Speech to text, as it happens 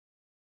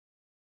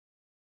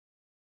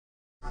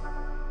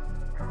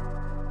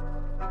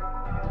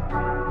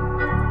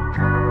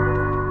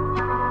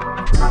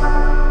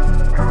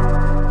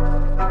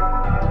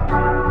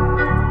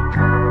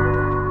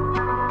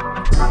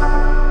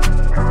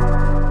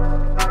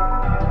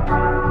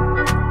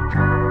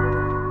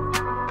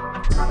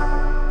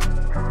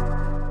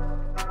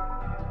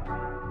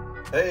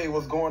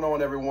going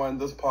on, everyone?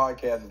 This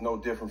podcast is no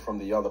different from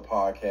the other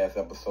podcast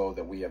episodes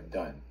that we have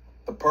done.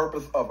 The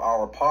purpose of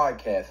our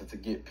podcast is to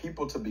get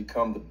people to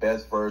become the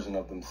best version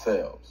of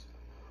themselves.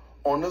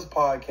 On this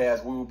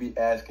podcast, we will be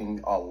asking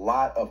a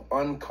lot of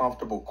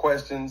uncomfortable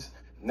questions.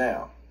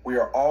 Now, we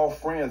are all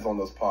friends on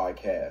this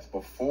podcast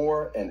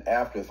before and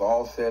after it's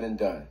all said and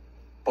done.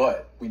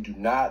 But we do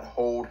not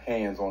hold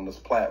hands on this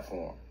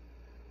platform.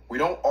 We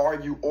don't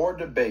argue or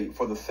debate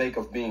for the sake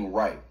of being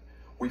right.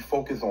 We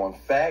focus on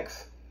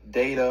facts,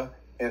 data,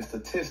 and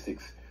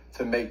statistics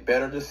to make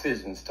better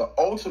decisions to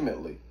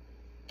ultimately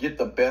get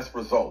the best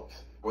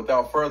results.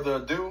 Without further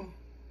ado,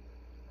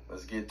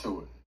 let's get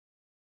to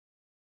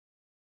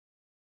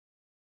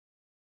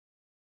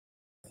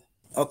it.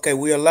 Okay,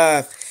 we are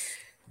live.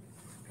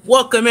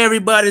 Welcome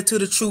everybody to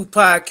the Truthh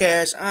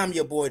podcast. I'm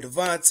your boy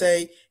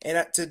Davont'e,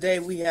 and today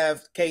we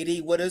have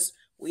KD with us.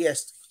 We have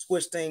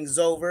switched things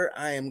over.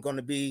 I am going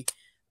to be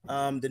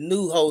the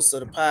new host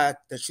of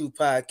the Truthh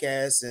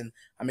podcast, and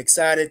I'm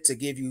excited to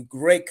give you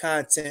great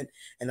content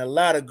and a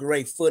lot of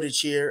great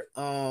footage here.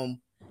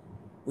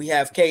 We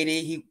have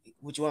KD.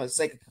 Would you want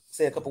to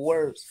say a couple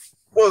words?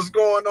 What's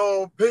going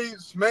on,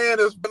 peeps? Man,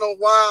 it's been a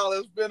while.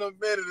 It's been a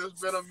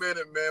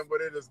minute, man.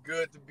 But it is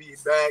good to be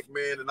back,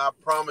 man. And I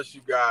promise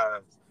you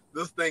guys,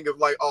 this thing is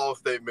like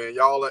Allstate, man.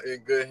 Y'all are in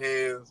good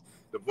hands.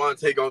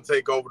 Davont'e gonna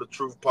take over the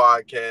Truthh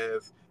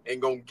podcast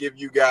and gonna give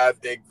you guys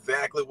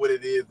exactly what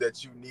it is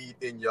that you need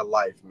in your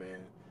life, man.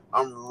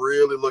 I'm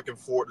really looking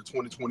forward to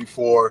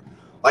 2024.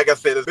 Like I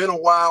said, it's been a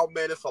while,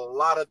 man. It's a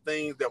lot of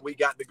things that we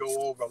got to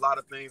go over, a lot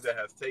of things that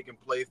has taken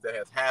place, that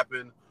has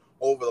happened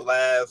over the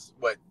last,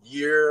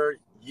 year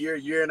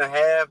and a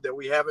half that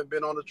we haven't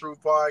been on the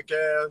Truthh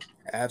podcast.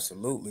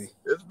 Absolutely.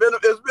 It's been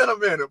a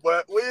minute,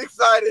 but we're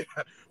excited.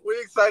 We're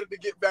excited to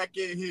get back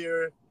in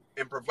here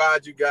and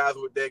provide you guys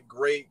with that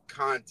great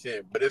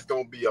content. But it's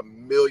going to be a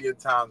million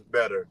times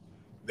better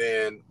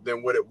than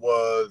what it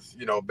was,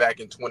 back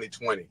in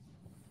 2020.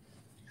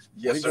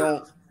 Yes,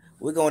 sir.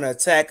 We're going to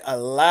attack a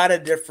lot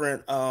of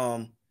different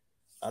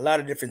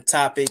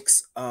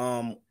topics.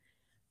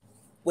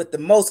 With the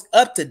most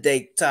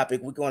up-to-date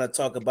topic, we're going to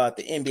talk about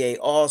the NBA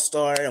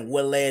All-Star and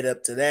what led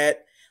up to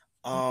that.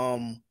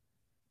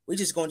 We're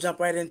just going to jump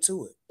right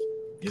into it.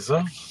 Yes,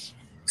 sir.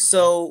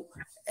 So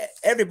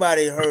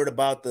everybody heard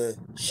about the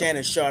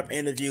Shannon Sharpe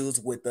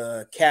interviews with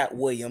Cat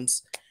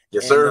Williams,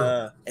 yes,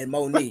 sir, and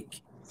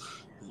Monique.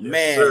 Yes,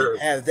 man,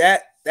 sir.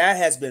 that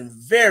has been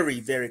very,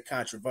 very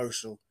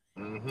controversial.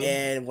 Mm-hmm.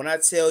 And when I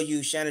tell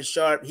you, Shannon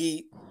Sharpe,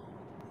 he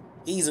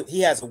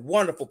has a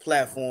wonderful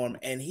platform,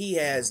 and he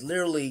has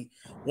literally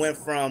went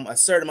from a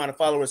certain amount of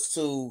followers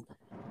to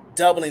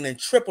doubling and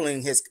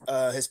tripling his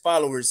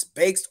followers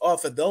based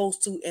off of those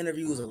two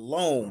interviews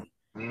alone.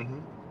 Mm-hmm.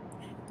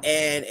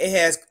 And it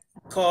has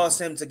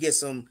caused him to get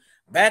some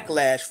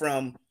backlash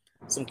from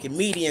some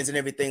comedians and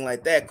everything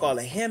like that,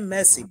 calling him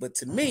messy. But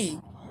to me,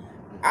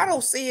 I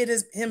don't see it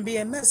as him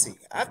being messy.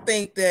 I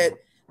think that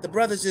the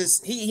brother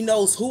just he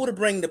knows who to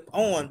bring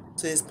on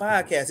to his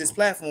podcast, his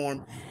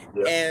platform,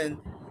 and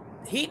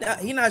he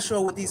not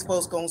sure what these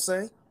folks gonna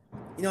say.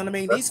 You know what I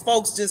mean? These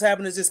folks just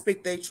happen to just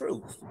speak their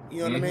truth. You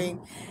know what I mean?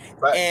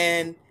 Right.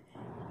 And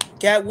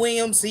Cat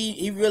Williams,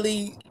 he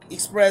really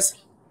expressed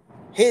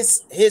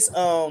his he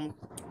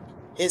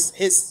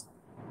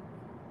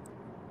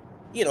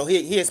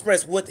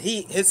expressed what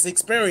his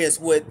experience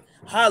with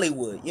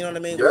Hollywood. You know what I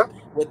mean? Yeah.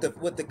 With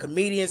the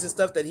comedians and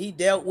stuff that he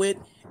dealt with.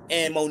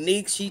 And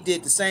Monique, she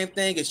did the same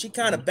thing, and she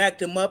kind of backed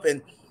him up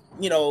and,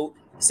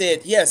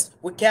 said, yes,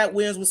 what Cat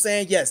Williams was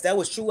saying, yes, that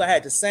was true. I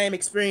had the same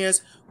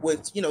experience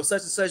with,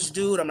 such and such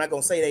dude. I'm not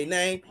going to say their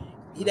name.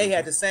 They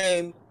had the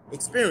same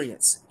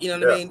experience. You know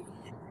what I mean?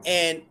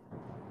 And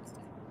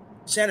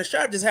Shannon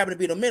Sharpe just happened to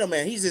be the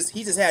middleman. He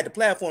just had the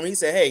platform. He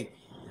said, hey,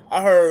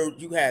 I heard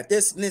you had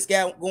this and this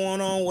guy going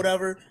on,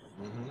 whatever.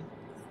 Mm-hmm.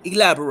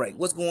 Elaborate.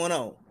 What's going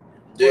on?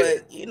 Yeah.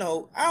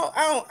 But,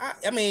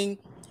 I mean,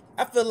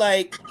 I feel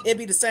like it'd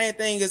be the same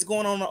thing as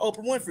going on the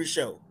Oprah Winfrey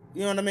show.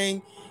 You know what I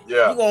mean?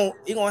 Yeah.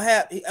 You're gonna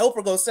have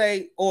Oprah gonna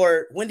say,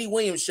 or Wendy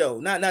Williams show,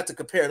 not to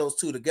compare those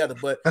two together,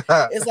 but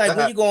it's like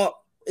when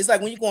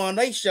you go on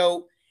their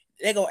show,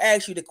 they're gonna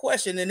ask you the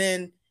question, and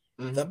then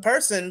the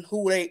person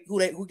who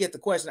get the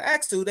question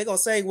asked to, they're gonna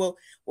say, well,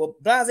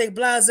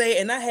 blase,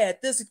 and I had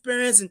this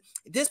experience, and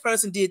this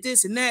person did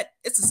this and that.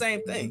 It's the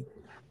same thing,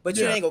 but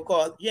you ain't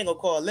gonna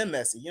call them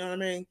messy. You know what I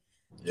mean?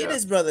 Give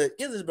this brother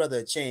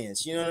a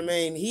chance. You know what I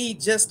mean? He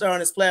just started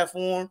his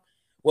platform.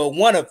 Well,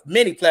 one of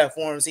many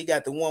platforms. He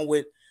got the one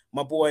with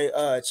my boy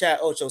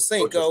Chad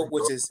Ochocinco,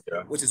 which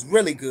is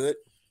really good.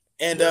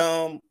 And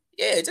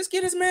just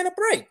give this man a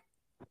break.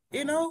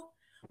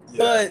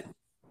 But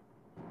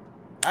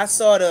I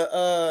saw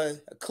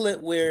the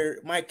clip where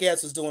Mike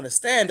Epps was doing a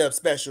stand-up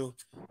special,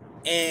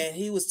 and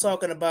he was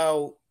talking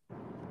about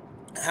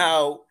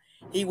how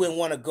he wouldn't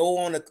want to go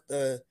on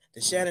the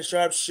Shannon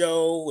Sharpe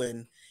show,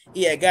 and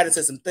he had got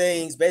into some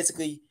things,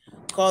 basically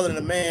calling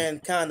the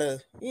man kind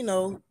of,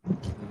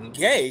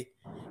 gay.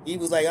 He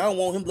was like, I don't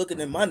want him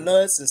looking at my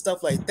nuts and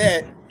stuff like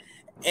that.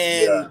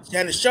 And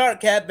Shannon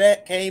Sharpe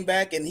came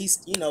back, and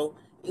he's,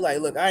 He like,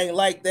 look, I ain't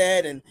like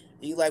that, and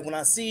he like, when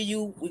I see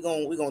you, we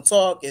gonna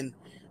talk, and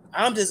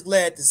I'm just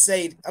glad to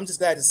see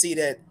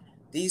that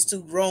these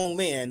two grown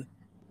men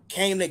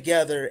came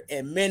together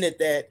and mended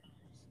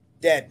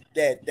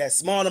that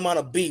small amount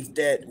of beef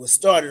that was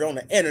started on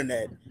the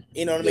internet.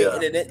 You know what I mean?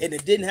 Yeah. And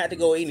it didn't have to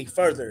go any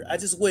further. I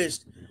just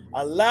wished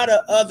a lot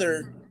of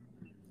other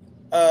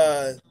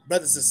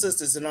brothers and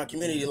sisters in our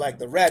community, like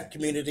the rap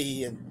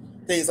community and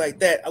things like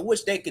that, I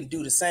wish they can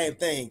do the same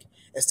thing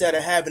instead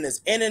of having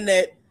this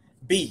internet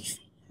beef.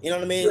 You know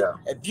what I mean? Yeah.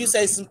 If you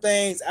say some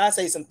things, I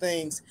say some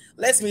things,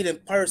 let's meet in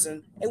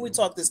person and we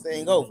talk this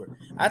thing over.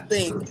 I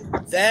think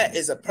that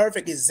is a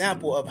perfect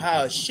example of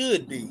how it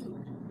should be.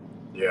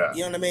 Yeah.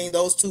 You know what I mean?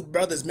 Those two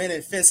brothers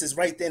mending fences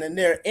right then and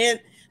there, and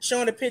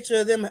showing a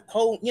picture of them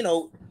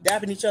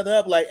dapping each other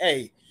up like,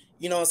 hey,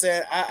 you know what I'm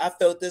saying? I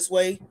felt this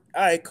way.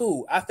 All right,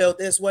 cool. I felt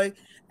this way.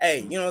 Hey,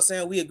 you know what I'm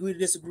saying? We agree to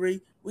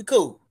disagree. We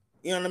cool.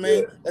 You know what I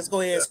mean? Yeah. Let's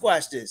go ahead and Yeah.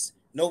 squash this.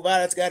 No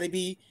violence got to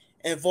be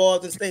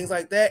involved in things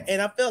like that.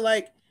 And I feel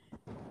like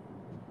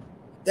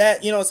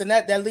that, you know, so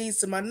that leads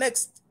to my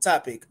next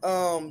topic.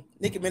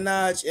 Nicki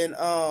Minaj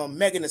and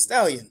Megan Thee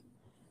Stallion.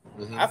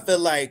 I feel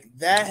like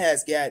that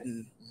has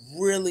gotten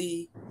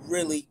really,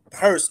 really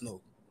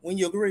personal. Wouldn't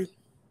you agree?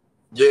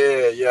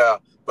 Yeah.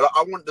 But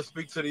I wanted to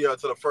speak to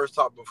the first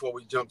topic before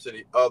we jump to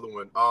the other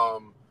one.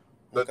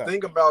 The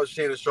thing about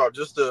Shannon Sharp,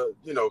 just to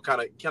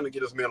kind of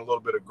get this man a little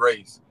bit of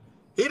grace,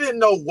 he didn't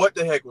know what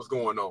the heck was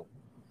going on.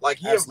 Like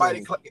he Absolutely.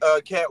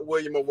 invited Cat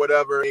Williams or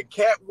whatever, and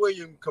Cat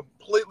Williams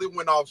completely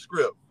went off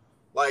script.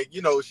 Like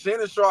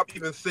Shannon Sharp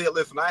even said,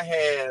 "Listen, I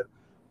had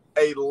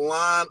a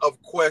line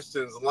of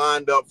questions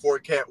lined up for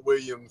Cat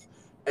Williams,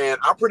 and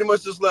I pretty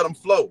much just let him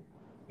flow."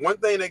 One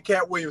thing that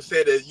Cat Williams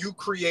said is, "You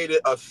created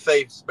a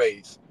safe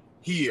space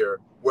here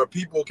where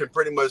people can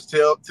pretty much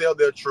tell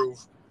their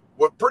truth,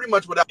 with pretty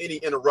much without any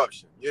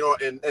interruption,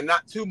 and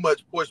not too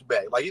much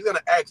pushback. Like he's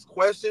gonna ask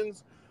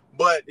questions,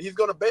 but he's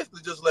gonna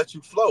basically just let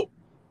you flow."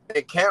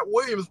 And Cat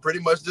Williams pretty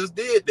much just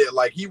did that.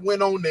 Like he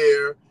went on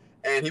there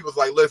and he was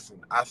like, "Listen,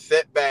 I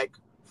sat back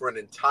for an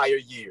entire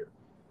year,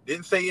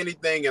 didn't say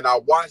anything, and I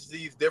watched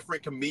these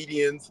different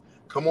comedians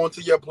come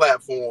onto your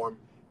platform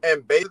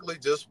and basically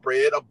just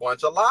spread a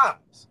bunch of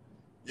lies,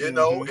 and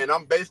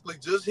I'm basically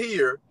just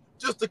here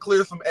just to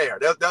clear some air.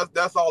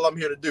 That's all I'm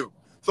here to do."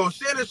 So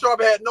Shannon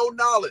Sharp had no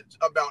knowledge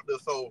about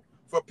this. So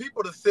for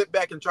people to sit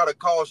back and try to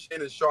call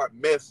Shannon Sharp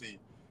messy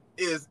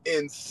is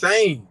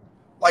insane.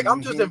 Like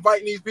I'm just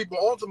inviting these people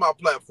onto my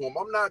platform.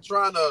 I'm not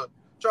trying to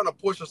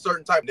push a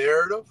certain type of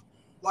narrative.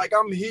 Like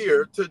I'm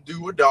here to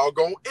do a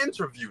doggone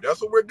interview.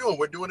 That's what we're doing.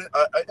 We're doing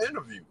an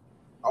interview.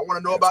 I want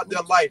to know about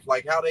their life,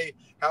 like how they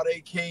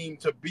came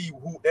to be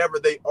whoever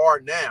they are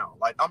now.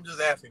 Like I'm just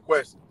asking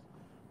questions.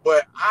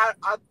 But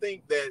I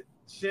think that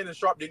Shannon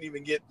Sharp didn't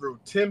even get through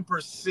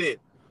 10%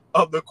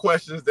 of the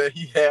questions that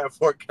he had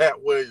for Cat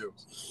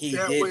Williams.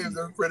 Cat Williams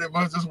pretty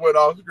much just went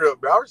off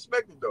script. But I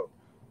respect it though.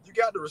 You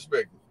got to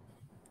respect it.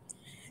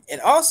 And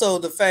also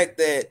the fact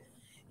that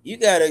you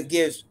gotta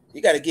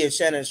give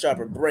Shannon Sharp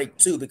a break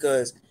too,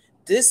 because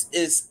this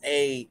is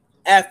a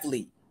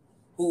athlete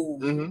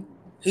who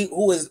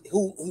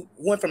who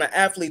went from an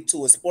athlete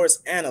to a sports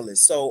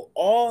analyst. So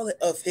all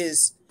of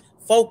his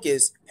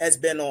focus has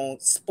been on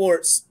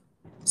sport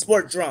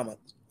drama.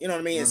 You know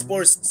what I mean? And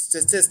sports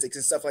statistics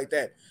and stuff like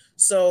that.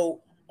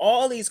 So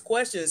all these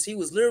questions he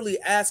was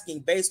literally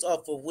asking based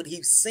off of what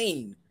he's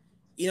seen.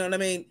 You know what I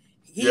mean?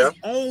 He's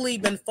only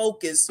been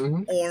focused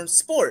on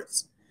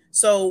sports.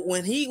 So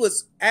when he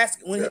was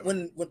asking,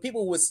 when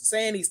people was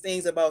saying these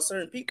things about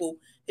certain people,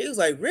 he was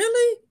like,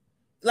 "Really?"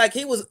 Like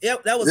he was.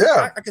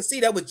 I could see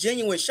that was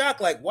genuine shock.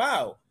 Like,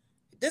 wow,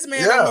 this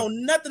man don't know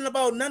nothing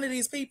about none of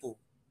these people.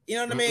 You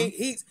know what I mean?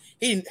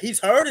 He's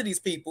heard of these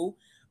people,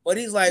 but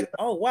he's like,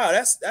 "Oh wow,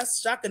 that's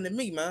shocking to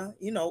me, man."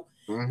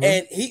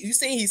 And he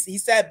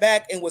sat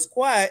back and was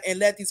quiet and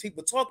let these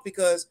people talk,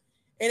 because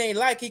it ain't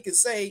like he could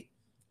say,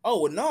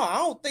 "Oh well, no, I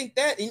don't think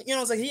that." And,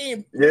 it's like he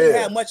ain't really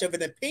have much of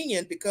an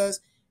opinion because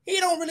he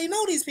don't really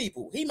know these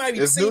people. He might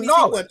be seeing these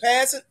people in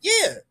passing.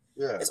 Yeah,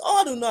 it's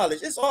all new knowledge.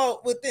 It's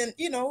all within,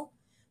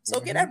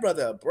 So get that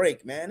brother a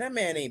break, man. That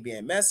man ain't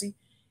being messy.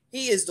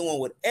 He is doing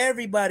what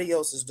everybody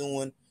else is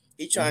doing.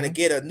 He's trying to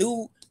get a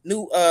new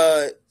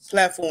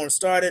platform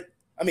started.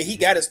 I mean, he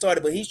got it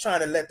started, but he's trying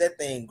to let that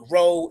thing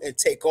grow and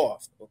take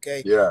off.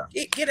 Okay. Yeah.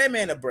 Get that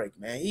man a break,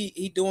 man.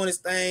 He doing his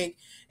thing.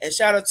 And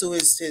shout out to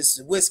his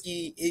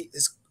whiskey,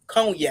 his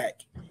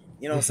cognac.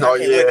 So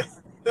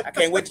I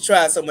can't wait to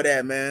try some of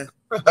that, man.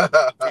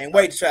 Can't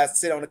wait to try to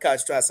sit on the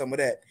couch, try some of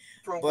that.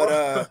 From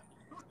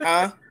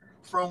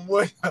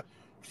what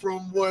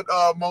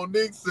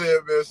Monique said,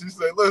 man, she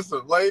said,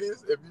 "Listen,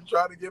 ladies, if you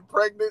try to get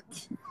pregnant,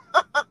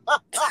 all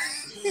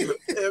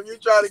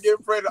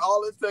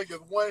it takes is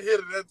one hit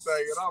of that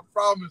thing, and I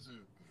promise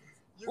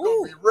you're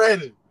gonna be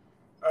ready."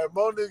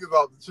 Monique is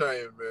off the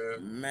chain,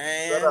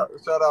 man.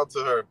 Shout out to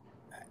her.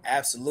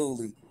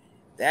 Absolutely.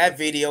 That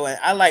video, and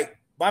I like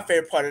my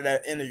favorite part of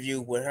that interview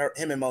with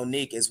him and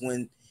Monique is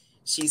when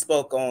she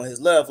spoke on his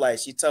love life.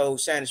 She told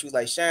Shannon, she was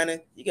like,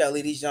 Shannon, you gotta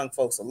leave these young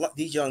folks alone,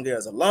 these young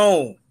girls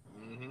alone.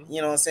 You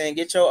know what I'm saying?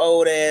 Get your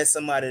old ass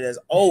somebody that's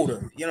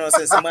older. You know what I'm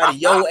saying? Somebody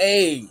your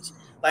age.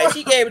 Like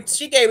she gave it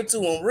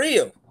to him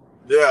real.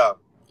 Yeah.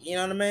 You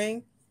know what I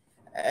mean?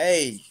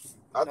 Hey,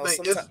 I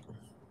think it's,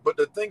 but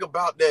the thing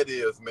about that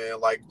is,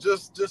 man, like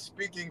just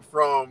speaking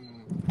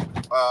from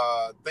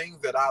things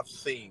that I've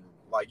seen,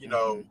 like, you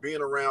know,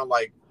 being around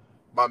like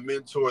my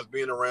mentors,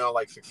 being around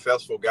like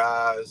successful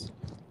guys,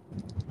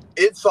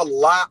 it's a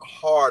lot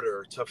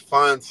harder to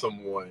find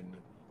someone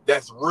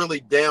that's really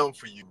down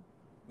for you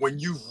when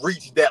you've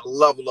reached that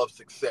level of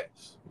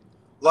success.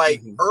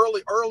 Like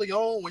early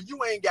on, when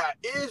you ain't got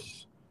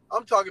ish,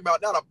 I'm talking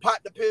about not a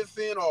pot to piss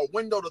in or a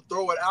window to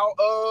throw it out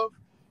of.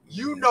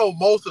 You know,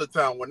 most of the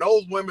time when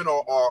those women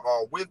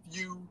are with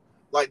you,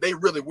 like they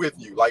really with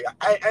you. Like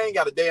I ain't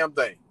got a damn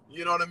thing.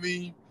 You know what I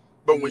mean?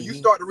 But when you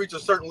start to reach a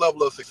certain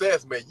level of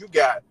success, man,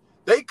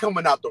 they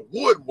coming out the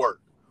woodwork,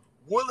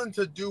 willing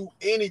to do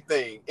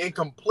anything in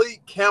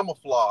complete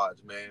camouflage,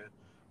 man.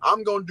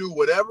 I'm going to do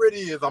whatever it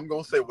is. I'm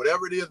going to say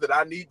whatever it is that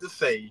I need to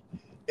say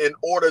in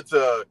order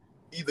to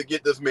either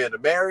get this man to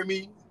marry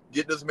me,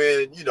 get this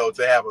man, you know,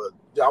 to have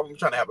I'm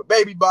trying to have a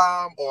baby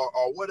by him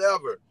or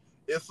whatever.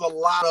 It's a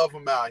lot of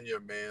them out here,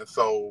 man.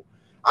 So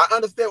I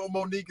understand what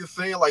Monique is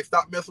saying, like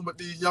stop messing with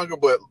these younger,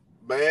 but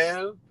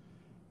man,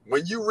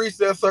 when you reach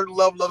that certain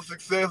level of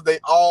success, they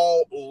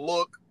all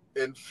look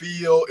and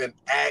feel and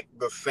act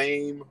the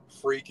same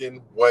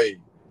freaking way.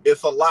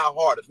 It's a lot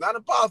harder. It's not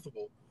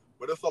impossible,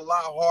 but it's a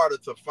lot harder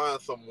to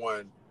find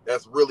someone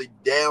that's really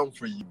down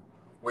for you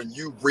when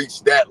you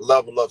reach that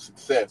level of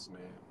success,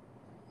 man.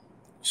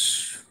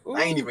 Ooh.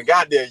 I ain't even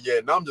got there yet,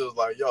 and I'm just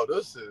like, yo,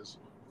 this is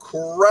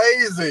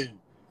crazy.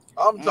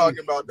 I'm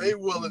talking about they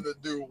willing to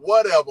do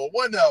whatever,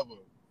 whenever.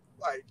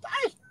 Like,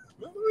 dang.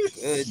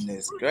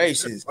 Goodness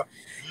gracious.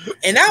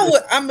 And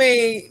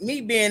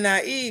me being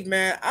naive,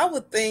 man, I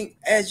would think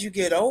as you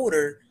get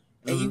older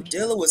and you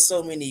dealing with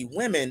so many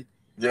women,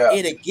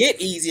 it'll get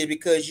easier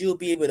because you'll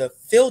be able to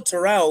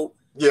filter out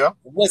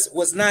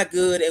what's not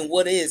good and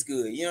what is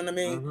good. You know what I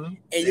mean?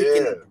 And you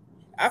can.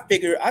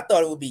 I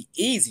thought it would be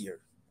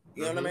easier.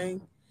 You know what I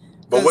mean?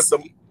 But with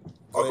the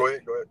go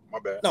ahead. My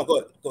bad. No, go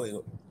ahead.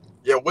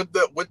 Yeah, with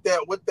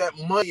that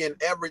money and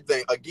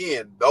everything.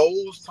 Again,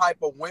 those type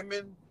of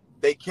women,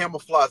 they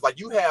camouflage. Like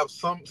you have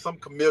some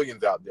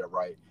chameleons out there,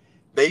 right?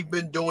 They've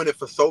been doing it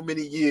for so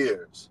many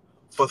years,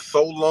 for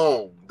so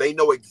long. They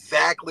know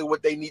exactly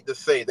what they need to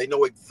say. They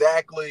know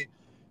exactly,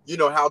 you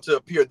know, how to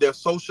appear. Their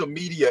social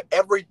media,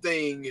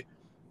 everything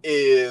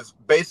is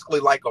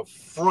basically like a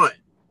front.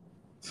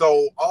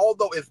 So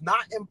although it's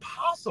not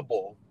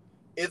impossible,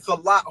 it's a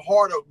lot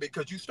harder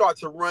because you start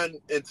to run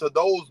into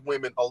those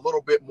women a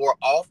little bit more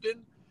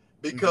often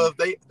because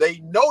they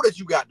know that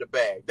you got the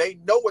bag. They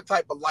know what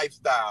type of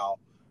lifestyle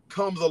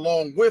comes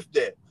along with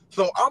that.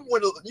 So I'm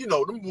willing, you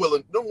know, them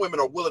women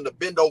are willing to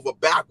bend over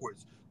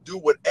backwards, do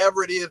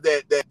whatever it is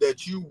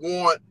that you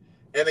want.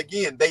 And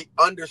again, they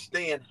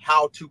understand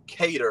how to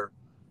cater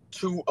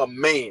to a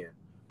man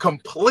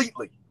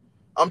completely.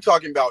 I'm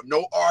talking about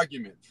no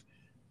arguments,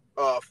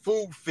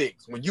 food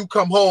fix. When you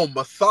come home,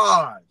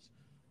 massage.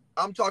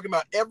 I'm talking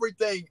about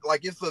everything.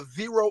 Like it's a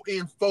zero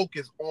in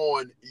focus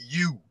on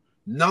you.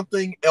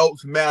 Nothing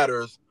else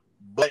matters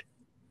but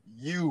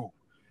you.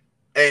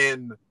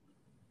 And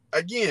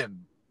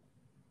again,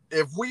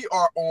 if we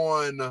are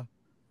on,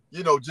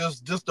 you know,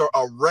 just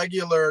a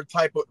regular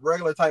type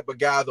of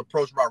guys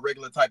approached by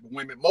regular type of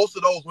women, most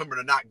of those women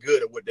are not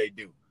good at what they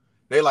do.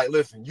 They like,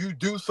 listen, you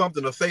do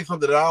something or say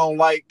something that I don't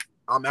like,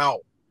 I'm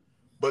out.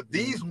 But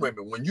these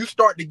women, when you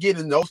start to get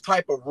in those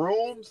type of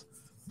rooms,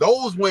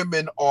 those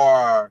women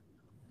are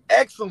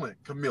excellent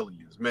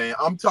chameleons, man.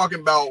 I'm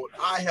talking about,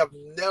 I have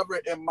never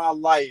in my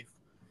life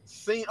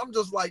seen, I'm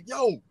just like,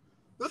 yo,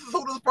 this is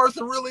who this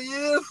person really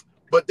is.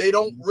 But they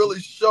don't really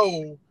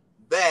show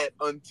that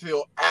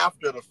until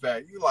after the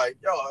fact. You're like,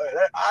 yo,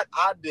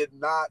 I did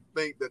not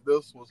think that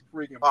this was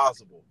freaking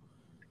possible.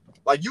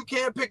 Like, you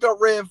can pick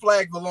up red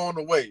flags along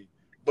the way,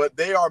 but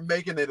they are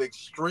making it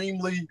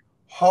extremely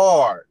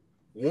hard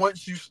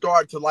once you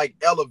start to like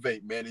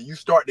elevate, man, and you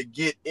start to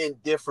get in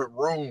different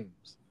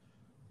rooms.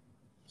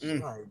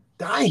 Like,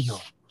 damn,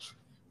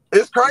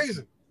 it's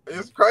crazy.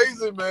 It's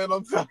crazy, man.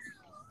 I'm telling you.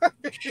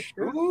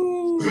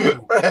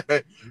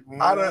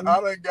 I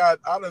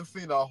done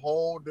seen a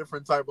whole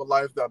different type of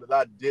lifestyle that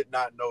I did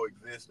not know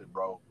existed,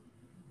 bro.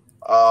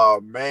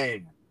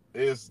 Man,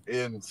 it's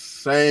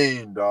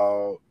insane,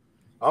 dog.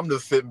 I'm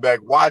just sitting back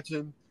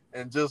watching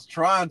and just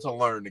trying to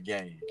learn the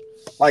game.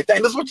 Like,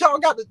 dang, this what y'all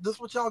got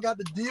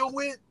to deal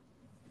with?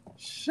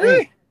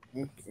 Shit.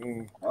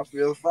 I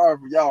feel sorry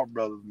for y'all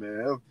brothers,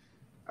 man.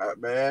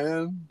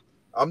 Man,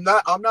 I'm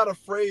not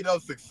afraid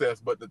of success,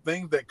 but the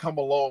things that come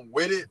along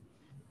with it,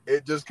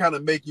 it just kind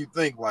of make you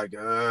think like,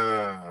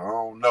 I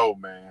don't know,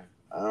 man.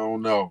 I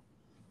don't know.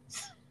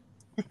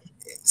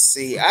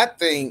 See, I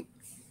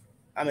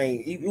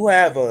mean, you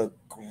have a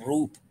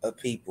group of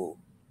people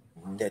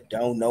that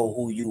don't know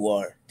who you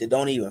are, that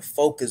don't even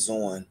focus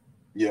on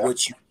Yeah.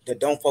 that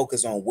don't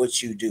focus on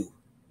what you do.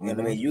 You know what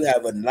I mean? Mm-hmm. You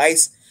have a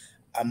nice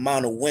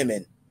amount of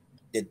women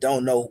that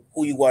don't know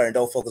who you are and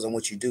don't focus on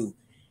what you do.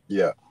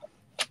 Yeah.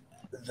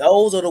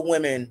 Those are the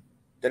women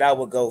that I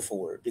would go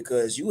for,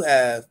 because you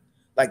have,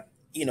 like,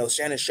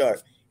 Shannon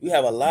Sharp. You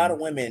have a lot of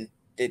women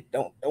that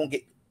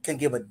can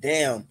give a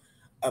damn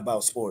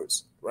about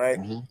sports, right?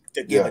 Mm-hmm.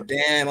 To give a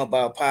Yeah. damn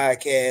about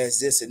podcasts,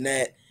 this and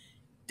that.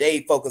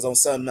 They focus on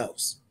something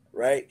else,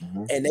 right?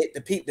 Mm-hmm. And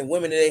the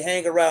women that they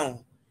hang around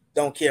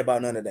don't care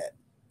about none of that.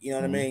 You know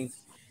what I mean?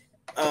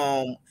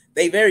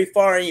 They very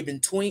far in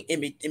between,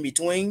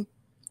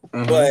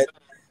 Mm-hmm. but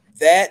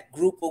that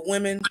group of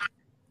women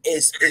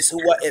is who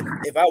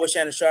if I was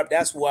Shannon Sharp,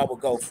 that's who I would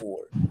go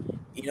for.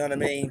 You know what I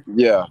mean?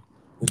 Yeah.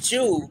 With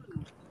you,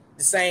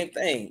 the same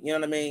thing. You know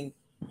what I mean?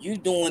 You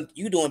doing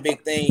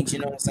big things. You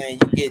know what I'm saying?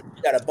 You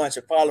got a bunch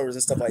of followers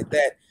and stuff like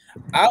that.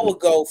 I would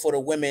go for the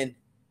women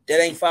that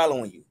ain't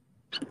following you.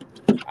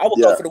 I would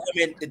go Yeah. for the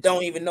women that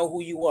don't even know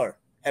who you are,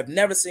 have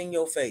never seen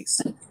your face,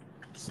 Yeah.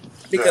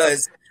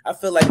 because I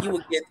feel like you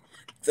would get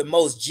the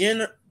most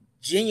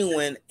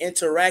genuine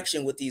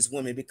interaction with these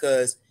women,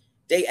 because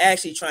they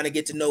actually trying to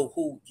get to know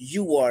who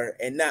you are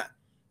and not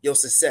your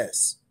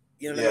success.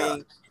 You know what I Yeah.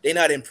 mean? They're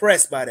not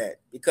impressed by that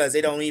because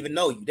they don't even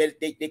know you.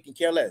 They can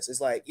care less.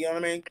 It's like, you know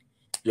what I mean?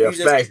 Yeah, You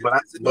just facts.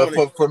 But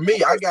doing it. for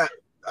me, I'm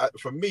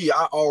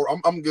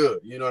good.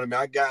 You know what I mean?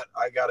 I got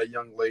a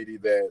young lady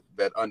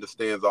that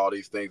understands all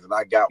these things, and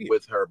I got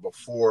with her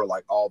before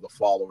like all the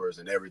followers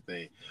and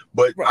everything.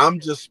 But Right. I'm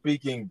just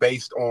speaking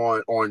based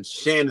on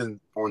Shannon.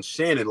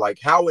 Like,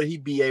 how would he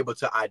be able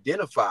to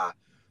identify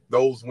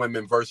those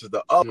women versus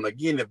the other one?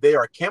 Again, if they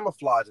are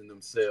camouflaging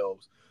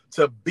themselves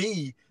to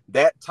be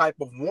that type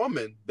of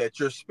woman that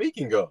you're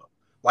speaking of.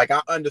 Like,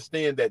 I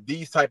understand that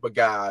these type of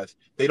guys,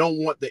 they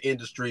don't want the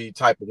industry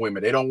type of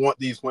women. They don't want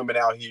these women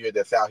out here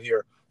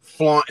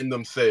flaunting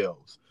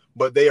themselves,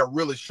 but they are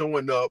really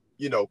showing up,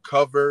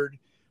 covered,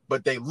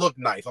 but they look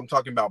nice. I'm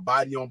talking about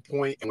body on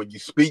point. And when you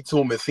speak to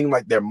them, it seems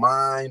like their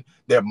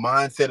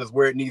mindset is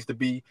where it needs to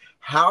be.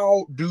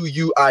 How do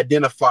you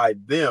identify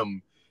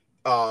them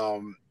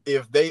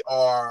if they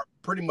are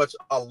pretty much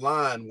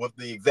aligned with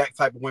the exact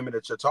type of women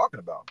that you're talking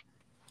about?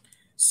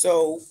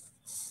 So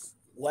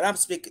when I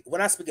speak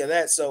of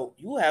that, so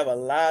you have a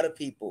lot of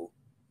people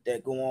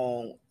that go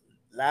on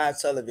live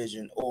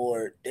television,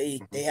 or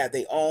they have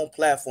their own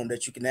platform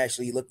that you can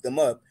actually look them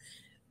up.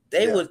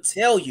 They would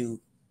tell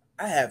you,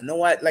 I have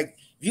no idea. Like,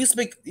 you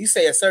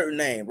say a certain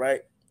name,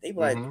 right? They be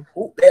like,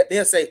 who?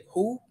 They'll say,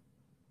 who?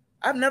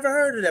 I've never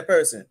heard of that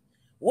person.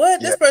 What?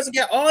 This person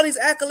got all these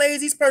accolades.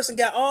 This person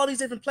got all these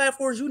different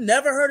platforms. You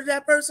never heard of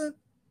that person?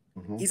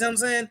 You see what I'm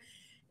saying?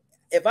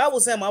 If I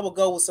was him, I would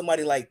go with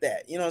somebody like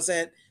that. You know what I'm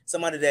saying?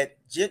 Somebody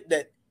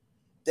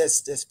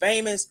that's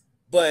famous,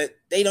 but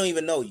they don't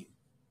even know you.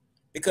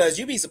 Because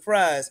you'd be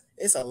surprised,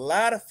 it's a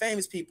lot of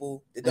famous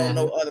people that don't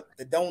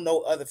know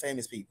other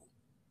famous people.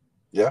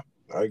 Yeah,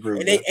 I agree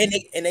with that.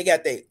 And they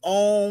got their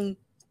own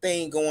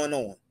thing going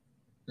on.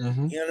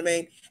 Mm-hmm. You know what I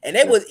mean? And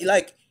they would,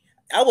 like,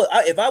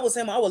 if I was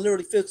him, I would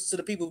literally fix to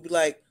the people, be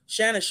like,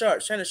 Shannon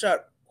Sharp,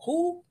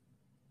 who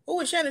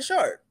is Shannon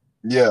Sharp?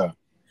 Yeah.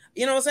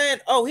 You know what I'm saying?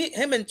 Oh,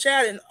 him and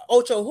Chad and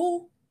Ocho,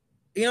 who?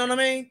 You know what I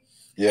mean?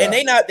 Yeah. And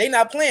they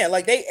not playing.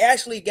 Like, they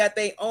actually got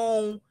their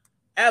own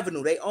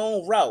avenue, their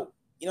own route.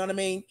 You know what I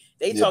mean?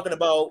 They talking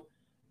about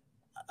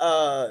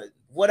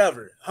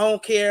whatever, home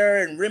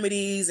care and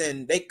remedies,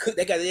 and they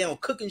got their own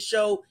cooking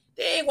show.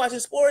 They ain't watching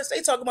sports.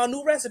 They talking about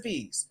new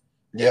recipes.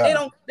 They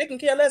can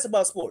care less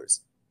about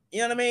sports. You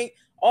know what I mean?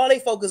 All they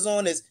focus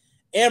on is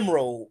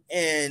Emerald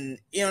and,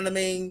 you know what I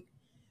mean,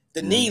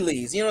 the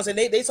Neelys. You know what I'm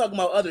saying? They talking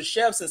about other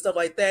chefs and stuff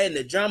like that, and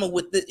the drama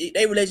with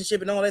their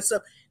relationship and all that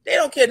stuff. They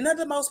don't care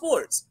nothing about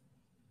sports.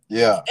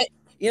 Yeah. And,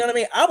 you know what I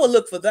mean? I would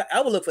look for that. I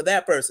would look for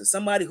that person,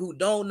 somebody who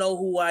don't know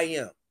who I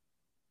am.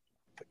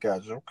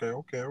 Gotcha. Okay.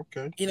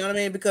 You know what I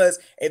mean? Because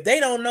if they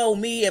don't know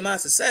me and my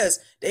success,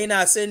 they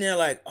not sitting there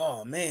like,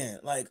 oh man,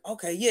 like,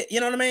 okay, yeah, you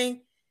know what I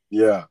mean?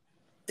 Yeah.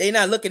 They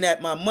not looking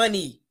at my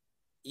money.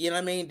 You know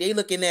what I mean? They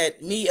looking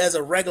at me as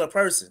a regular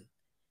person.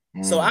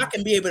 So I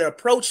can be able to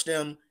approach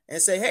them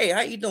and say, hey,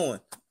 how you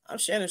doing? I'm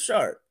Shannon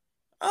Sharp.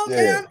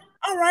 Okay, I'm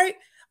all right.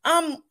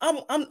 I'm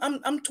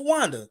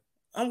Tawanda.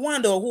 I'm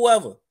Wanda or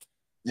whoever.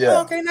 Yeah.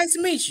 Oh, okay, nice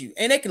to meet you.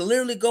 And they can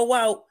literally go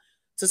out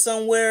to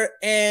somewhere,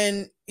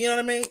 and you know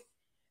what I mean?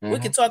 We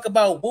can talk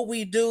about what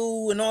we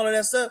do and all of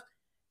that stuff,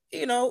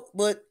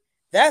 but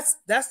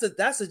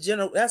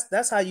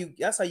that's how you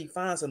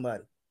find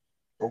somebody.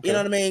 Okay. You know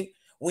what I mean?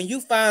 When you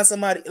find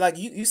somebody, like,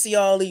 you see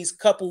all these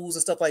couples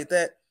and stuff like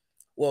that.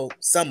 Well,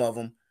 some of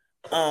them,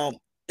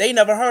 they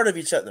never heard of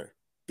each other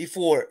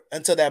before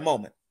until that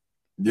moment.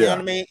 Yeah. You know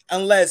what I mean?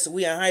 Unless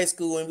we in high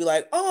school and be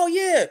like, oh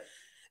yeah,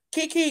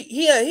 Kiki,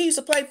 he used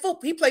to play football.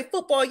 He played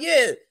football,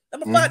 yeah.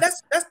 Number 5,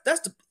 that's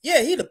the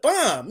he the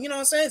bomb. You know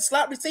what I'm saying?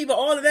 Slot receiver,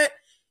 all of that.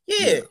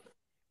 Yeah.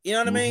 You know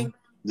what I mean?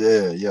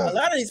 Yeah.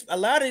 A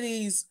lot of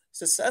these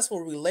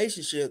successful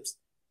relationships,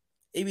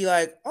 it be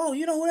like, oh,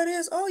 you know who that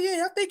is? Oh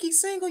yeah, I think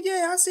he's single.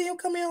 Yeah, I see him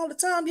come in all the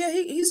time. Yeah,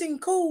 he seems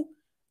cool.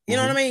 You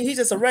know what I mean? He's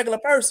just a regular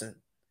person.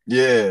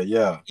 Yeah. You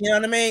know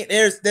what I mean?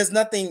 There's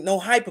nothing, no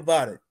hype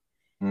about it.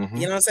 You know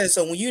what I'm saying?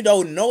 So when you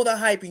don't know the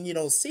hype and you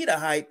don't see the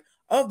hype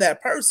of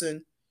that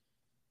person,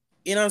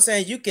 you know what I'm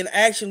saying? You can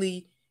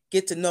actually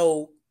get to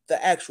know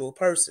the actual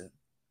person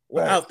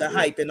without the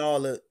hype and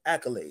all the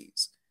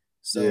accolades.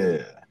 So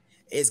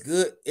it's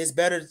good. It's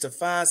better to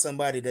find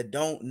somebody that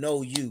don't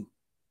know you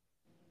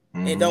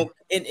and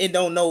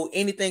don't know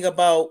anything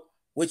about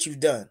what you've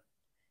done.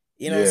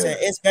 You know what I'm saying?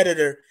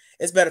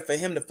 It's better for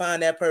him to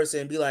find that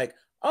person and be like,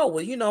 oh,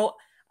 well, you know,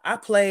 I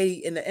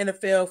played in the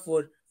NFL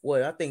for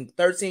I think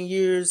 13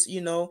 years.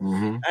 You know,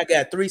 I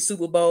got 3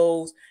 Super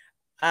Bowls.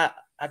 I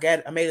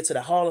made it to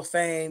the Hall of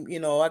Fame.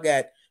 You know, I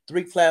got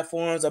 3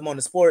 platforms. I'm on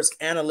the sports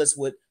analyst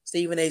with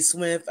Stephen A.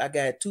 Smith. I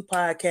got 2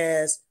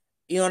 podcasts.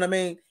 You know what I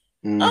mean?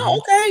 Oh,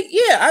 okay,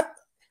 yeah.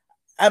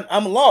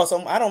 I'm lost.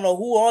 I don't know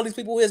who all these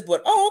people is,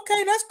 but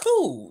okay, that's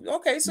cool.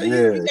 Okay, so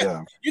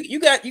you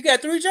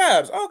got 3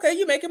 jobs. Okay,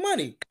 you making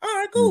money. All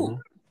right, cool.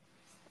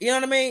 You know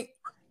what I mean?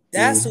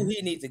 That's who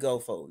he needs to go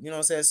for. You know what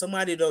I'm saying?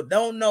 Somebody that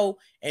don't know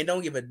and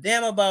don't give a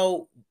damn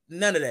about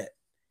none of that.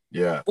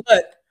 Yeah.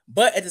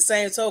 But at the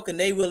same token,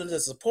 they willing to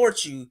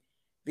support you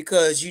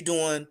because you're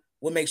doing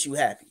what makes you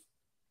happy.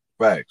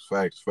 Facts.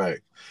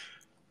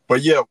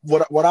 But yeah,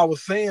 what I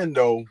was saying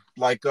though,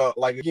 like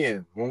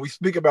again, when we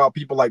speak about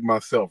people like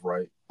myself,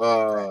 right?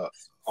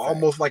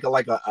 Almost like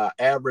a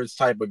average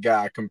type of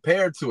guy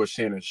compared to a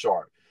Shannon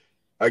Sharp.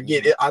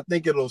 Again, I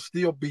think it'll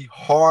still be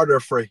harder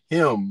for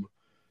him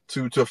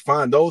to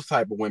find those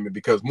type of women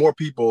because more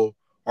people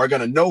are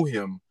gonna know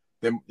him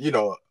than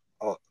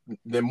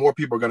then more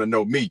people are gonna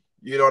know me.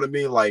 You know what I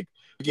mean? Like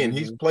again,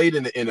 he's played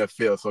in the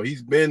NFL, so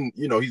he's been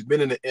in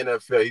the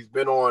NFL. He's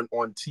been on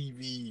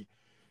TV.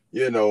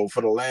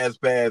 For the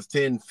past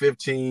 10,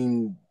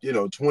 15,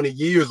 20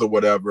 years or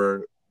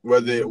whatever,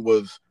 whether it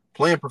was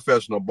playing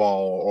professional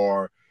ball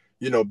or,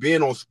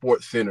 being on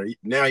Sports Center.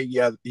 Now he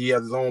has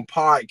his own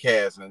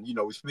podcast and,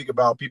 we speak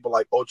about people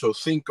like Ocho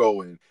Cinco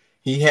and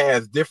he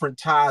has different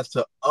ties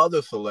to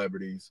other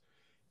celebrities.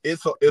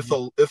 It's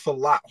a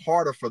lot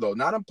harder for those,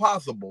 not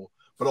impossible,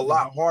 but a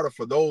lot harder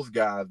for those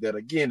guys that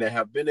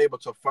have been able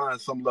to find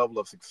some level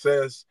of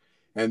success.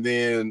 And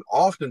then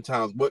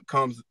oftentimes what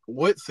comes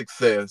with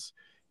success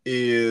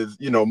is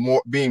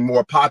being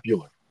more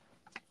popular,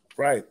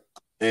 right?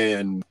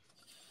 And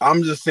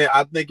I'm just saying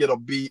I think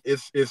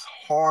it's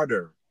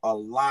harder, a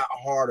lot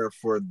harder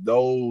for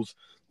those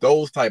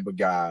type of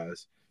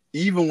guys,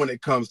 even when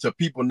it comes to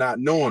people not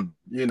knowing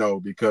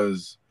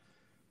because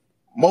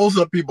most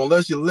of the people,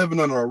 unless you're living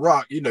under a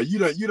rock, you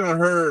done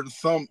heard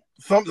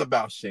something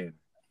about Shannon.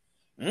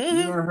 You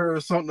done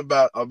heard something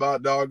about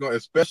doggone,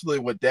 especially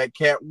with that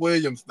Cat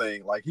Williams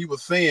thing, like he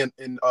was saying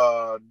in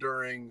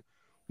during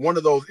one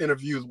of those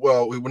interviews,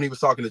 well, when he was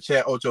talking to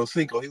Chad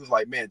Ochocinco, he was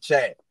like, man,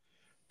 Chad,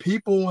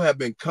 people have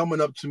been coming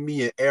up to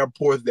me in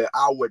airports that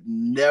I would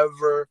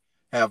never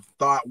have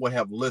thought would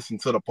have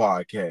listened to the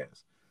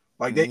podcast.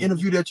 Like that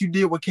interview that you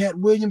did with Cat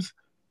Williams,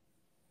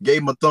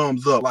 gave him a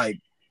thumbs up. Like,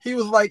 he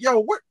was like,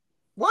 yo, what?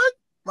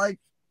 Like,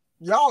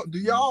 do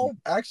y'all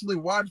actually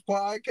watch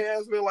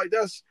podcasts, man? Like,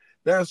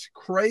 that's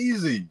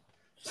crazy.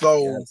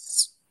 So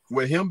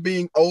with him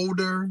being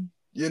older,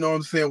 you know what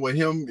I'm saying? With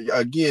him,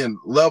 again,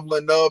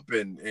 leveling up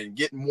and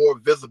getting more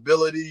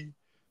visibility,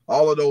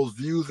 all of those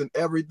views and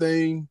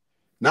everything,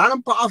 not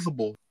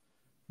impossible,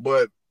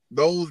 but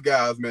those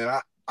guys, man,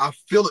 I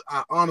feel it.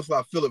 I honestly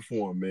feel it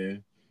for them,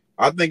 man.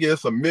 I think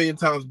it's a million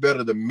times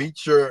better to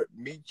meet your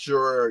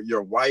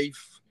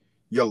wife,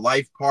 your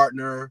life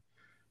partner,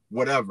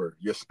 whatever,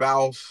 your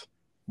spouse,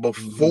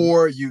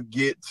 before you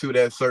get to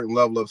that certain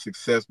level of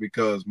success,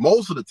 because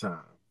most of the time,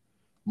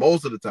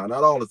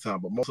 not all the time,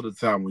 but most of the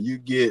time, when you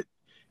get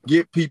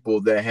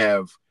people that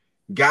have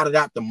got it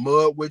out the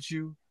mud with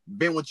you,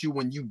 been with you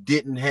when you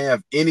didn't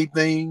have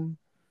anything,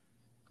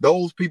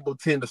 those people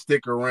tend to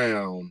stick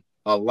around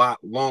a lot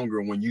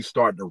longer when you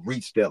start to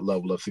reach that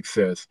level of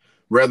success,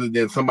 rather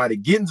than somebody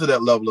getting to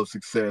that level of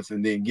success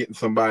and then getting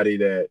somebody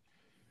that,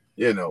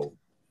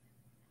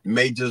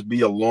 may just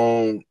be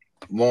along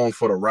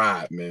for the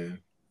ride, man.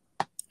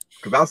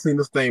 Because I've seen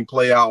this thing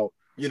play out,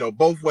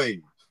 both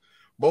ways.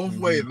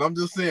 And I'm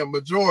just saying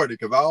majority,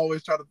 because I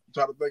always try to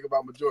think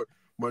about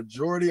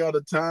majority of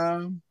the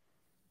time,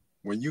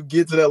 when you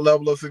get to that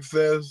level of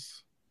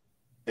success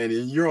and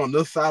you're on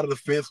this side of the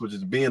fence, which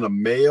is being a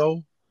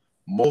male,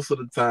 most of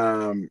the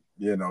time,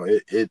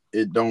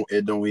 it don't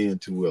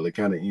end too well. It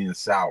kind of ends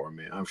sour,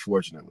 man,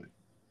 unfortunately.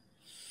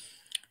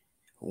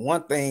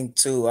 One thing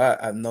too,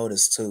 I've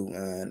noticed too,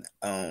 man.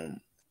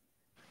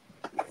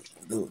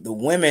 The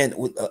women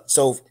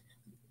so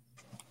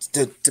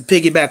to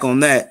piggyback on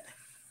that,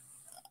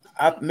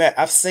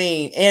 I've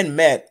seen and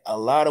met a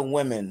lot of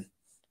women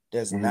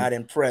that's not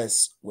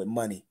impressed with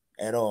money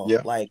at all.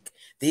 Yeah. Like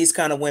these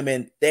kind of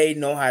women, they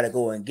know how to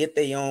go and get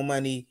their own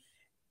money,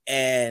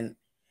 and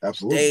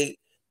absolutely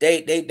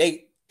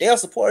they'll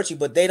support you,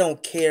 but they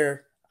don't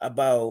care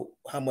about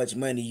how much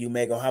money you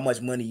make or how much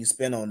money you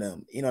spend on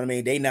them. You know what I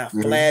mean? They not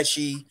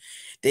flashy.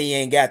 They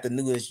ain't got the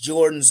newest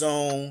Jordans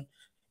on.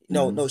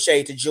 no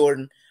shade to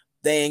Jordan.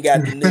 They ain't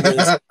got the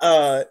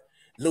newest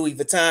Louis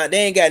Vuitton.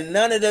 They ain't got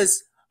none of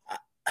this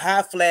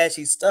high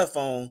flashy stuff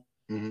on,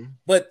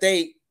 but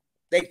they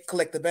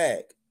collect the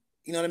bag.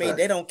 You know what I mean? Right.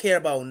 They don't care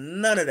about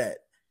none of that.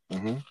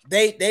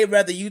 They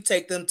rather you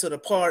take them to the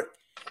park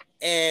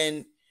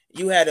and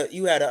you had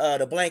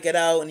the blanket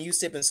out and you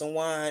sipping some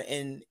wine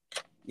and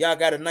y'all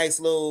got a nice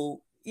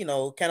little,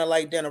 kind of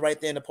like dinner right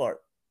there in the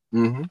park.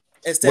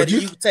 Instead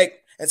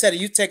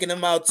of you taking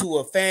them out to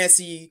a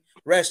fancy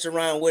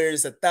restaurant where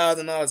it's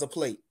 $1,000 a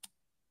plate.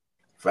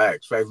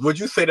 Facts. Would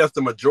you say that's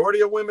the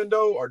majority of women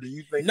though, or do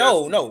you think?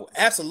 No,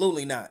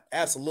 absolutely not.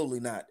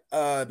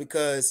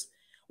 Because,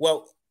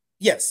 well,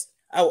 yes,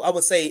 I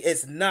would say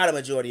it's not a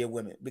majority of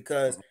women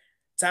because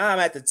time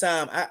after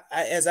time,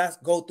 as I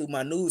go through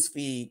my news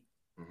feed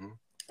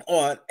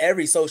on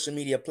every social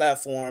media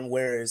platform,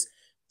 whereas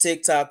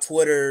TikTok,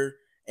 Twitter,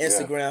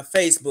 Instagram,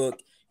 Facebook,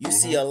 you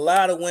see a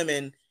lot of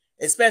women,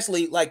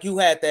 especially like you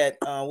had that,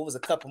 what was a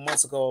couple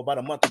months ago, about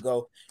a month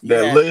ago, you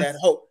had that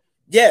whole.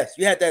 Yes,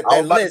 you had that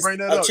list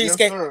of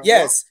cheesecake.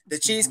 Yes, the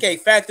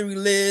Cheesecake Factory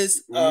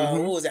list.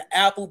 What was it?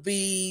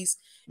 Applebee's.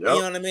 You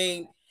know what I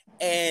mean?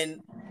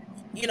 And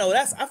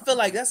I feel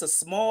like that's a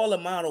small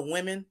amount of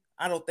women.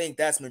 I don't think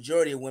that's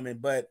majority of women,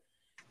 but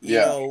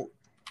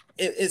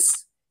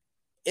it's.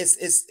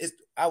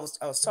 I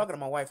was talking to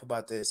my wife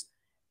about this.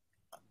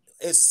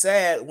 It's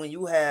sad when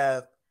you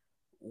have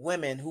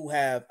women who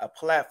have a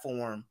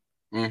platform.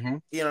 You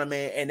know what I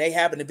mean, and they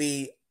happen to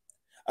be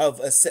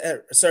of a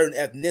certain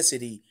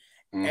ethnicity.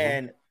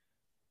 And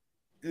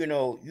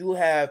you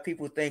have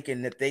people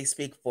thinking that they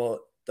speak for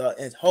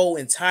the whole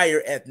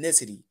entire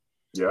ethnicity,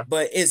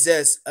 but it's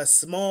just a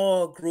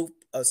small group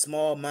of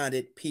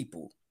small-minded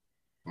people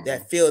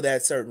that feel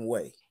that certain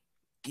way.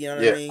 You know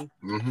what I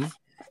mean?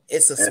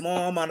 It's a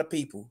small amount of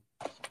people,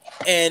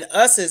 and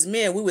us as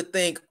men, we would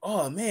think,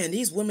 oh man,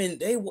 these women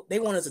they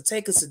want us to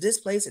take us to this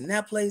place and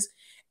that place.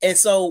 And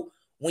so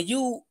when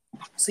you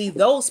see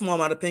those small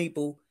amount of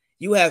people,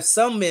 you have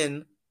some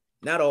men.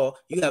 Not all.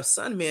 You have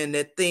some men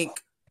that think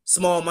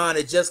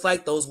small-minded just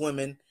like those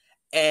women,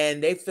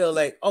 and they feel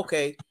like,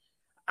 okay,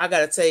 I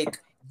gotta take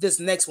this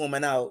next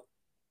woman out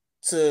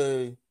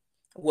to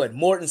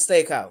Morton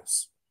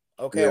Steakhouse.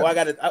 Okay, or I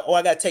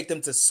gotta take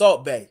them to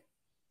Salt Bay.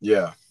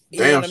 Yeah.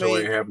 Damn sure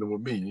ain't happening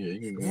with me.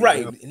 Yeah,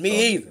 right.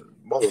 Me either.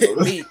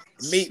 me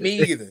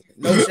either.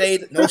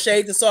 No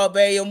shade to Salt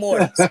Bay or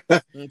Morton's.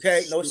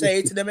 Okay, no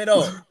shade to them at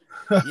all.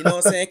 You know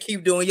what I'm saying?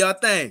 Keep doing your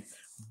thing.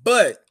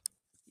 But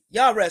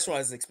y'all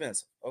restaurant is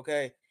expensive,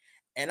 okay?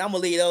 And I'm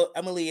gonna lead y'all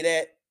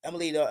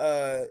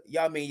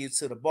menu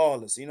to the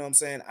ballers. You know what I'm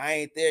saying? I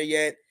ain't there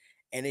yet,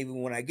 and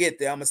even when I get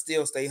there, I'm gonna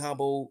still stay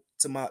humble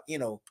to my,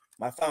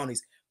 my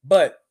foundings.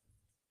 But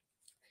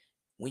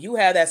when you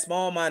have that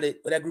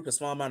group of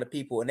small-minded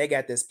people, and they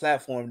got this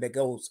platform that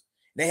goes,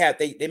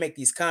 they make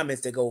these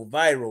comments that go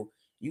viral.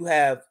 You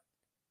have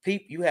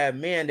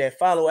men that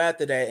follow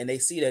after that, and they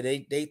see that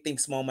they think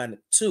small-minded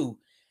too,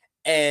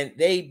 and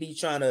they be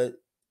trying to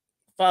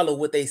follow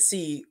what they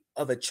see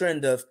of a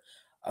trend of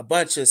a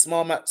bunch of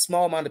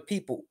small-minded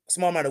people,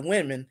 small-minded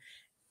women,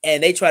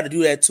 and they try to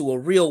do that to a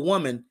real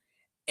woman,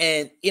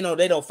 and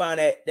they don't find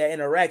that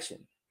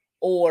interaction,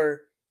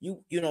 or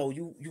you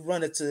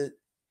run into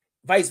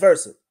vice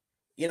versa.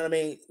 You know what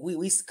I mean? We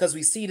because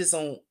we see this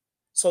on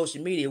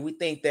social media, we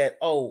think that,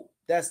 oh,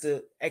 that's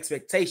the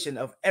expectation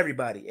of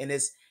everybody, and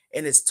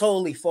it's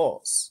totally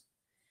false.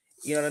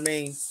 You know what I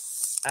mean?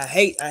 I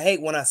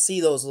hate when I see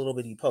those little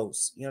bitty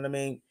posts. You know what I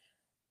mean?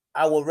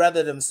 I would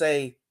rather them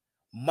say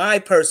my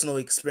personal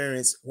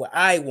experience, what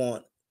I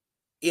want.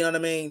 You know what I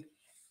mean?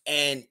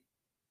 And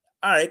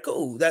all right,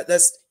 cool.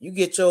 That's you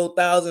get your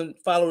 1,000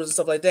 followers and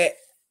stuff like that.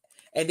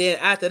 And then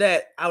after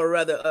that, I would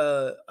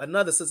rather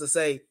another sister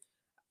say,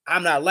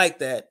 I'm not like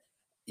that.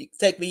 You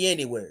take me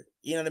anywhere.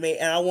 You know what I mean?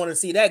 And I want to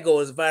see that go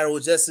as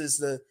viral just as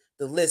the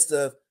list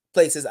of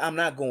places I'm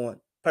not going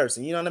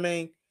person. You know what I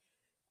mean?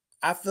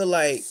 I feel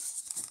like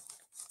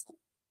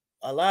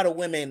a lot of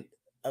women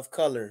of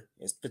color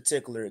in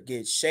particular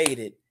get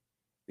shaded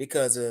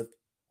because of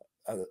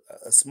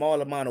a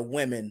small amount of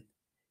women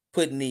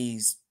putting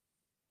these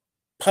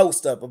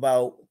posts up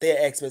about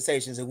their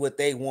expectations and what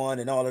they want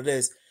and all of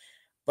this.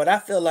 But I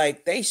feel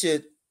like they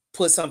should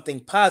put something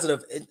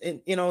positive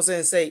and you know what I'm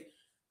saying, say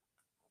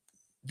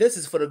this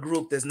is for the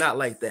group that's not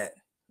like that.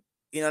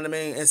 You know what I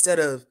mean? Instead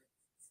of,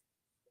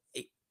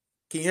 can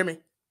you hear me?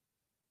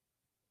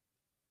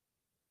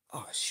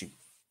 Oh shoot.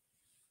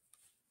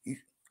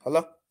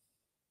 Hello?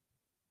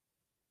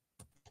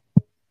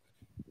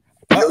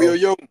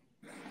 Yo.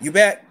 You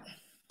back?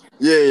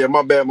 Yeah,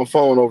 my bad. My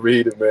phone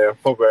overheated, man.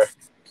 My bad.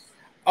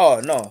 Oh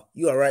no,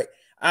 you all right.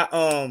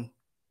 I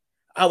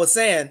was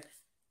saying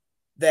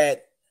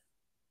that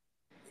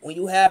when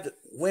you have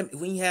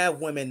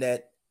women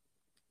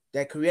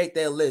that create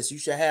their list, you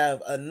should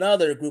have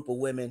another group of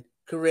women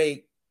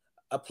create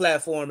a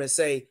platform and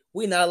say,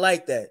 we not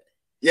like that.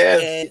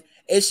 Yes. And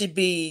it should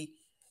be,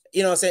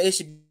 you know what I'm saying, it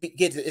should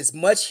get as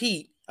much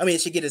heat. I mean,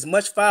 it should get as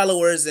much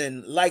followers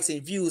and likes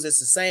and views as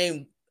the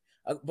same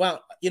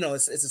Well,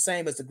 it's the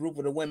same as the group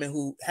of the women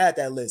who had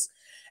that list,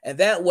 and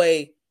that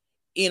way,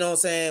 what I'm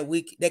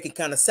saying, they can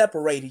kind of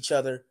separate each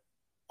other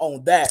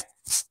on that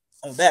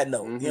note.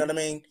 Mm-hmm. You know what I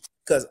mean?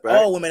 Because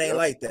all women ain't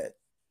like that.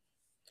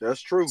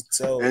 That's true.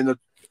 So, and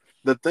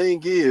the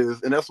thing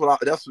is, and that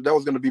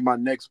was going to be my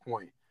next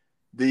point.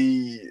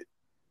 The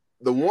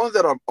ones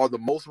that are the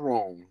most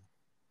wrong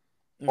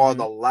are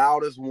the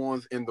loudest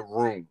ones in the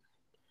room.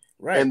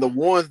 Right. And the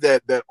ones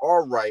that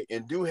are right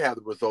and do have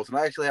the results. And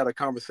I actually had a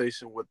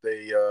conversation with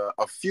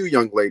a few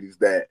young ladies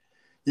that,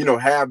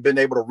 have been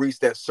able to reach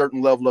that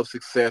certain level of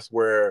success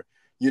where,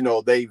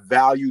 they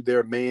value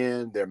their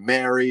man, they're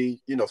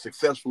married,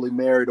 successfully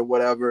married or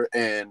whatever.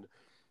 And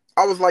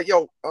I was like,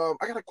 yo, I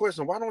got a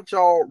question. Why don't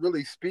y'all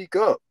really speak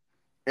up?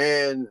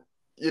 And,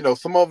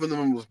 some of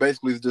them was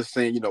basically just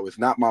saying, it's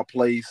not my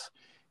place.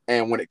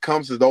 And when it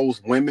comes to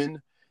those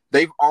women,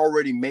 they've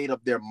already made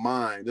up their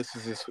mind. This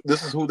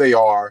is who they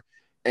are.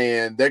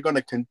 And they're going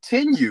to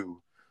continue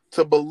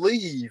to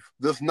believe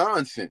this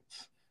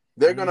nonsense.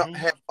 They're going to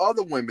have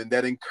other women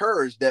that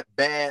encourage that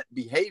bad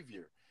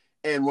behavior.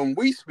 And when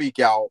we speak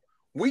out,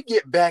 we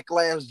get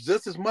backlash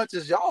just as much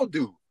as y'all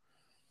do.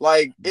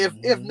 Like,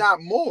 if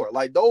not more.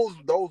 Like, those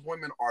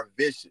women are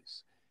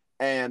vicious.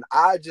 And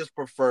I just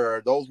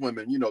prefer those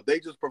women, they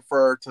just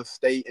prefer to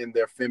stay in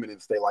their feminine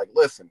state. Like,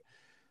 listen,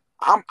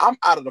 I'm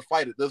out of the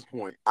fight at this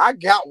point. I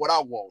got what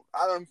I want.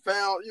 I done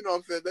found,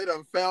 they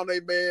done found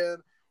a man.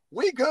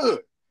 We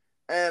good.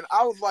 And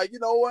I was like, you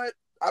know what?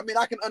 I mean,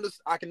 I can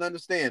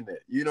understand that.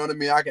 You know what I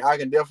mean? I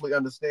can definitely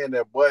understand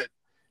that. But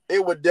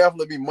it would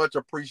definitely be much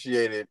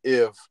appreciated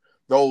if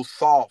those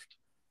soft,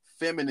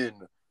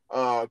 feminine,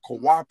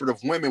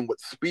 cooperative women would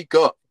speak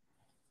up.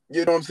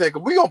 You know what I'm saying?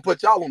 Because we're going to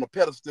put y'all on a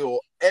pedestal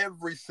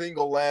every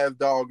single last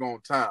doggone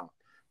time.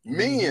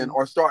 Men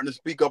are starting to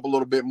speak up a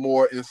little bit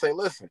more and say,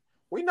 listen,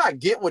 we're not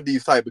getting with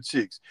these type of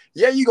chicks.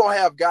 Yeah, you're going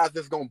to have guys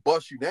that's going to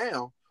bust you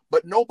down,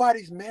 but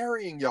nobody's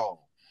marrying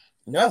y'all.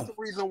 No. That's the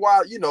reason why,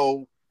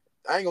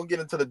 I ain't going to get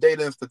into the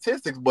data and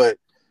statistics, but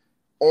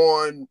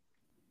on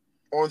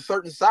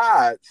certain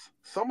sides,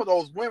 some of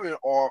those women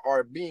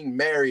are being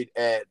married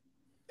at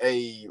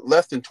a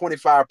less than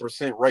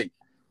 25% rate.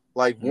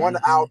 Like 1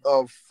 out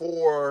of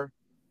 4,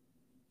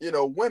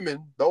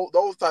 women,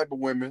 those type of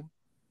women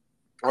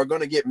are going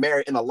to get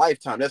married in a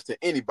lifetime. That's to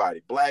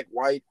anybody, black,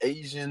 white,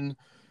 Asian,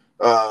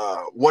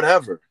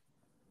 whatever.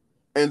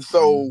 And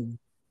so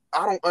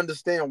I don't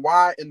understand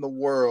why in the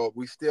world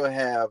we still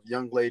have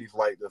young ladies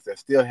like this that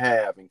still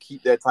have and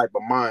keep that type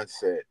of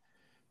mindset,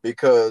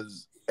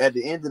 because at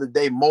the end of the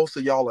day, most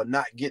of y'all are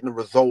not getting the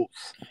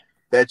results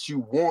that you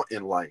want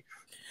in life.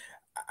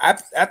 I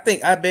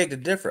think I beg to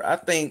differ. I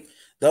think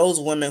those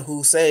women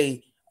who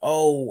say,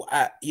 "Oh,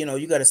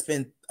 you got to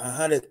spend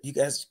you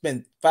got to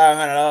spend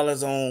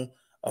 $500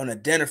 on a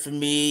dinner for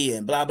me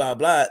and blah blah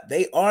blah,"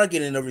 they are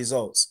getting the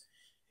results.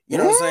 You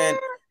know what I'm saying?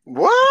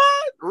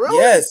 What?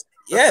 Really?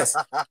 Yes.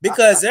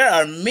 Because there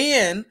are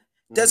men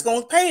that's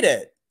gonna pay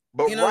that.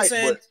 But you know what I'm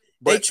saying?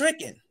 They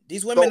tricking.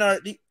 These women are.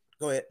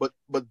 Go ahead.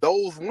 But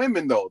those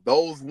women though,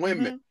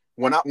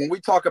 when we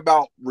talk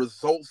about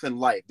results in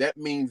life, that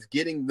means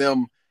getting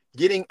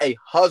a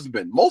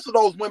husband. Most of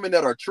those women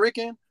that are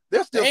tricking,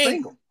 they're still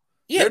single.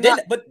 Yeah,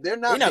 they're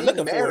not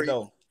looking married. For it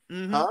though.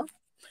 Huh?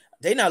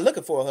 They're not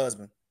looking for a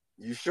husband.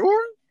 You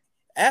sure?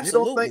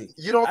 Absolutely.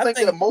 You don't think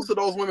that most of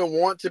those women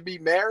want to be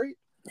married?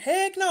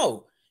 Heck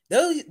no.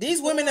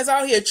 These women that's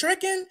out here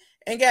tricking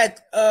and got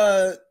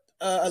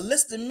a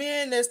list of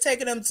men that's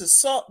taking them to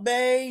Salt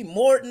Bay,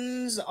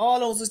 Morton's, all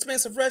those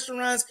expensive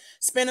restaurants,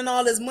 spending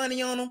all this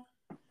money on them.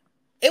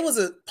 It was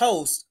a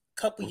post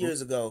a couple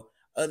years ago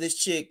of this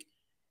chick,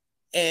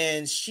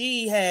 and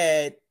she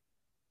had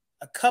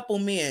a couple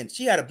men.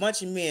 She had a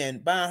bunch of men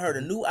buying her the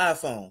new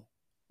iPhone,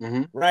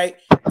 right?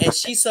 And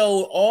she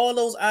sold all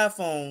those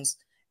iPhones,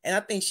 and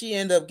I think she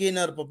ended up getting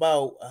up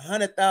about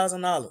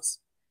 $100,000.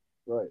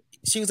 Right.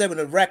 She was able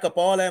to rack up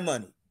all that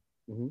money.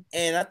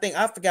 And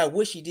I forgot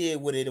what she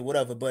did with it or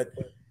whatever. But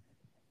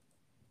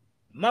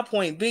my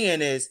point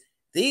being is,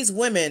 these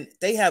women,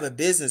 they have a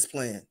business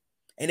plan.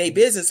 And their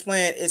business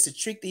plan is to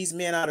trick these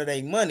men out of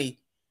their money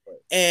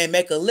and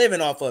make a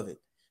living off of it.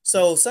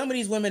 So some of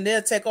these women,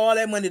 they'll take all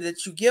that money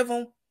that you give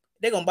them.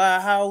 They're going to buy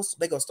a house.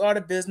 They're going to start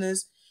a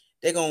business.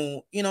 They're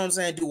going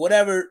to, do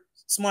whatever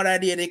smart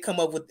idea they come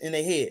up with in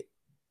their head.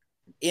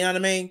 You know what I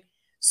mean?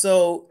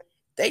 So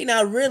they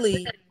not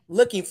really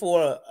looking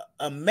for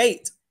a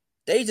mate.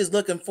 They just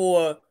looking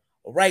for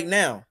right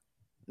now,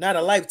 not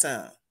a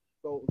lifetime.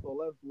 So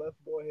let's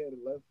go ahead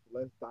and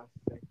let's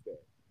dissect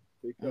that,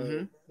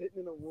 because sitting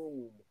in a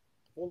room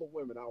full of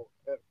women,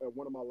 at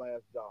one of my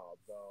last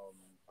jobs,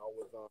 I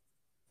was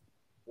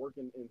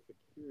working in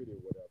security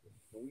or whatever,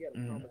 and we had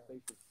a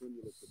conversation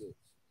similar to this.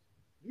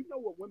 You know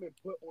what women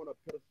put on a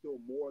pedestal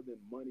more than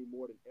money,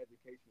 more than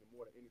education, and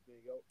more than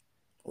anything else?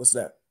 What's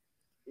that?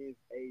 Is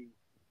a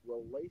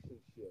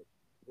relationship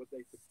with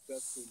a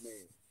successful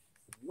man.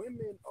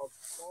 Women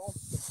across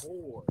the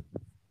board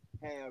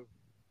have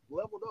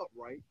leveled up,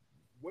 right?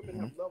 Women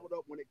have leveled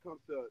up when it comes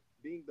to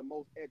being the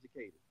most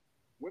educated.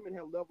 Women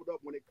have leveled up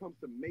when it comes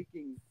to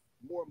making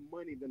more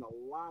money than a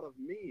lot of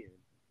men.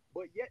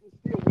 But yet and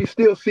still, we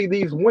still see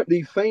these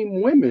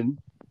same women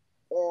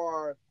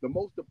are the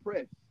most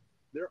depressed.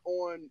 They're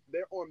on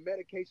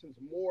medications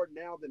more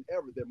now than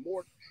ever. They're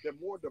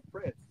more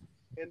depressed.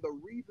 And the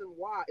reason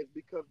why is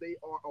because they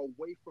are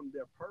away from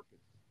their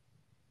purpose.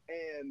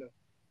 And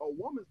a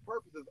woman's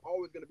purpose is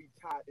always going to be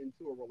tied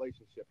into a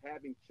relationship,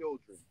 having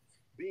children,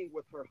 being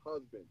with her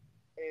husband.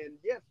 And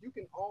yes, you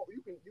can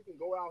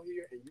go out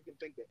here and you can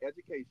think that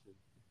education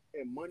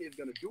and money is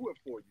going to do it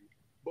for you.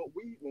 But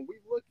when we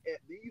look at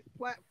these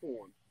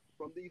platforms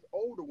from these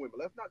older women,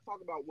 let's not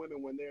talk about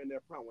women when they're in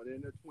their prime, when they're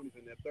in their 20s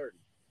and their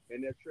 30s, and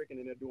they're tricking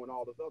and they're doing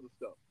all this other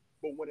stuff.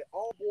 But when it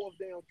all boils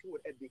down to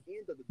it, at the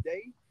end of the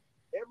day,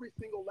 every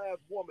single last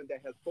woman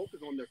that has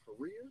focused on their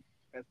career,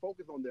 has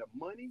focused on their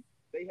money,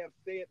 they have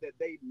said that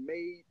they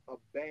made a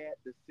bad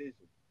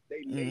decision.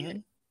 They made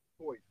a Mm-hmm.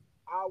 choice.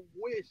 I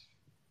wish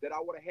that I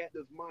would have had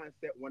this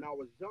mindset when I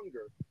was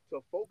younger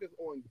to focus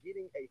on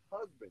getting a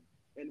husband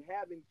and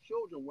having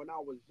children when I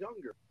was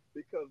younger,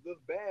 because this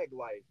bag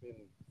life, and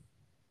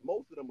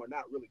most of them are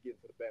not really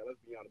getting to the bag.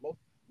 Let's be honest.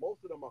 Most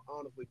of them are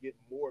honestly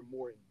getting more and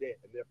more in debt,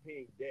 and they're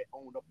paying debt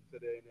on up until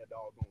they're in their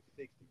doggone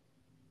 60.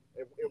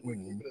 If we're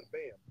Mm-hmm. keeping it a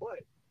band.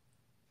 But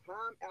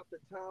time after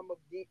time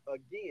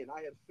again,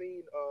 I have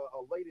seen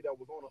a lady that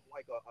was on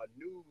a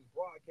news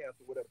broadcast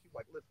or whatever. She's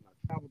like, listen, I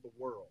traveled the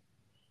world.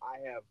 I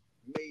have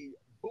made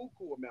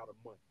buku amount of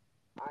money.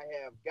 I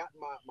have got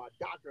my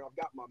doctorate. I've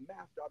got my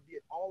master. I did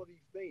all of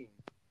these things.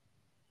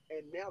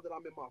 And now that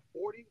I'm in my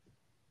 40s,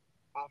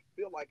 I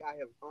feel like I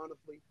have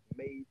honestly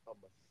made a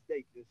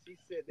mistake. And she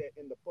said that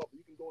in the public.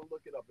 You can go and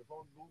look it up. It's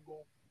on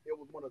Google. It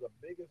was one of the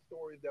biggest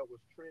stories that was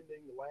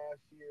trending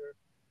last year.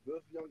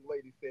 This young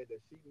lady said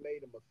that she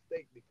made a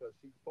mistake because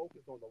she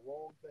focused on the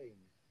wrong things.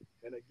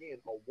 And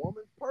again, a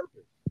woman's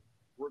purpose,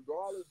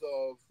 regardless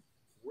of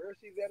where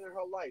she's at in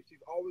her life,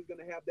 she's always going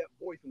to have that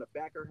voice in the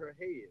back of her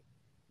head.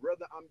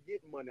 Whether I'm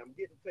getting money, I'm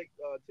getting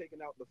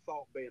taken out the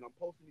Salt Bay, and I'm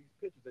posting these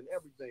pictures and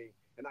everything,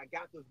 and I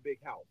got this big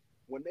house.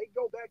 When they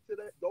go back to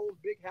those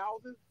big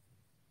houses,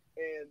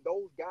 and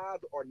those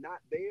guys are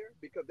not there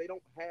because they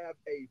don't have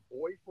a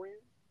boyfriend,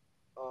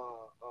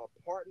 a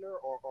partner,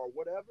 or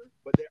whatever,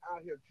 but they're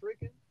out here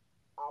tricking,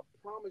 I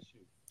promise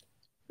you,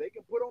 they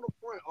can put on the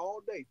front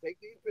all day,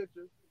 take these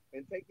pictures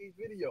and take these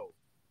videos.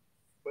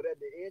 But at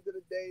the end of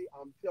the day,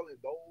 I'm telling you,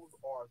 those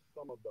are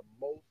some of the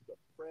most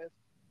depressed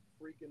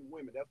freaking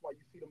women. That's why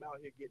you see them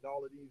out here getting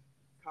all of these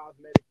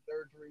cosmetic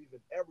surgeries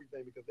and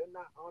everything, because they're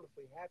not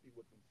honestly happy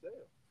with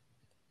themselves.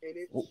 And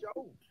it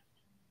shows.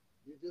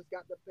 You just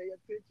got to pay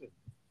attention.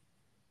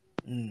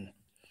 Mm.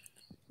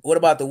 What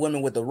about the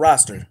women with the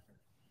roster?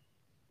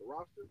 The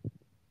roster,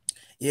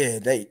 Yeah,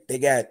 they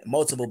got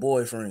multiple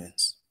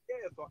boyfriends.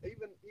 yeah. So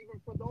even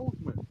for those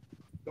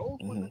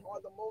Mm-hmm. women are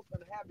the most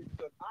unhappy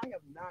because I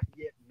have not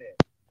yet met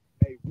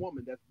a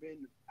woman that's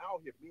been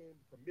out here being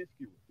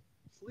promiscuous,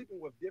 sleeping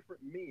with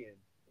different men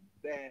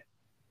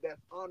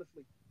that's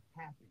honestly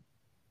happy.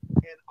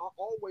 And I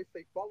always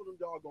say, follow them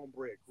doggone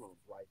breadcrumbs,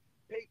 right?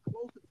 Pay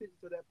close attention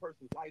to that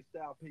person's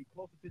lifestyle. Pay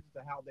close attention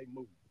to how they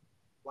move.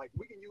 Like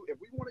we can use, if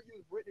we want to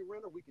use Brittany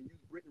Renner, we can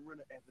use Brittany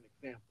Renner as an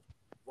example,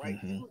 right?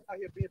 She Mm-hmm. was out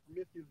here being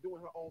promiscuous,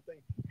 doing her own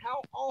thing.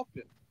 How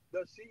often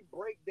does she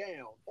break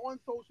down on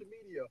social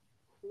media,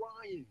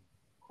 crying,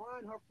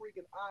 crying her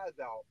freaking eyes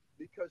out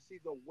because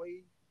she's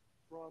away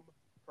from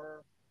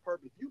her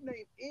purpose? You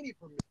name any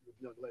promiscuous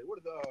young lady.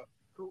 What is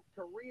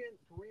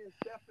Korean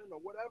Stefan or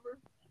whatever?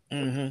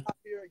 When she's Mm-hmm. out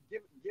here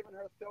giving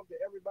herself to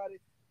everybody,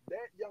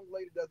 that young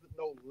lady doesn't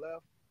know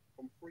left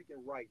from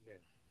freaking right now.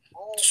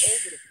 All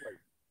over the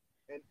place.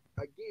 And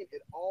again,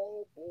 it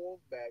all boils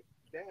back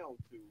down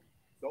to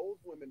those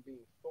women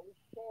being so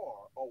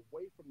far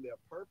away from their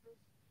purpose,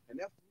 and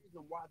that's the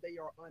reason why they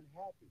are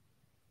unhappy.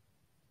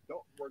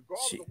 Don't,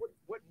 regardless She, of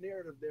what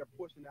narrative they're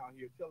pushing out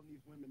here, telling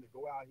these women to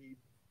go out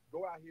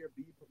here,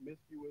 be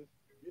promiscuous,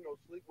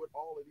 sleep with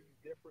all of these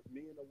different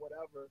men or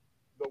whatever.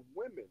 The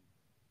women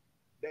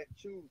that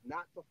choose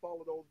not to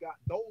follow those guys,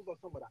 those are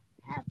some of the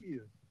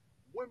happiest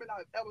women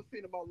I've ever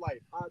seen in my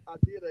life. I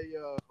did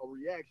a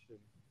reaction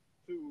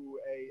to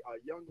a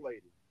young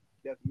lady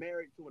that's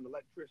married to an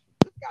electrician.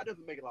 This guy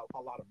doesn't make a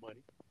lot of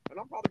money, and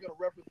I'm probably gonna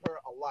reference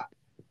her a lot.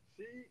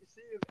 She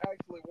is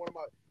actually one of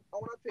my. I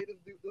want to tell you,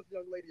 this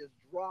young lady is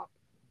drop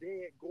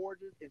dead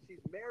gorgeous, and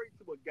she's married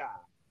to a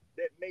guy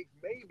that makes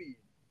maybe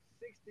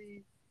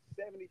 60,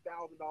 70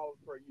 thousand dollars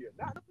per year.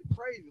 Not nothing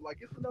crazy, like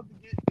it's enough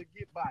to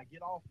get by,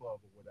 get off of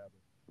or whatever.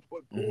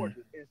 But mm-hmm.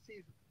 gorgeous, and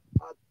she's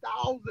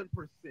 1,000%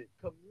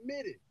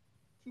 committed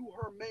to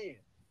her man.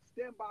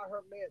 Stand by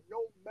her man,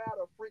 no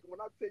matter freaking. When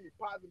I tell you,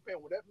 pots and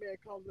pan, when that man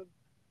comes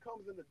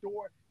in the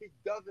door, he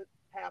doesn't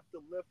have to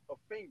lift a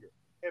finger.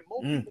 And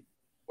most Mm. people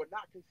would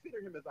not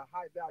consider him as a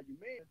high value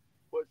man,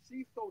 but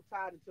she's so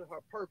tied into her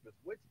purpose,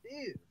 which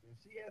is, and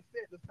she has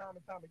said this time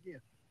and time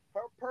again,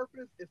 her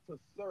purpose is to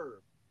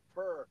serve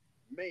her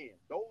man.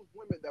 Those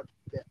women that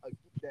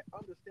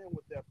understand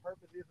what their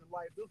purpose is in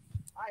life.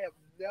 I have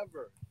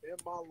never in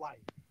my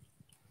life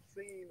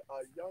seen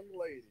a young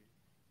lady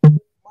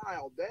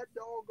smile that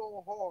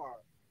doggone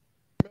hard.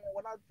 Man,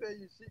 when I tell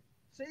you, she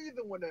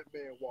seasoned when that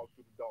man walked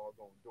through the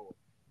doggone door.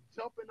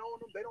 Jumping on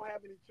them. They don't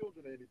have any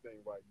children or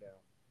anything right now.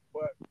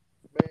 But,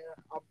 man,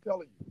 I'm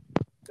telling you,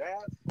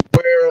 that's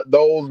where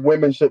those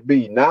women should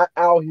be. Not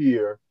out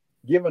here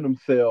giving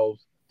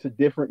themselves to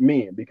different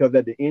men. Because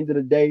at the end of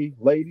the day,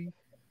 ladies,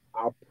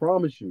 I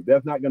promise you,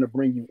 that's not going to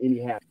bring you any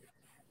happiness.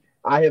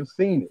 I have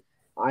seen it.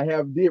 I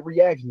have did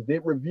reactions,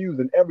 did reviews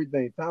and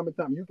everything, time and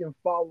time. You can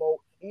follow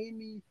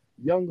any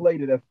young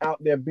lady that's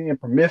out there being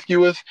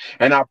promiscuous,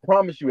 and I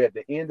promise you, at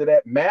the end of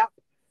that map,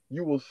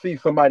 you will see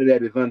somebody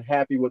that is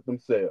unhappy with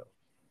themselves,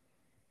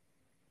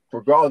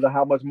 regardless of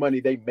how much money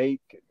they make,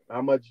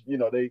 how much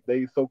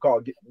they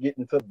so-called get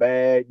into the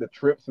bag, the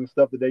trips and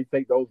stuff that they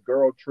take, those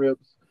girl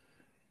trips.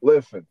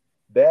 Listen,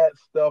 that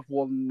stuff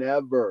will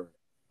never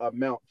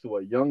amount to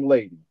a young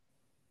lady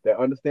that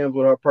understands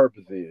what her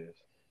purpose is,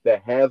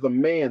 that has a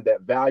man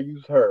that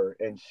values her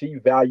and she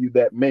values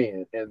that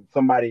man, and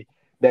somebody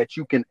that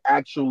you can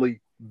actually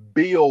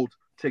build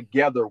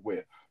together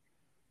with.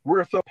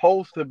 We're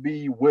supposed to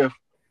be with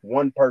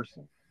one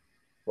person.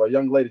 Well,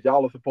 young ladies,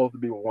 y'all are supposed to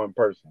be with one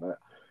person.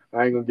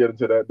 I ain't gonna get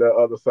into that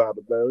other side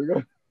of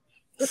that.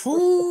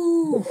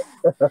 Whew.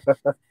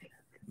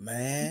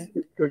 Man,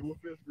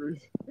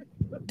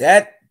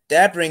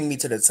 that brings me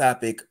to the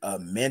topic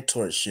of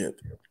mentorship.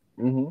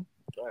 Mm-hmm.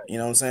 Right. You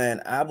know what I'm saying?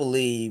 I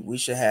believe we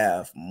should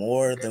have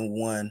more than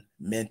one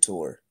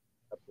mentor.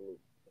 Absolutely.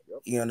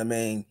 Yep. You know what I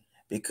mean?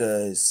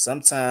 Because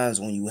sometimes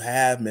when you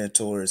have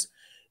mentors,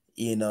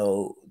 they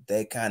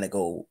kind of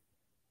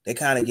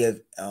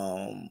give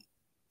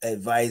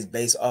advice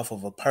based off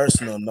of a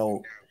personal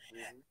note,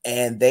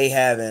 and they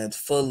haven't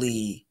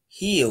fully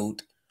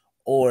healed,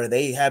 or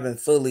they haven't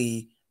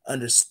fully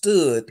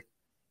understood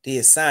the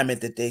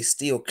assignment that they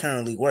still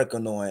currently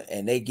working on,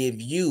 and they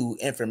give you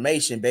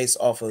information based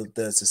off of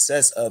the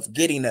success of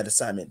getting that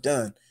assignment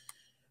done,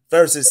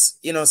 versus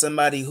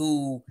somebody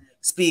who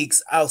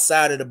speaks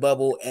outside of the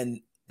bubble,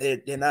 and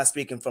they're not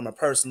speaking from a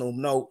personal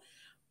note.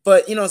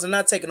 But so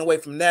not taking away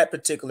from that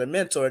particular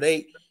mentor,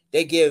 they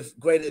give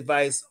great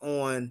advice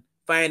on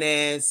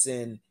finance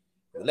and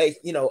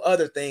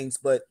other things.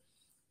 But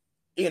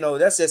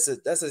that's just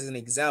an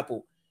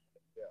example.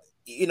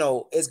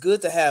 It's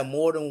good to have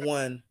more than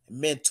one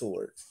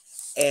mentor,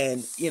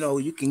 and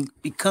you can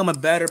become a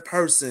better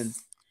person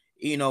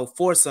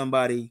for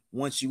somebody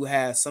once you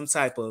have some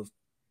type of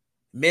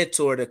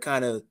mentor to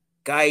kind of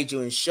guide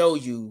you and show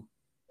you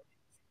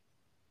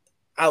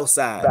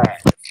outside.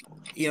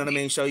 You know what I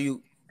mean? Show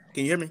you.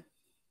 Can you hear me?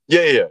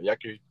 Yeah, I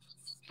can.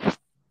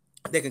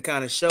 They can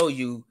kind of show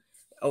you,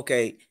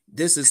 okay,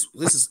 this is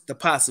the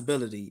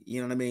possibility,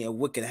 you know what I mean, and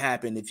what can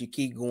happen if you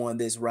keep going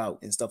this route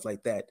and stuff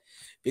like that.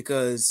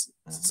 Because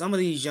some of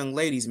these young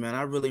ladies, man,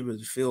 I really,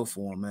 really feel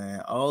for them,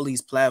 man. All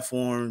these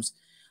platforms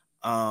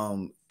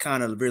kind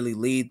of really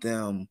lead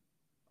them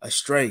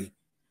astray.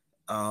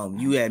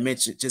 You had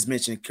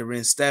mentioned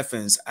Corinne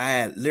Steffens. I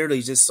had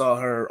literally just saw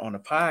her on a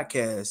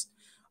podcast,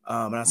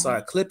 and I saw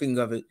a clipping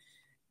of it,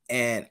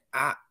 and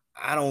I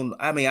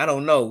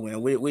don't know,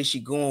 man, where's she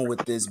going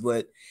with this,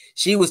 but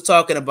she was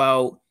talking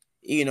about,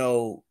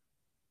 women.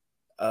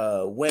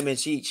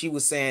 She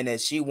was saying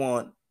that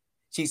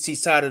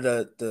she's tired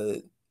of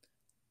the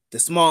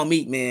small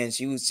meat, man.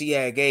 She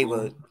had gave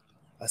a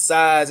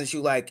size, and she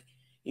was like,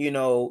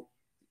 you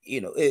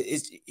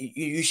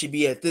should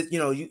be at this,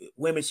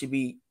 women should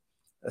be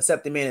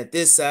accepting men at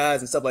this size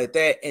and stuff like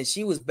that. And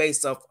she was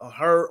based off of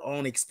her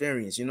own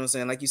experience. You know what I'm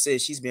saying? Like you said,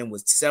 she's been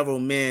with several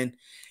men.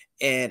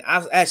 And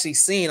I've actually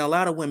seen a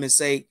lot of women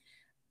say,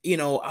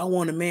 I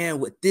want a man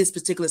with this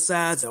particular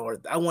size,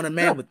 or I want a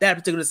man with that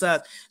particular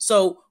size.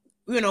 So,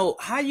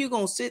 how you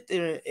going to sit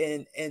there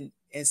and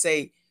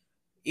say,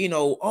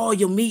 oh,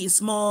 your meat is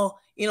small,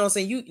 you know what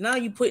I'm saying? Now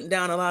you putting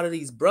down a lot of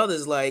these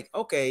brothers like,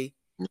 okay,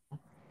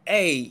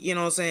 hey, you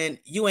know what I'm saying?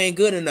 You ain't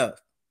good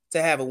enough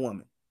to have a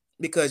woman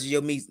because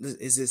your meat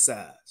is this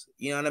size.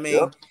 You know what I mean?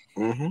 Yep.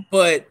 Mm-hmm.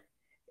 But,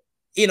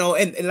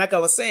 and like I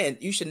was saying,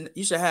 you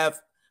should have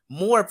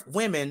more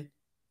women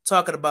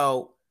talking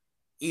about,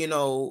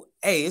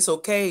 hey, it's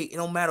okay. It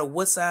don't matter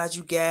what size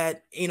you got.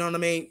 You know what I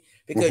mean?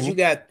 Because you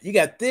got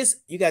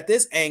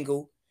this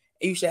angle,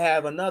 and you should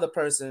have another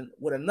person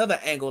with another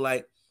angle.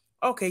 Like,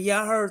 okay,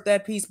 yeah, I heard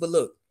that piece, but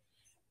look,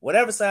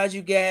 whatever size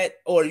you get,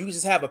 or you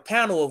just have a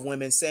panel of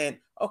women saying,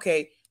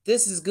 okay,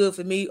 this is good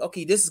for me.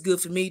 Okay, this is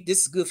good for me.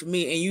 This is good for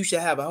me. And you should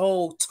have a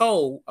whole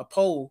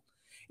poll,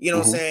 you know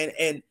what I'm saying?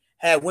 And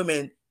have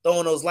women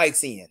throwing those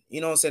likes in,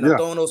 you know what I'm saying? Yeah.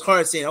 Throwing those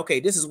hearts in. Okay,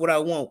 this is what I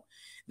want.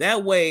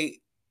 That way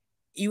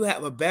you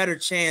have a better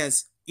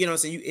chance, you know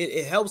what I'm saying?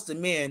 It helps the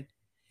men,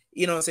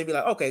 you know what I'm saying? Be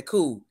like, okay,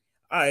 cool.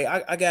 All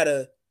right, I got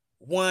a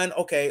 1.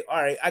 Okay,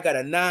 all right, I got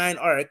a 9.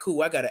 All right,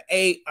 cool. I got an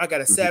 8. I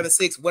got a 7,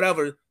 6,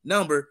 whatever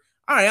number.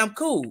 All right, I'm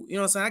cool. You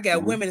know what I'm saying? I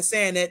got women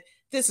saying that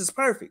this is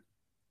perfect.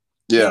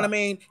 Yeah. You know what I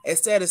mean?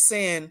 Instead of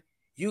saying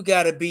you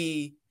got to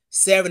be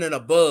 7 and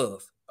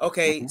above.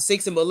 Okay,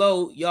 6 and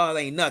below, y'all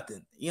ain't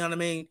nothing. You know what I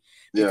mean?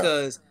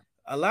 Because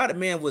a lot of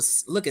men would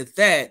look at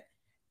that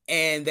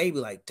and they be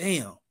like,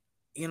 damn,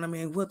 You know what I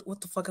mean?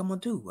 What the fuck I'm gonna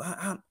do?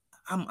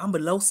 I'm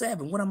below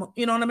 7. What I'm,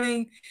 you know what I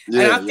mean?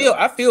 Yeah, And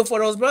I feel for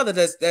those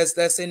brothers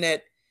that's in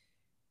that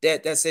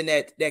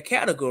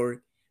category,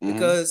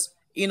 because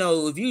you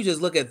know, if you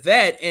just look at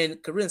that,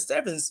 and Corinne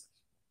Stephens,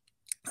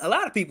 a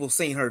lot of people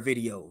seen her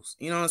videos.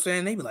 You know what I'm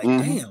saying? They be like,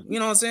 damn, you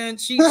know what I'm saying?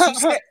 She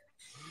said,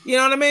 you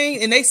know what I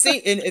mean? And they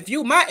see, and if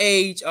you my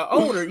age or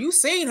older, you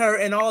seen her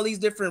in all these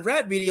different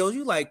rap videos.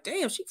 You like,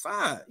 damn, she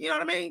fine. You know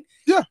what I mean?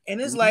 Yeah.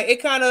 And it's like,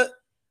 it kind of,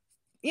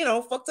 you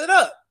know, fucked it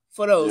up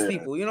for those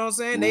people. You know what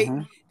I'm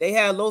saying? They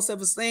have low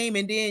self-esteem,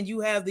 and then you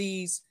have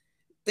these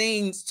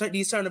things,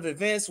 these turn of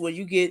events where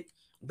you get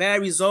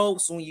bad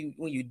results when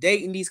you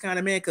dating these kind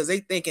of men, because they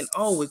thinking,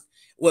 oh,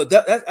 well,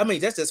 I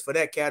mean, that's just for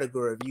that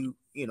category of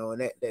you know,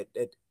 in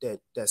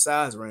that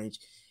size range.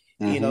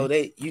 You know,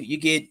 you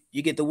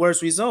get the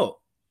worst result.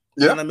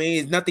 You know what I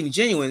mean? It's nothing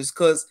genuine. It's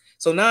because,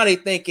 so now they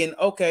thinking,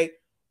 okay,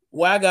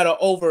 well, I gotta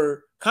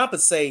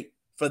overcompensate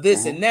for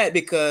this and that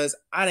because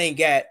I didn't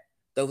got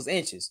those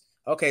inches.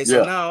 Okay,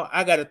 so now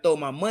I gotta throw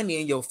my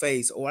money in your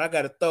face, or I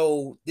gotta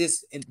throw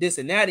this and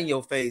that in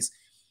your face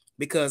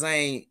because I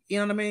ain't, you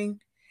know what I mean?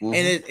 And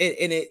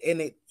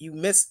it you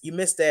miss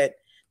that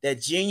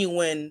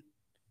genuine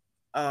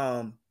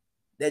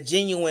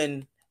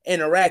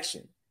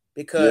interaction,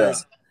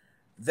 because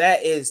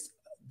that is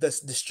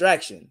the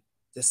distraction,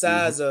 the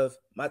size of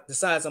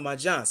my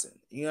Johnson,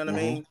 you know what I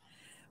mean?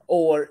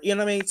 Or, you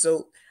know what I mean?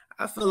 So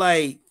I feel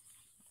like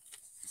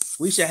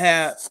we should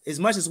have, as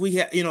much as we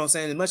have, you know what I'm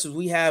saying, as much as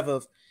we have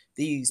of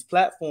these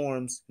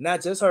platforms,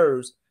 not just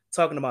hers,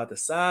 talking about the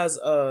size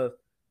of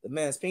the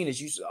man's penis,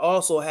 you should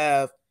also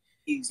have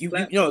you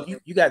got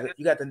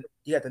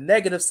the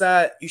negative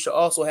side, you should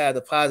also have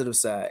the positive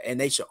side, and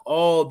they should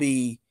all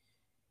be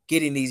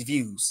getting these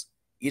views.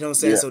 You know what I'm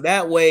saying? So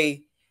that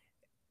way,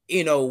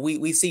 you know,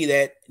 we see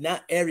that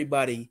not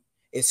everybody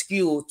is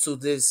skewed to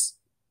this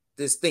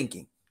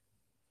thinking.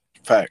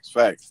 Facts.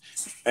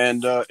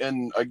 And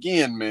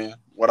again, man,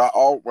 what I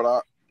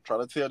try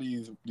to tell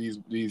these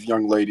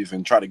young ladies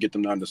and try to get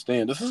them to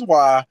understand, this is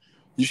why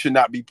you should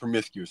not be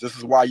promiscuous. This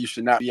is why you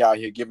should not be out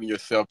here giving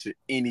yourself to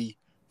any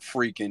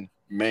freaking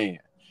man.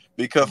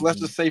 Because let's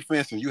just say, for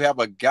instance, you have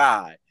a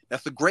guy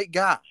that's a great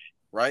guy,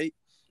 right?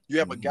 You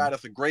have a guy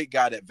that's a great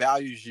guy that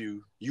values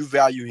you. You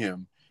value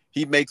him.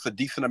 He makes a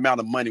decent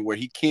amount of money where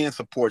he can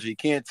support you. He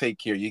can take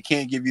care of you. He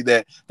can give you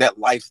that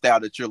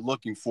lifestyle that you're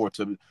looking for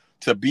to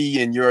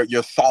be in your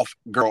soft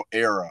girl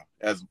era,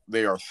 as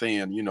they are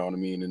saying, you know what I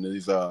mean, in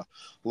these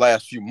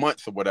last few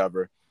months or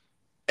whatever.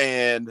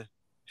 And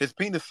his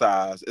penis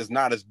size is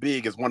not as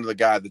big as one of the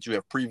guys that you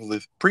have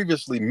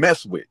previously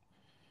messed with.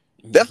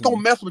 That's gonna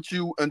mess with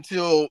you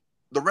until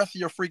the rest of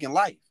your freaking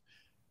life.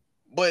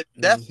 But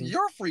that's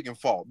your freaking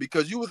fault,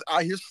 because you was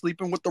out here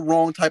sleeping with the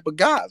wrong type of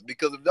guys.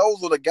 Because if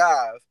those are the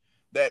guys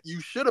that you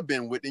should have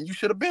been with, then you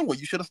should have been with.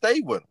 You should have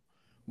stayed with them.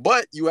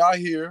 But you out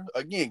here,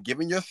 again,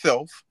 giving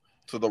yourself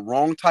to the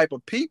wrong type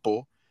of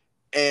people,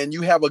 and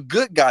you have a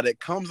good guy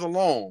that comes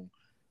along.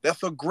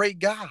 That's a great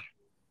guy.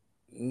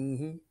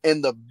 And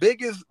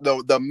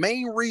the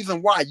main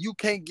reason why you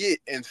can't get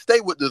and stay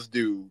with this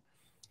dude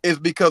is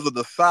because of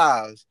the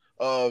size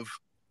of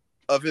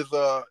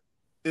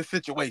his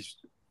situation.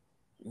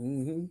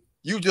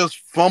 You just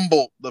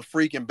fumbled the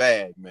freaking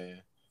bag,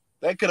 man.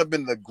 That could have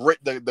been the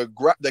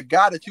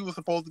guy that you were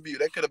supposed to be.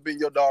 That could have been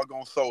your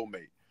doggone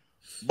soulmate.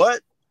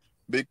 But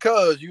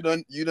because you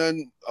done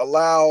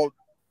allowed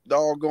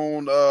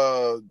doggone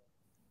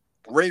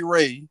Ray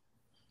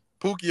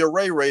Pookie or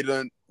Ray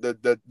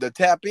to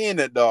tap in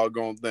that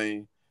doggone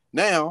thing.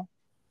 Now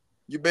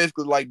you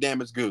basically like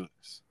damaged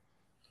goods.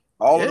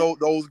 All of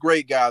those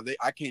great guys,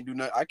 I can't do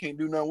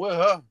nothing with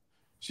her.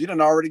 She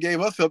done already gave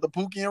herself to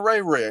Pookie and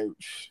Ray.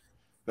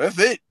 That's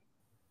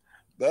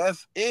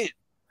it.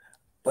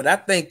 But I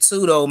think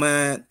too, though,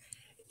 man,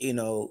 you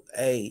know,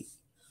 hey,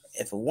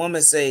 if a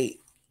woman say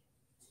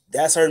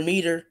that's her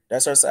meter,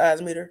 that's her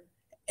size meter,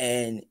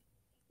 and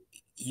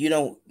you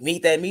don't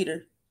meet that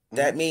meter,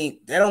 that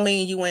don't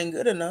mean you ain't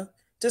good enough.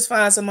 Just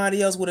find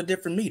somebody else with a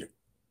different meter.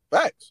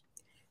 Facts.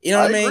 You know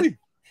what I mean? Agree.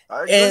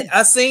 I agree. And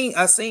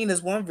I seen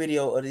this one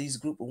video of these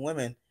group of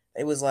women.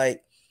 They was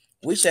like,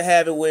 we should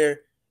have it where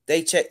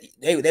they check.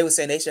 They were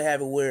saying they should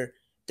have it where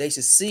they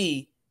should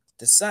see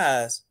the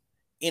size.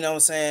 You know what I'm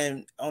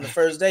saying, on the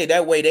first day.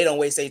 That way they don't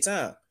waste their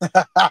time. and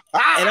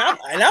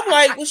I'm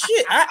like, well,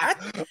 shit.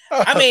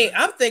 I mean,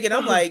 I'm thinking,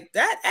 I'm like,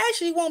 that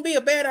actually won't be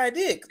a bad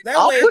idea.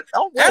 I'm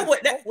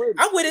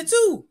with it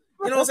too.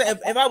 You know what I'm saying?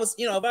 If I was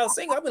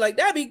single, I'd be like,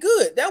 that'd be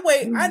good. That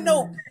way I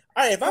know.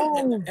 All right, if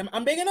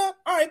I'm big enough,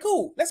 all right,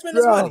 cool. Let's spend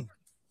this money.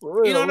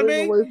 You know what I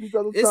mean?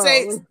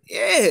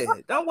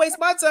 Don't waste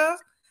my time.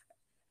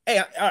 Hey,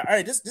 all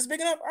right, this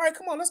big enough? All right,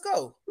 come on, let's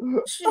go.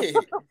 Shit.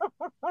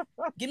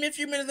 Give me a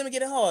few minutes, let me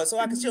get it hard so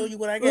I can show you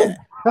what I got.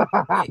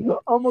 Hey.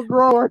 I'm a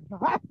grower.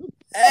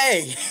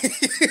 Hey.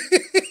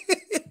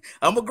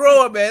 I'm a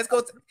grower, man.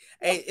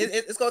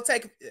 It's gonna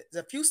take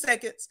a few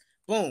seconds.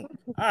 Boom.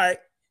 All right.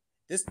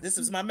 This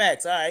is my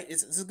max. All right.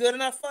 Is this good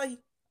enough for you?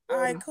 All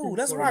right, cool.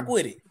 Let's rock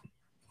with it.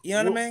 You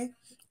know what I mean?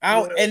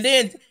 And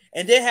then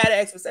And then had an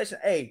expectation,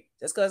 hey,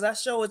 just because I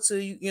show it to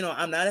you, you know,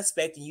 I'm not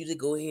expecting you to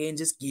go ahead and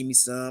just give me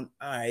some.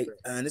 All right,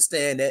 I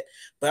understand that.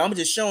 But I'm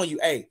just showing you,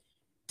 hey,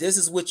 this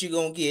is what you're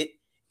going to get,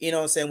 you know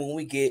what I'm saying, when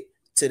we get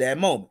to that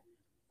moment.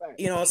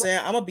 You know what I'm saying?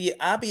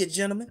 I'll be a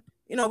gentleman.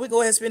 You know, we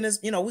go ahead and spend this,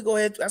 you know, we go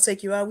ahead, I'll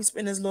take you out, we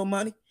spend this little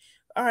money.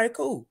 All right,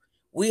 cool.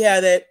 We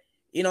have that,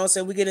 you know what I'm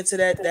saying, we get into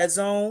that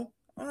zone.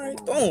 All right,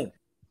 boom.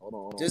 Hold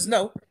on. Just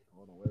know.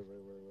 Hold on,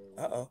 wait.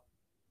 Uh-oh.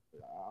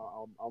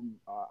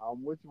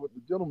 I'm with you with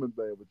the gentleman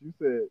thing, but you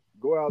said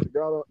go out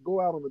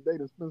on a date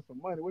and spend some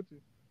money.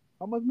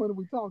 How much money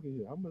we talking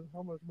here? How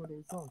much money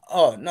we talking?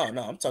 Oh, no,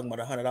 I'm talking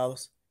about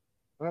 $100.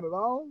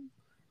 $100?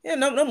 Yeah,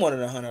 no more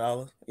than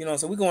 $100. You know,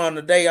 so we go on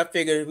a day. I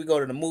figure we go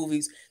to the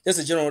movies. Just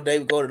a general day.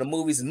 We go to the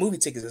movies. And movie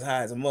tickets is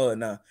high as a mud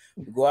now.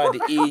 We go out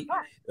to eat.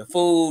 The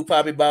food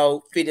probably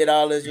about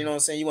 $50. You know what I'm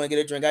saying? You want to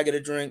get a drink, I get a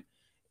drink,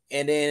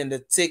 and then the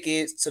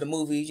tickets to the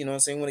movies. You know what I'm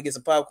saying? You want to get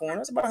some popcorn.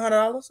 That's about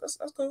 $100.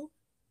 That's cool.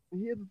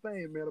 Here's the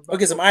thing, man. Or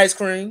get some ice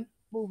cream.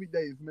 Movie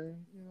days, man.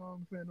 You know what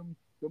I'm saying?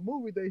 The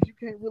movie days, you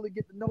can't really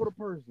get to know the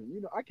person. You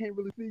know, I can't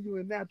really see you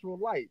in natural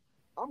light.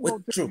 I'm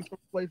gonna take you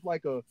someplace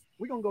like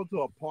we're gonna go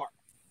to a park.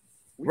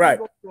 We're gonna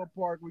go to a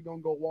park. We're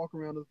gonna go walk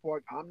around this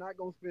park. I'm not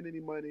gonna spend any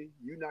money.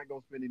 You're not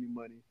gonna spend any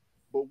money.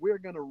 But we're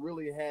gonna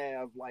really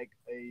have like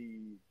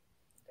a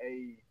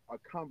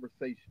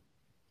conversation.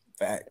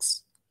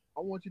 Facts. I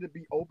want you to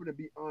be open and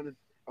be honest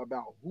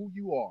about who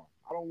you are.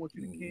 I don't want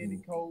you to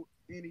candy coat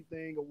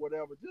anything or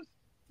whatever. Just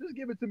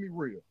give it to me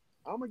real.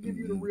 I'm gonna give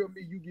you the real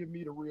me. You give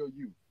me the real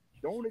you.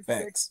 Don't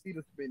expect me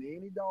to spend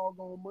any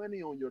doggone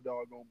money on your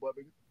doggone butt.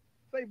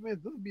 Say, Vince,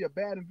 this would be a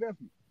bad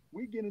investment.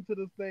 We get into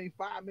this thing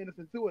 5 minutes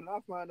into it, and I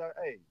find out,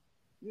 hey,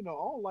 you know,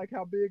 I don't like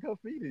how big her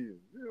feet is.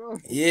 You know?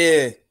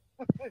 Yeah.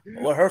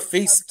 Well, her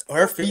feet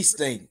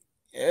stink.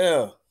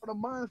 Yeah. The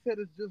mindset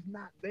is just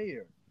not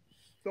there.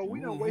 So we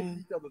don't waste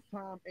each other's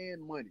time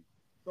and money.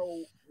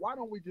 So why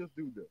don't we just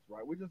do this,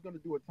 right? We're just gonna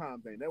do a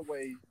time thing. That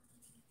way,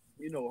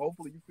 you know,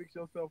 hopefully you fix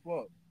yourself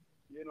up.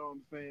 You know what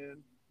I'm saying?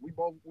 We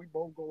both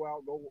go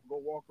out, go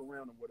walk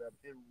around or whatever,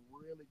 and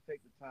really take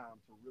the time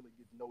to really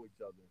get to know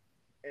each other.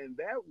 And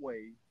that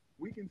way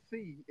we can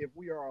see if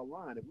we are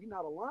aligned. If we're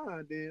not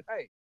aligned, then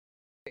hey,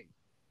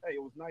 it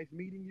was nice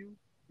meeting you.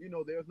 You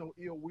know, there's no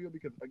ill will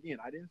because again,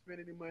 I didn't spend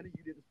any money,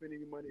 you didn't spend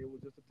any money, it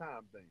was just a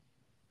time thing.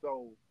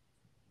 So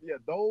yeah,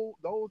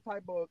 those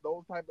type of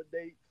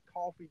dates,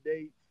 coffee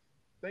dates,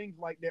 things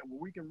like that, where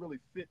we can really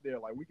sit there,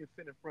 like we can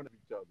sit in front of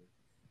each other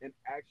and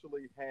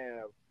actually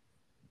have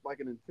like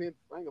an intense,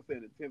 I ain't gonna say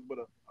an intense, but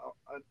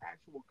an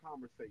actual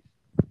conversation.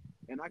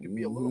 And I can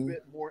be a little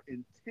bit more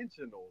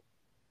intentional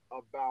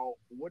about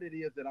what it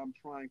is that I'm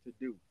trying to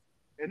do.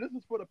 And this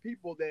is for the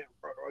people that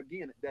are,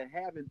 again, that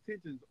have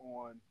intentions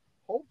on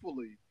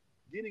hopefully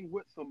getting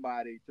with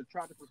somebody to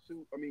try to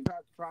pursue,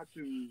 try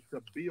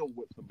to build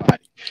with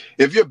somebody.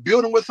 If you're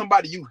building with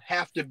somebody, you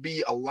have to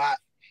be a lot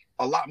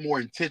more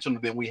intentional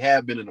than we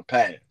have been in the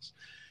past.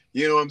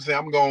 You know what I'm saying?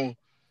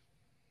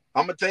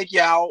 I'm gonna take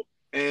you out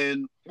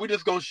and we're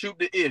just gonna shoot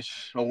the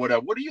ish or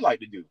whatever. What do you like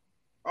to do?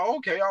 Oh,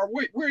 okay.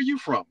 Where are you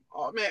from?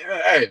 Oh man,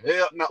 hey,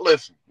 now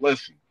listen.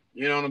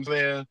 You know what I'm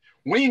saying?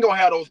 We ain't gonna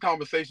have those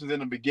conversations in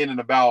the beginning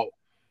about,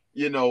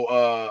 you know,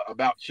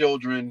 about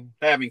children,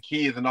 having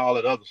kids and all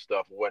that other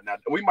stuff or whatnot.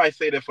 We might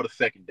say that for the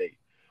second date.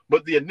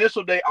 But the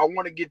initial date, I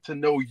want to get to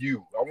know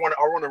you. I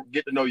want to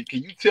get to know you.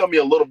 Can you tell me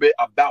a little bit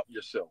about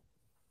yourself?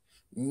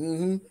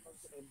 And be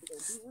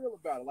real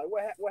about it. Like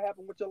what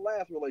happened with your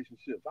last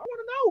relationships? I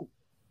want to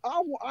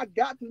know. I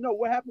got to know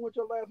what happened with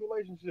your last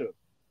relationship.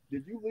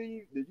 Did you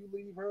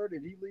leave her?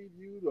 Did he leave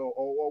you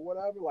or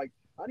whatever? Like,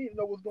 I need to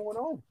know what's going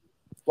on.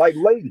 Like,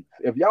 ladies,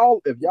 if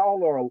y'all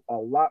are a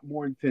lot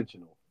more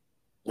intentional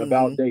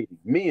about dating,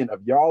 men, if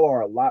y'all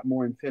are a lot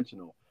more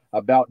intentional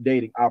about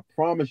dating, I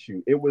promise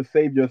you, it will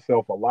save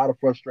yourself a lot of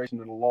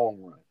frustration in the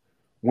long run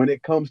when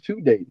it comes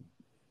to dating.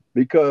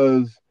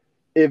 Because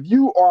if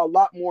you are a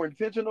lot more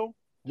intentional,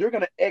 you're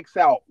gonna X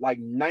out like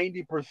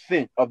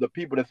 90% of the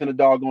people that's in the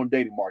doggone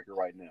dating market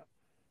right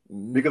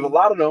now. Because a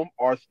lot of them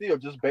are still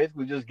just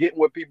basically just getting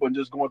with people and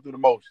just going through the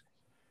motions.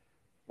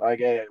 Like,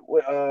 hey,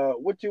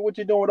 what you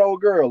doing with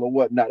old girl or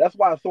whatnot? That's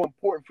why it's so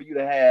important for you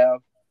to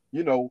have,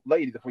 you know,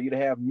 ladies, for you to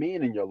have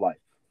men in your life.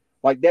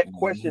 Like that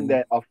question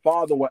that a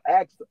father will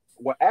ask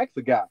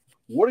a guy,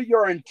 what are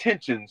your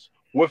intentions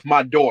with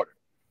my daughter?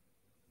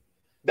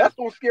 That's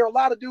gonna scare a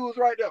lot of dudes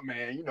right there,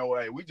 man. You know,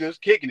 hey, we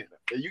just kicking it.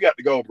 Hey, you got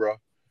to go, bro.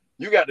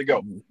 You got to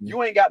go.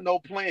 You ain't got no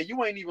plan.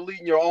 You ain't even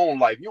leading your own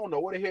life. You don't know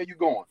where the hell you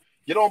going.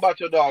 Get on about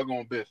your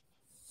doggone business.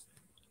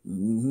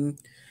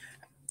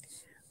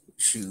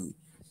 Shoot.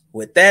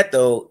 With that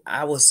though,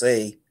 I would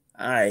say,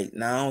 all right,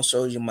 now I don't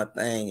show you my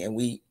thing,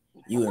 and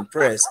you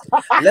impressed.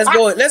 Let's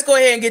go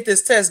ahead and get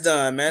this test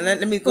done, man.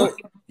 Let me go.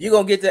 You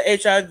gonna get the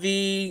HIV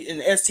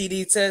and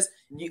STD test?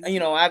 You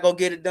know, I go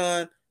get it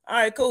done. All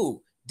right,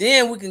 cool.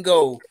 Then we can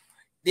go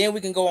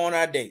on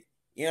our date.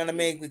 You know what I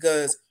mean?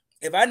 Because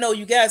if I know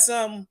you got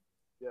something,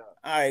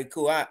 all right,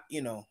 cool.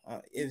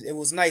 It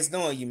was nice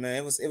knowing you, man.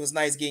 It was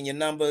nice getting your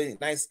number,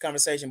 nice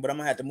conversation, but I'm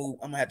gonna have to move.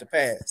 I'm gonna have to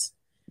pass.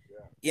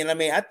 You know what I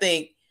mean? I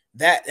think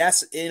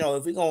that's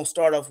if we're gonna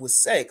start off with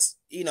sex,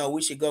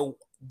 we should go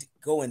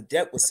in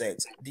depth with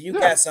sex. Do you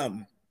got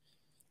something?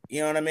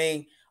 You know what I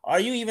mean? Are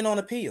you even on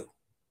a pill?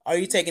 Are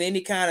you taking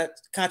any kind of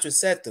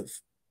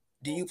contraceptive?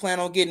 Do you plan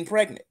on getting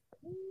pregnant?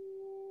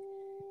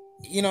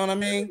 You know what I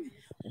mean?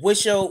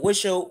 What's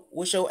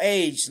your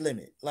age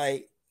limit?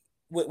 Like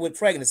with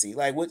pregnancy?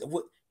 Like what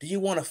do you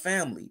want a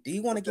family? Do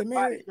you want to get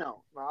married?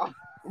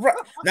 Right.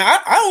 Now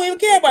I don't even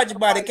care about your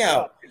body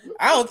count.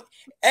 I don't.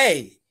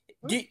 Hey,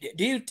 do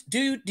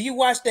you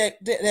watch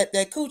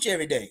that cooch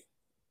every day?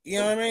 You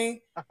know what I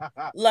mean?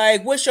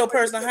 Like, what's your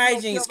personal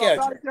hygiene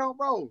schedule? Count,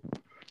 bro?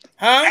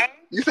 Huh?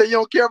 You say you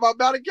don't care about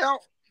body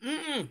count?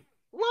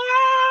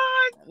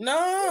 What?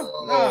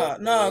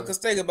 No. Cause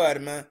think about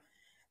it, man.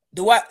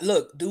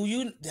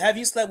 Have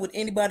you slept with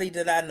anybody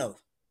that I know?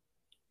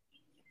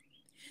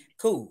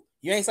 Cool.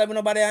 You ain't slept with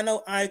nobody I know?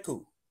 All right,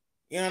 cool.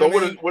 You know so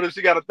what I mean? What if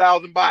she got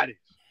 1,000 bodies?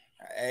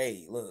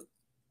 Hey, look.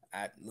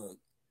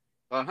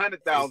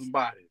 100,000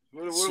 bodies.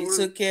 She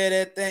took care of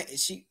that thing.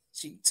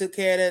 She took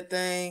care of that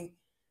thing,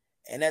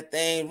 and that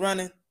thing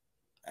running.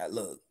 I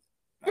do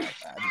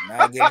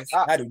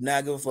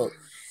not give a fuck.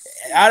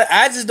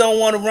 I just don't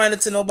want to run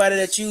into nobody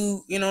that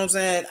you know what I'm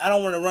saying? I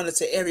don't want to run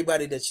into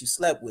everybody that you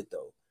slept with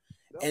though.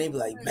 And he be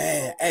like,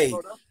 man, hey,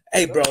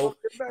 bro.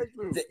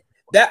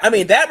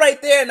 That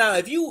right there. Now,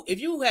 if you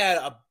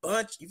got a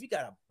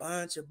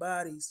bunch of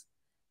bodies,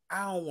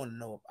 I don't want to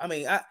know. I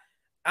mean,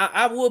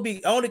 I will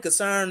be only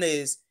concern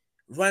is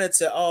running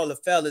to all the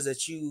fellas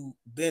that you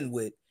been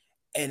with,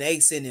 and they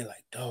sitting there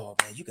like,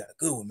 dog, man, you got a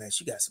good one, man.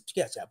 She got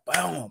your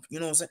bomb. You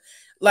know what I'm saying?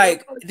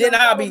 Like, then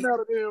I'll be,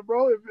 matter then,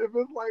 bro. If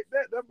it's like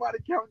that body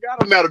count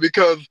gotta matter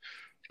because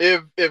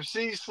if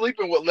she's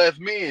sleeping with less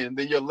men,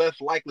 then you're less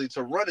likely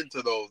to run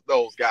into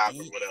those guys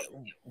or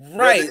whatever.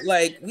 Right? Really?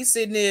 Like we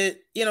sitting there,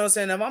 you know what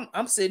I'm saying?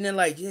 I'm sitting there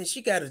like, yeah,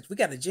 we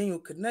got a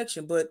genuine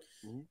connection, but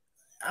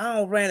I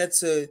don't ran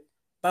into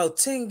about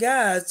 10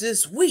 guys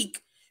this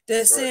week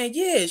that's saying,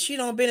 yeah, she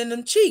don't been in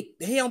them cheeks.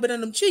 He don't been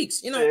in them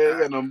cheeks, you know. Yeah,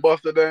 got them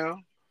busted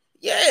down.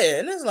 Yeah,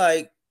 and it's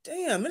like,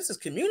 damn, this is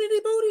community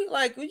booty.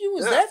 Like, you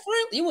was that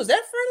friendly? You was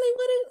that friendly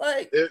with it?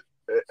 Like,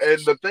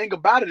 and the thing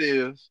about it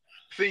is,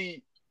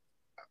 see,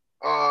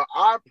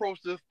 I approach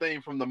this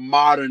thing from the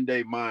modern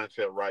day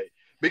mindset, right?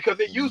 Because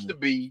it used to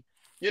be,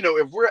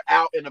 if we're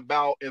out and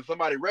about and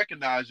somebody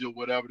recognizes you or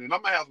whatever, then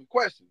I'm gonna have some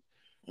questions.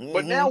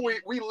 But now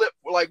we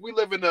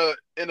live in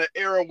an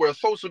era where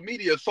social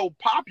media is so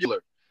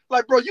popular.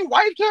 Like, bro, you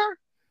wiped her?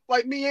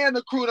 Like, me and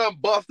the crew done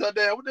bust her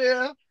down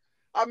there.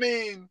 I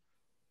mean,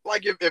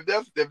 like if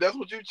that's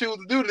what you choose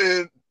to do,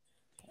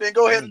 then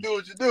go ahead and do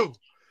what you do.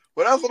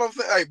 But that's what I'm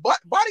saying. Hey,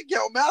 body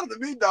count matter to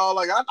me, dog.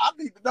 Like I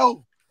need to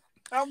know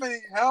how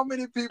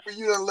many people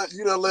you done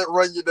let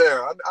run you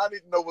down. I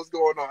need to know what's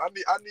going on. I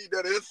need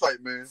that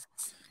insight, man.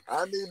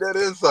 I need that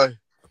insight.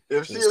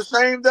 If she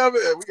ashamed of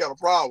it, we got a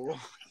problem.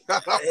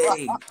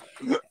 Hey,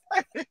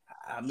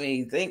 I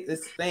mean, think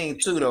this thing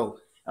too though.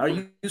 Are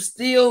you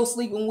still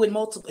sleeping with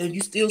multiple? Are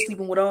you still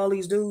sleeping with all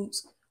these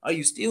dudes? Are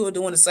you still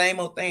doing the same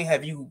old thing?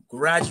 Have you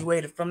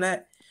graduated from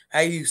that?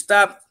 Have you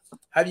stopped?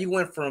 Have you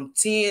went from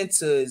 10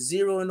 to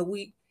 0 in a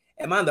week?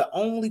 Am I the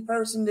only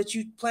person that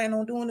you plan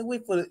on doing it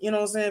with for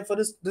for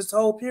this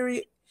whole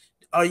period?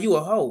 Are you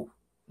a hoe?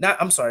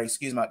 I'm sorry,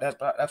 excuse me. That's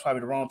probably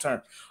the wrong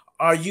term.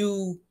 Are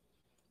you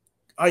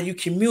a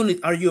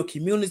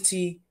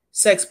community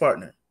sex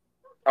partner?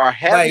 Or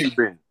have you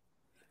been?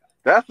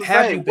 That's the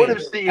thing. What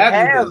if she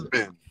has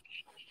been?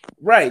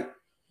 Right.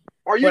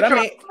 Are you let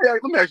me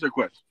ask you a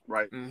question,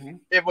 right?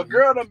 If a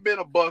girl done been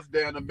a bust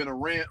down and been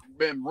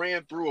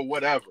ran through or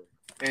whatever,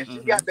 and she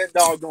got that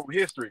doggone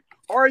history,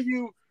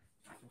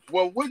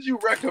 would you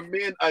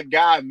recommend a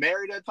guy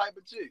marry that type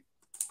of chick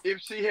if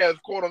she has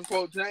quote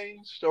unquote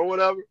changed or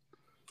whatever?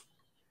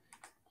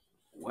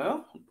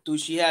 Well, do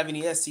she have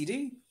any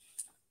STD?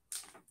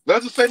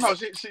 Let's just say no,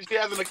 she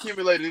hasn't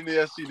accumulated any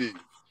STD,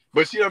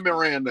 but she done been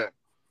ran down.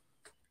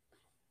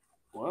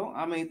 Well,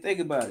 I mean, think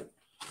about it.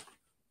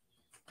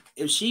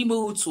 If she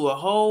moved to a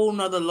whole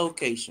nother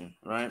location,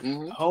 right?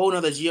 A whole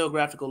nother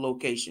geographical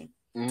location,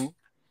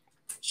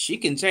 she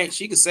can change.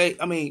 She could say,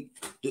 I mean,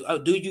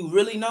 do you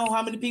really know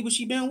how many people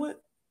she been with?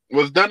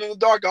 What's done in the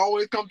dark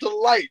always come to the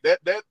light. That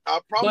I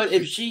promise.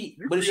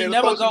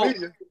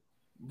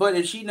 But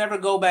if she never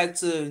go back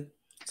to,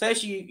 say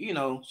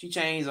she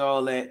changed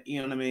all that, you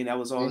know what I mean? That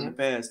was all in the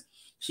past.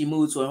 She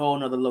moved to a whole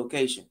nother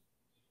location.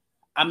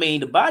 I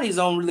mean, the bodies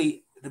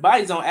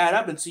don't add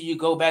up until you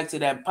go back to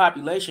that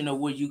population of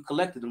where you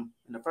collected them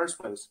in the first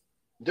place.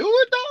 Do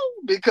it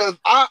though? Because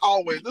I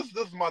always this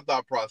is my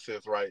thought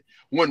process, right?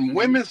 When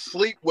women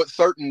sleep with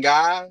certain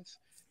guys,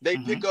 they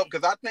pick up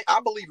because I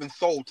believe in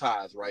soul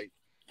ties, right?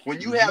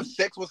 When you have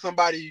sex with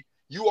somebody,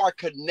 you are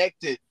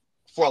connected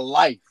for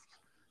life.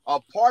 A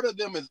part of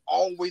them is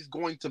always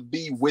going to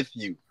be with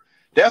you.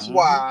 That's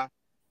why,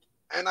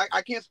 and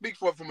I can't speak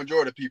for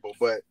majority of people,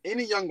 but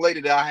any young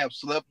lady that I have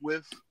slept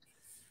with,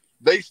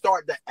 they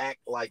start to act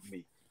like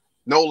me.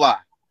 No lie.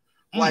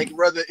 like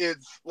whether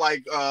it's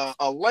like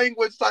a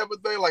language type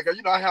of thing, like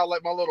I have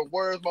like my little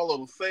words, my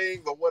little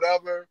sayings or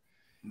whatever.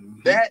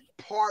 That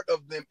part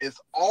of them is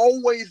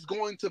always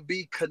going to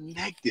be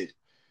connected.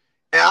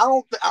 And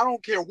I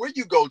don't care where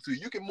you go to.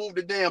 You can move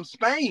to damn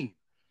Spain.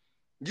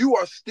 You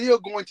are still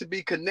going to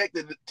be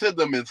connected to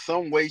them in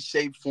some way,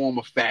 shape, form,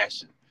 or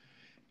fashion.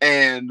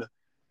 And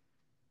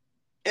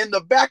in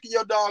the back of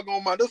your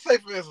doggone mind, let's say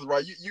for instance,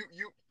 right,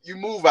 you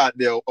move out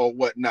there or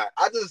whatnot.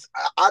 I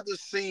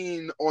just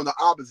seen on the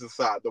opposite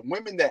side, the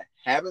women that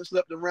haven't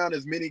slept around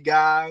as many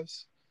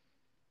guys,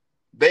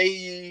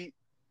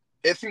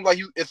 it seems like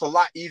it's a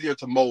lot easier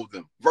to mold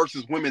them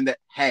versus women that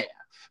have.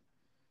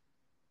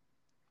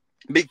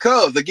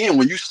 Because again,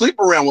 when you sleep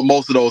around with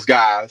most of those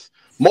guys,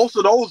 most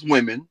of those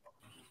women,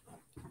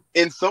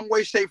 in some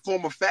way, shape,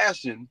 form, or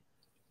fashion,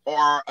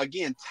 are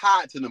again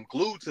tied to them,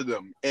 glued to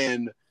them,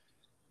 and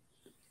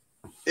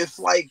it's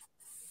like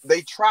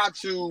they try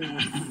to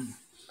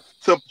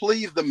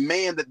please the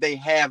man that they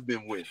have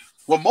been with.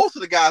 Well, most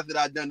of the guys that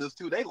I've done this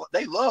to, they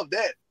love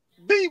that.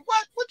 B,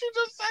 what you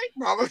just say,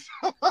 brother?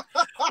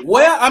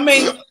 Well, I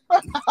mean,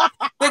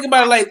 think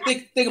about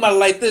it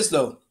like this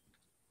though.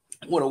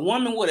 With a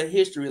woman with a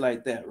history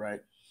like that,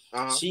 right?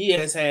 She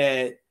has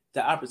had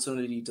the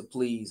opportunity to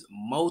please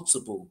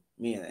multiple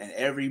men, and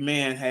every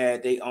man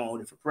had their own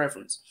different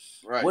preference.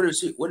 Right. What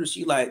is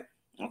she like?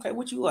 Okay,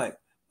 what you like?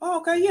 Oh,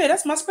 okay, yeah,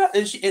 that's my special.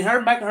 And in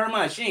her back of her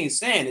mind, she ain't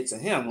saying it to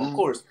him, of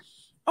course.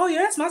 Oh yeah,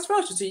 that's my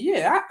specialty.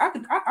 Yeah,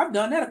 I've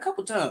done that a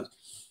couple times,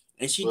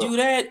 and she do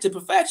that to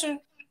perfection.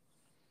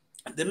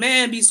 The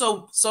man be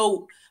so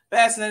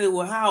fascinated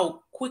with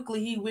how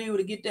quickly he be able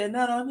to get that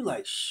nut on. Be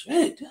like,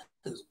 shit.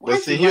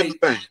 But see, here's the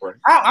thing, right?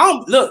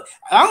 I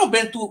don't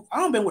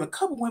been with a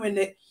couple women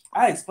that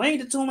I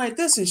explained it to him like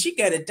this, and she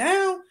got it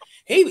down.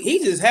 He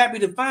just happy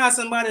to find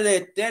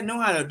somebody that know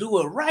how to do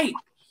it right,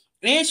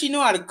 and she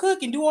know how to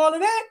cook and do all of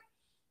that.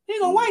 He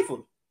gonna wife her.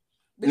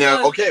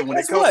 Now, okay, when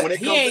it comes to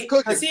cooking,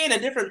 because he ain't a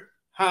different,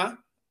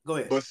 Go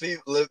ahead. But see,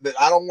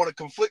 I don't want to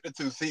conflict the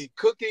two. See,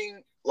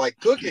 cooking,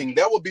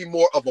 that would be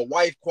more of a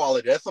wife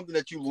quality. That's something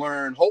that you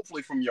learn,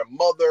 hopefully, from your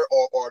mother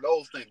or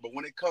those things. But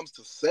when it comes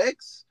to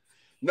sex,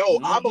 no,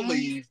 I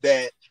believe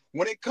that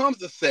when it comes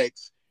to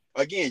sex,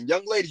 again,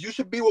 young ladies, you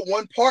should be with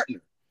one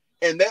partner.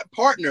 And that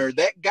partner,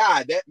 that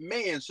guy, that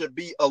man should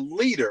be a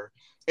leader.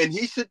 And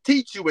he should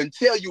teach you and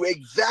tell you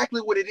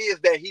exactly what it is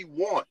that he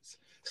wants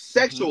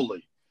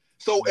sexually.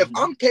 So if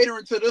I'm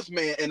catering to this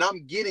man and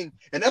I'm getting,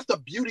 and that's the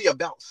beauty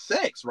about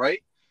sex,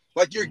 right?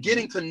 Like you're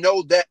getting to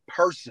know that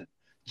person,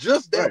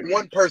 just that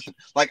one person.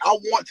 Like I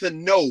want to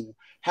know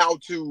how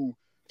to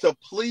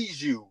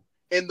please you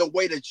in the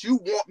way that you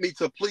want me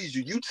to please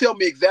you. You tell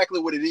me exactly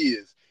what it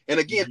is. And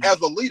again, as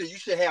a leader, you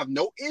should have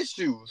no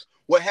issues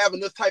with having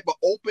this type of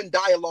open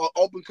dialogue,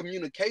 open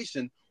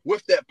communication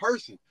with that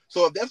person.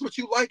 So if that's what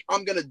you like,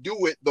 I'm going to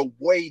do it the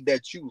way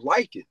that you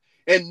like it.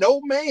 And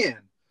no man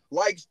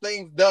likes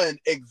things done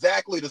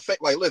exactly the same.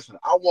 Like, listen,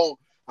 I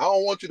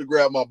don't want you to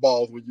grab my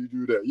balls when you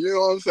do that. You know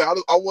what I'm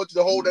saying? I want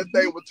you to hold that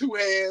thing with two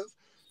hands.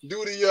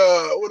 Do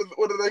the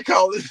what do they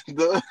call it?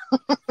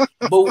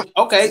 But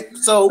okay,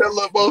 so that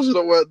little motion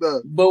or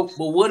whatnot. But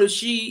what if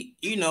she,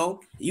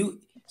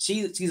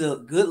 she's a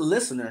good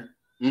listener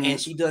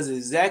and she does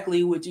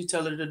exactly what you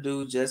tell her to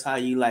do, just how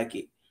you like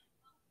it.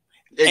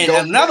 And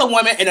another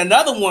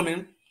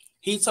woman,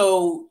 he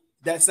told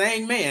that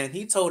same man,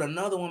 he told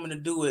another woman to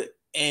do it,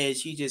 and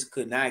she just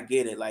could not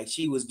get it. Like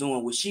she was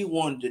doing what she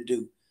wanted to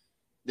do.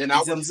 Then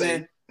I would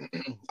say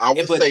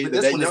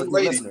that young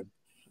lady.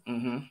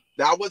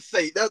 I would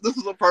say that this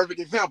is a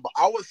perfect example.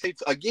 I would say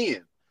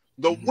again,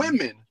 the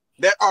women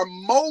that are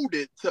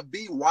molded to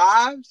be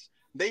wives,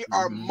 they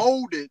are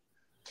molded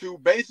to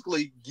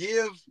basically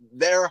give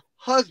their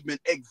husband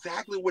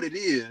exactly what it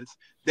is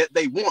that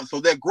they want. So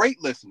they're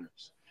great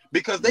listeners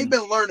because they've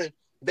been learning.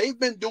 They've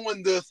been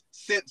doing this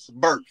since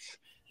birth.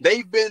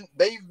 They've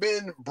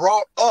been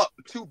brought up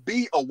to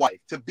be a wife,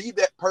 to be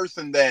that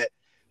person that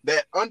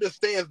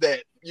understands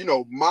that,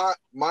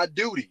 my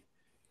duty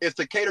is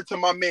to cater to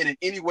my man in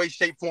any way,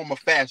 shape, form, or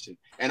fashion.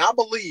 And I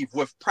believe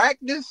with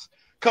practice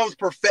comes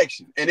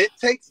perfection. And it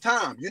takes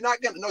time. You're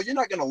not gonna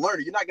learn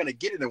it. You're not gonna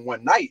get it in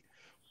one night.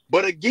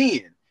 But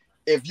again,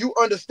 if you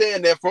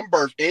understand that from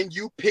birth and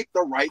you pick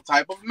the right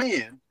type of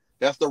man,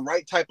 that's the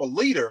right type of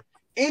leader,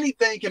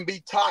 anything can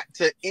be taught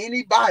to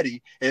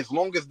anybody as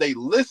long as they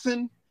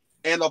listen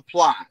and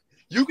apply.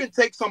 You can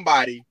take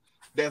somebody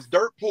that's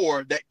dirt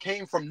poor, that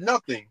came from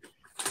nothing,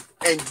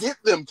 and get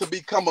them to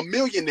become a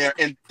millionaire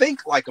and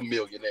think like a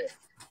millionaire,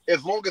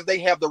 as long as they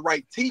have the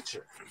right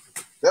teacher.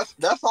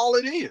 That's all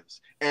it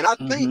is. And I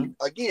think,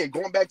 again,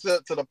 going back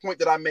to the point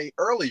that I made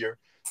earlier,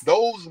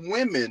 those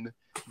women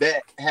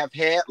that have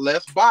had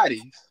less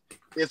bodies,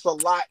 it's a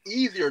lot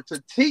easier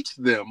to teach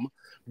them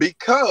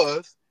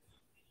because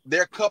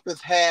their cup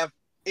is half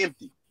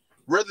empty.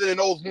 Rather than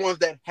those ones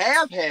that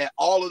have had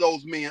all of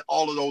those men,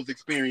 all of those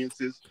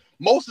experiences,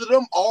 most of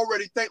them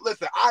already think,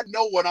 listen, I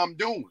know what I'm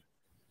doing.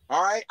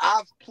 All right,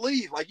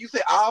 like you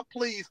said, I've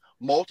pleased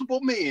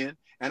multiple men,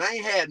 and I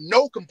ain't had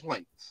no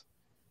complaints.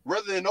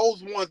 rather than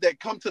those ones that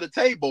come to the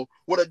table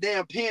with a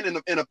damn pen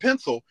and a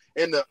pencil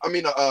and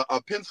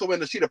a pencil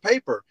and a sheet of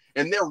paper,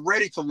 and they're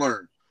ready to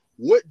learn.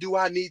 What do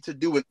I need to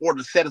do in order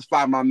to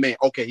satisfy my man?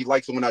 Okay, he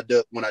likes it when I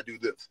do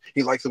this.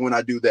 He likes it when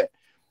I do that.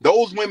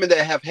 Those women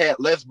that have had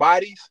less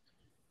bodies,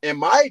 in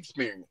my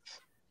experience,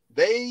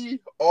 they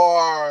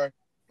are,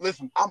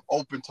 listen, I'm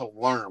open to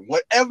learn.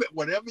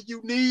 Whatever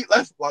you need,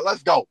 let's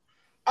go.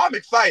 I'm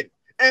excited.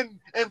 And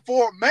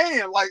for a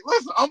man, like,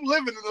 listen, I'm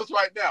living in this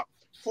right now.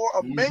 For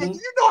a man, do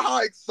you know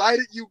how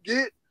excited you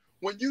get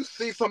when you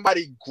see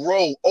somebody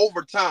grow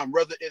over time,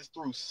 whether it's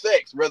through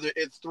sex, whether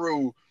it's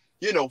through,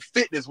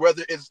 fitness,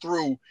 whether it's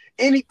through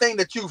anything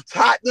that you've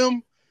taught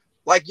them?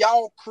 Like,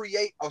 y'all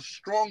create a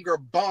stronger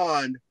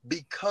bond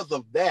because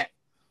of that.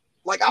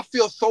 Like, I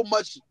feel so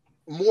much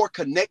more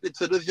connected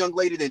to this young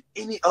lady than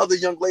any other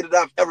young lady that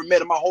I've ever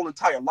met in my whole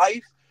entire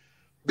life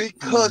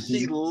because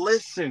she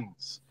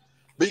listens.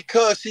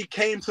 Because she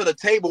came to the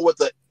table with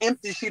an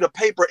empty sheet of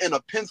paper and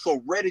a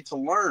pencil ready to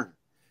learn.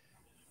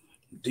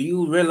 Do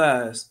you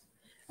realize,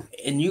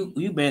 and you've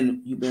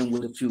been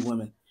with a few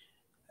women,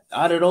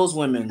 out of those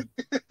women,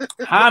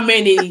 how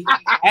many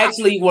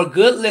actually were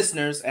good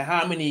listeners and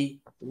how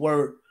many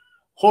were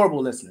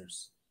horrible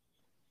listeners?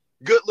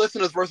 Good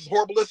listeners versus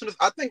horrible listeners?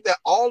 I think that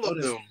all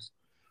of them,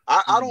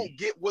 I don't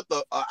get what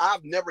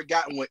I've never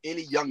gotten with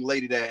any young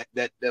lady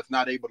that's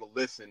not able to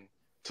listen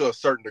to a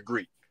certain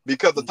degree.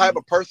 Because the type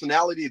of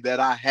personality that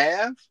I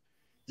have,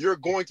 you're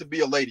going to be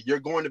a lady. You're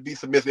going to be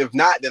submissive. If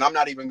not, then I'm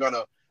not even going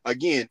to,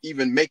 again,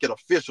 even make it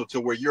official to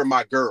where you're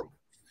my girl.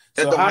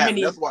 That so don't how happen.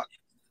 many? That's why.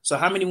 So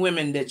how many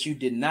women that you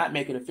did not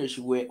make it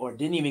official with, or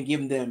didn't even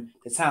give them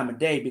the time of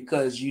day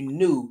because you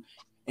knew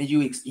and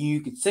you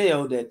could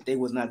tell that they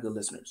was not good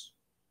listeners?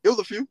 It was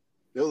a few.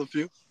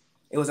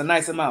 It was a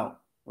nice amount,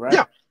 right?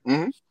 Yeah.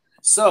 Mm-hmm.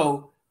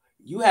 So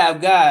you have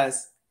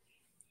guys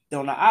that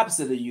on the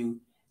opposite of you.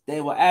 They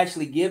will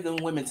actually give them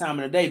women time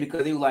of the day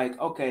because they were like,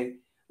 okay,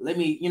 let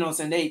me, you know what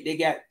I'm saying? They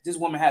got, this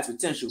woman has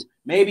potential.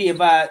 Maybe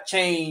if I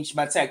change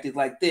my tactics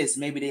like this,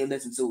 maybe they'll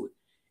listen to it.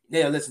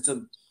 They'll listen to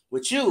me.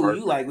 With you,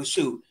 you like, well,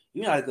 shoot,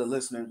 you're not a good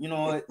listener. You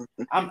know what?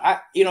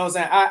 You know what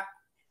I'm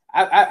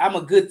saying? I'm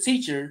a good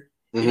teacher.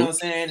 You know what I'm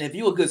saying? If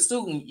you're a good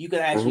student, you can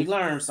actually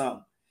learn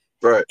something.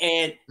 Right.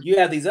 And you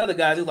have these other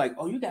guys who are like,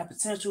 oh, you got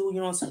potential. You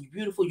know what I'm saying? You're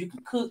beautiful. You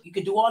can cook. You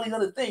can do all these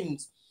other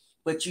things.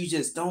 But you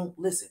just don't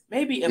listen.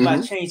 Maybe if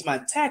I change my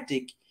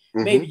tactic,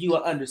 maybe you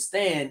will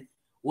understand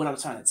what I'm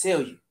trying to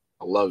tell you.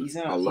 I love it. You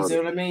see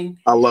what I mean?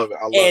 I love it.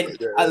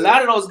 Yeah, a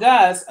lot of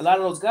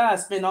those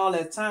guys spend all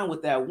that time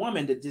with that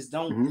woman that just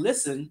don't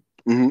listen.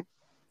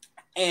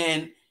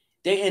 And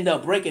they end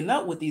up breaking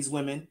up with these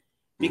women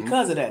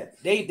because of that.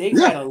 They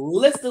had a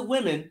list of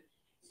women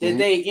that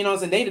they, you know what I'm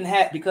saying, they didn't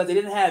have because they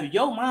didn't have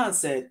your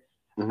mindset.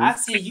 I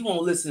see you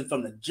won't listen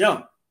from the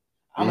jump.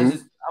 I'm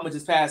gonna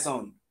just pass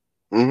on you.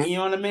 You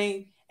know what I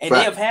mean? And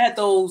they have had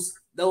those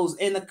those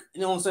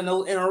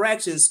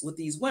interactions with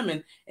these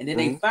women, and then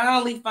they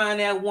finally find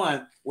that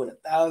one with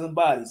 1,000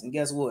 bodies, and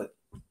guess what?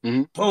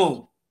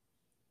 Boom.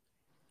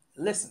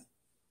 Listen.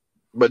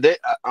 But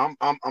I'm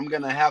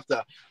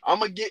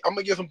gonna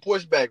get some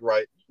pushback,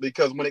 right?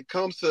 Because when it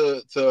comes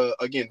to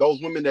again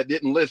those women that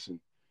didn't listen,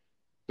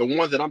 the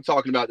ones that I'm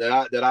talking about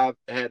that I've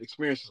had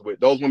experiences with,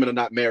 those women are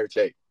not married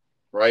today,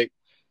 right?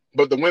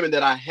 But the women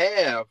that I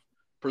have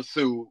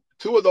pursued,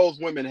 2 of those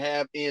women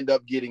have ended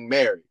up getting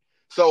married.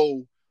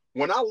 So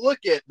when I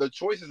look at the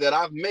choices that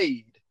I've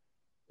made,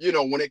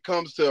 when it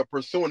comes to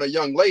pursuing a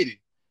young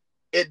lady,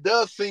 it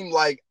does seem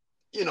like,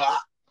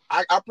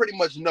 I pretty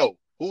much know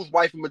who's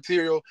wife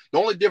material. The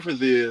only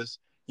difference is,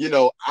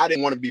 I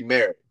didn't want to be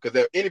married because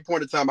at any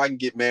point in time I can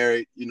get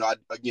married. I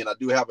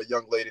do have a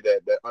young lady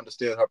that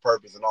understands her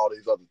purpose and all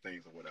these other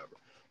things or whatever.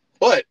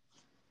 But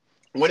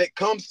when it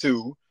comes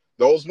to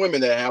those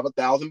women that have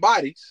 1,000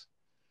 bodies,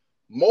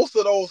 most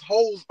of those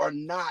hoes are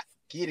not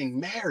getting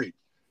married.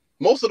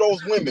 Most of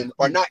those women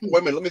are not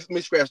women. Let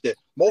me scratch that.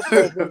 Most of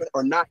those women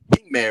are not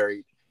getting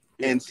married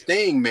and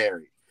staying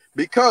married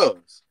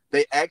because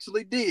they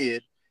actually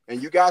did.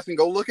 And you guys can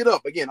go look it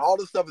up. Again, all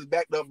this stuff is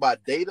backed up by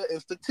data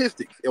and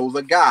statistics. It was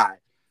a guy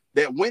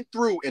that went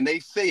through and they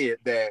said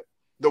that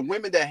the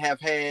women that have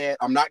had,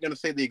 I'm not going to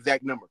say the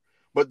exact number,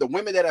 but the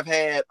women that have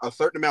had a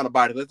certain amount of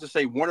bodies, let's just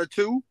say 1 or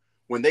 2,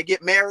 when they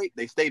get married,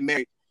 they stay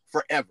married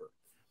forever.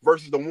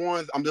 Versus the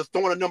ones, I'm just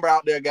throwing a number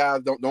out there,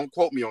 guys. Don't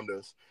quote me on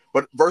this.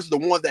 But versus the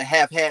ones that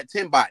have had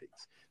 10 bodies,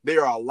 they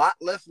are a lot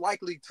less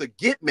likely to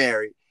get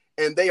married,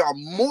 and they are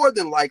more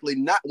than likely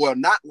not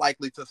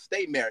likely to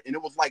stay married. And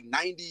it was like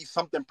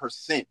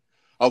 90-something%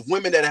 of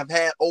women that have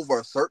had over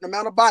a certain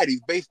amount of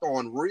bodies based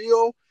on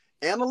real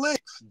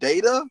analytics,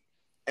 data,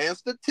 and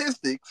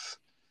statistics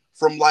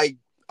from like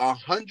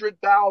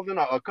 100,000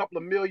 or a couple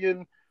of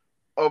million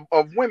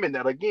of women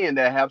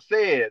that have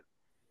said,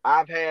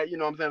 I've had,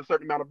 a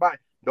certain amount of bodies.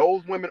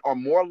 Those women are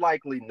more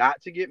likely not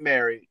to get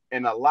married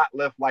and a lot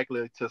less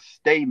likely to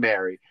stay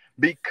married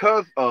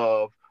because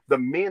of the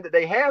men that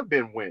they have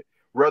been with.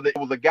 Whether it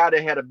was a guy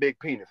that had a big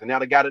penis and now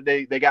the guy that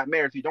they got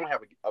married, he don't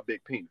have a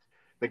big penis.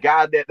 the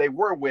guy that they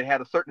were with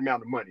had a certain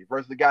amount of money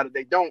versus the guy that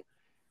they don't,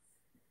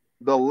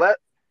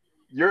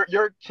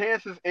 your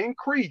chances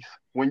increase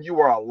when you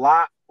are a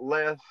lot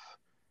less,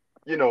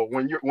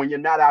 when you're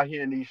not out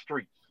here in these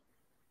streets.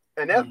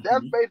 And that's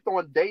based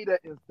on data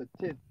and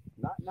statistics.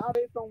 Not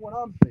based on what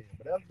I'm saying,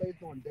 but that's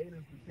based on data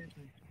and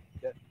statistics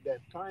that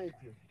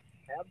scientists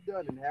have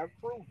done and have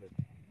proven.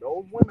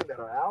 Those women that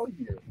are out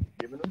here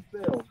giving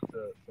themselves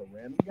to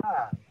random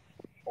guys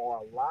are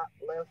a lot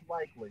less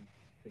likely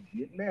to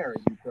get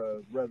married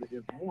because whether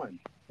it's one,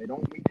 they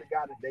don't meet the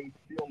guy that they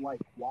feel like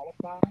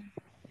qualifies,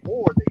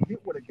 or they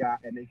get with a guy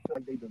and they feel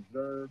like they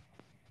deserve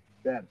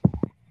better.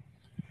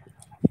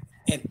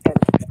 And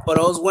for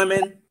those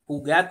women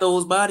who got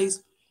those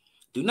bodies,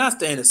 do not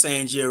stay in the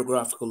same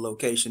geographical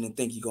location and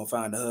think you're gonna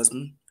find a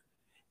husband.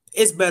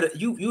 It's better.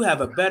 You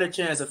have a better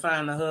chance of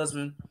finding a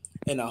husband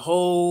in a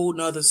whole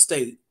nother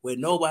state where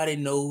nobody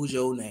knows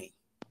your name.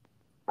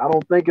 I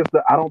don't think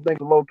the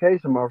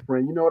location, my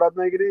friend. You know what I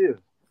think it is?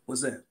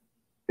 What's that?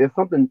 It's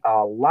something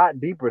a lot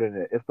deeper than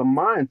that. It's the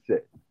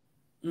mindset.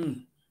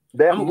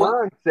 That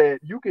mindset,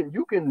 you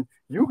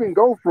can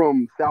go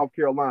from South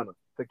Carolina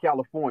to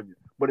California,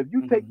 but if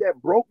you take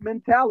that broke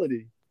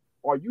mentality,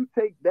 or you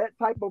take that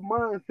type of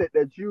mindset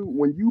that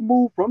when you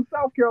move from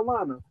South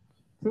Carolina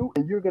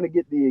and you're going to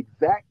get the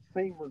exact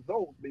same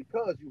results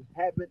because you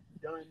haven't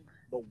done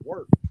the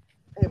work.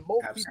 And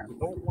most people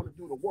don't want to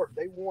do the work.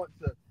 They want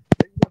to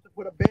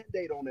put a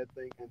Band-Aid on that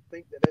thing and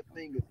think that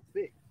thing is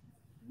fixed.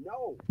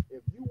 No,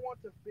 if you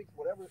want to fix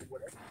whatever is in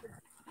your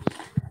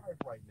life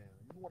right now,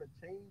 you want to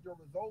change your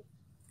results,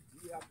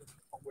 you have to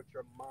start with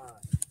your mind.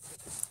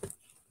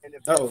 And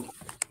if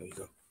there you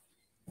go.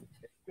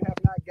 You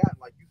have not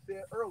gotten, like you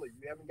said earlier,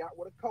 you haven't got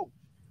with a coach,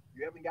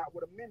 you haven't got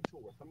with a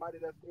mentor,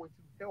 somebody that's going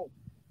to help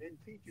and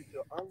teach you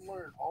to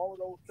unlearn all of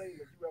those things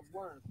that you have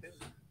learned since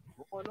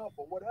growing up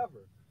or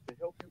whatever, to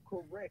help you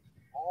correct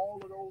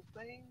all of those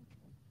things,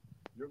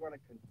 you're going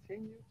to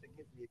continue to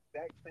get the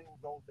exact same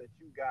results that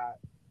you got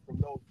from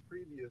those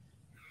previous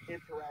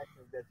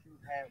interactions that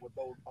you've had with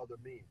those other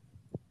men.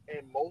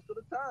 And most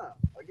of the time,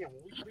 again,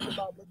 when we speak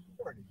about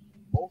maturity,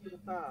 most of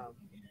the time,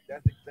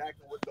 that's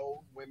exactly what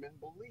those women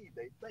believe.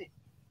 They think,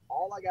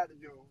 all I got to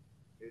do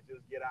is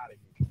just get out of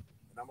here,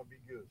 and I'm going to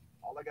be good.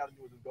 All I got to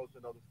do is just go to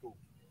another school.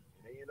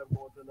 And they end up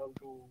going to another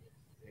school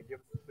and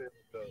giving themselves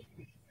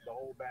the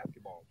whole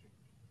basketball team,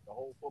 the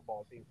whole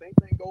football team. Same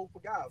thing goes for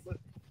guys.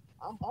 Listen,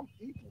 I'm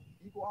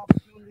equal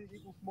opportunity,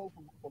 equal smoke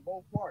for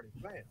both parties.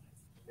 Man,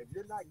 if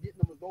you're not getting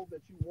the results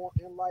that you want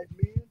in life,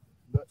 man,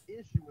 the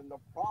issue and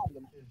the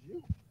problem is you.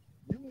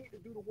 You need to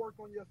do the work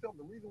on yourself.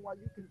 The reason why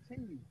you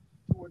continue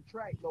to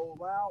attract those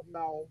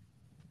loudmouth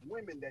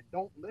women that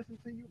don't listen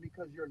to you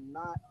because you're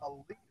not a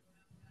leader.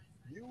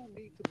 You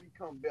need to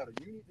become better.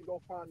 You need to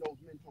go find those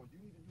mentors. You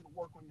need to do the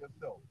work on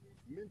yourself,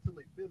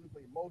 mentally,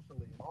 physically,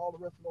 emotionally, and all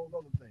the rest of those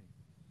other things.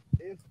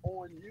 It's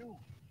on you.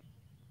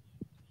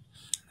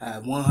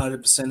 I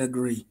 100%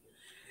 agree.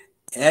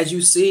 As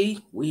you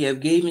see, we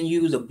have given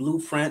you the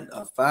blueprint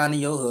of finding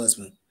your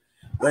husband.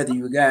 Whether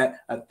you got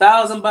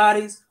 1,000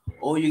 bodies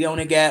or you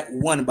only got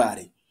one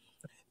body.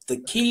 The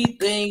key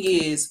thing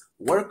is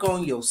work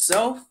on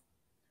yourself,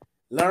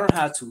 learn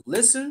how to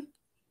listen,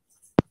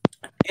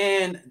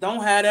 and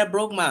don't have that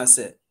broke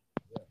mindset.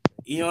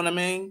 You know what I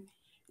mean?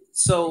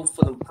 So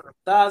for the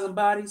 1,000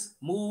 bodies,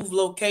 move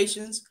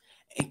locations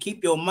and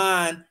keep your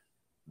mind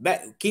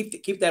back.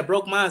 Keep that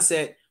broke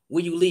mindset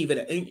when you leave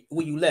it,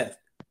 when you left.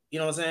 You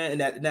know what I'm saying?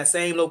 In that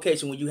same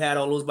location when you had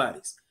all those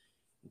bodies.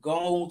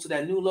 Go to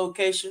that new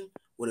location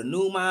with a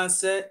new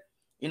mindset.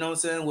 You know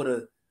what I'm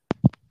saying?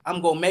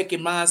 I'm gonna make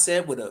it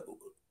mindset with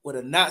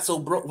a not so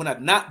broke, when a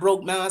not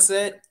broke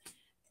mindset,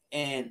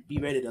 and be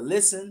ready to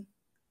listen,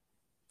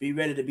 be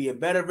ready to be a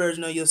better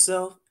version of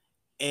yourself,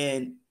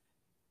 and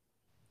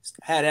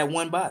have that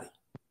one body.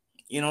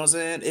 You know what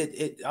I'm saying?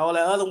 It all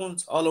the other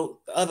ones, all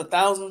the other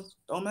thousands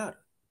don't matter.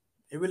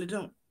 It really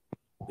don't.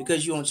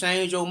 Because you don't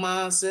change your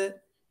mindset,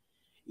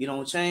 you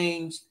don't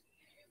change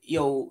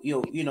your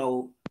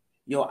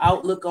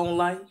outlook on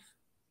life,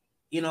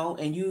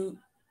 and you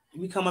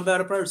become a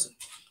better person.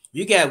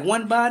 You got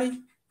one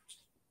body,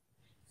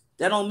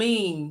 that don't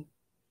mean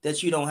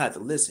that you don't have to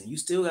listen. You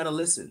still got to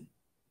listen.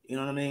 You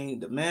know what I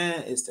mean? The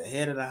man is the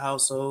head of the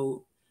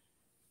household.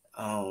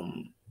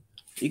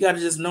 You got to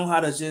just know how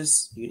to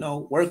just,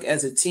 work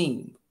as a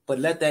team, but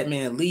let that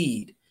man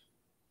lead.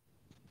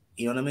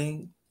 You know what I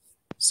mean?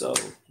 So,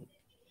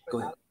 go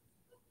ahead.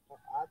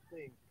 I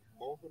think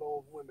most of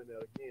those women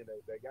that, again,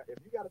 they got, if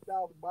you got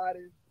 1,000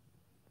 bodies,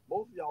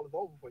 most of y'all is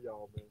over for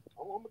y'all, man.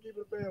 I'm gonna keep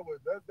it a fair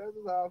with. That's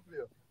just how I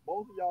feel.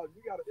 Most of y'all, if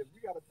you got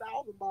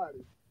 1,000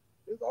 bodies,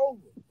 it's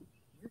over.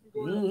 You can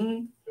go ahead.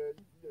 You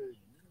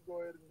can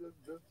go ahead and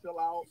just chill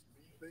out,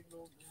 be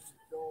single,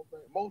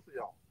 most of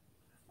y'all.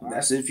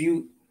 That's if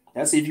you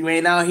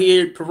ain't out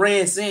here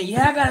parading saying,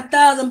 "Yeah, I got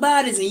 1,000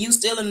 bodies," and you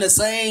still in the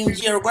same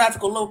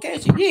geographical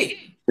location.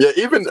 Yeah.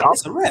 Even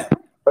it's a wrap.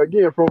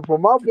 Again,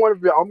 from my point of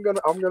view, I'm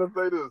gonna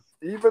say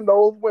this. Even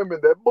those women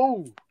that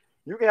move,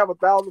 you can have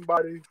 1,000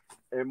 bodies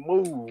and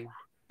move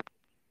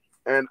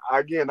And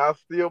again, I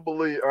still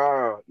believe.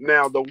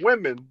 Now the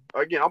women,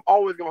 again, I'm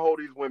always gonna hold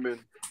these women.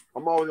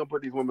 I'm always gonna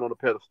put these women on a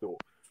pedestal.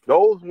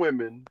 Those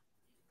women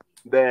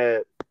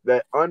that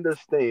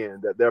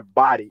understand that their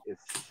body is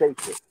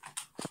sacred.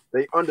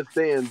 They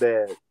understand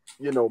that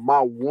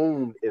my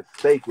womb is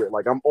sacred.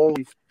 Like I'm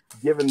only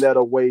giving that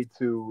away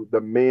to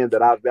the man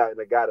that I've got and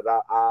the guy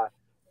that I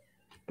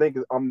think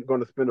I'm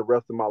going to spend the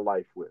rest of my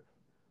life with.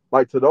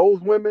 Like to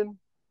those women,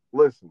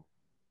 listen.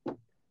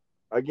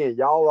 Again,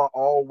 y'all are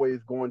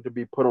always going to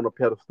be put on a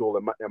pedestal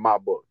in my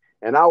book,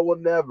 and I will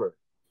never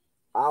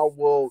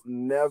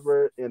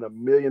in a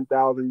million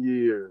thousand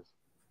years,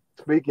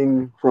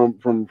 speaking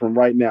from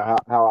right now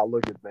how I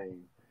look at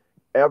things,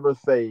 ever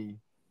say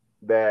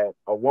that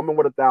a woman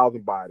with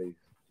 1,000 bodies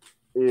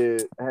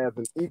has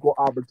an equal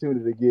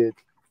opportunity to get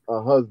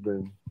a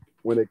husband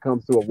when it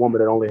comes to a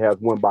woman that only has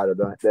one body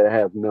that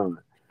has none.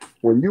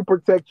 When you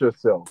protect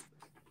yourself,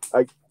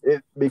 like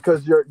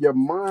because your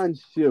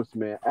mind shifts,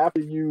 man.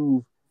 After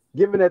you've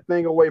given that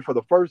thing away for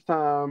the first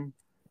time,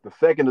 the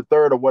second, the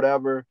third, or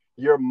whatever,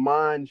 your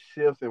mind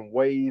shifts in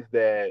ways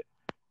that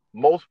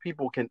most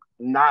people can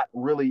not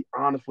really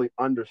honestly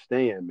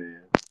understand,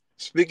 man.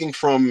 Speaking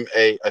from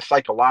a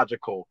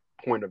psychological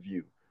point of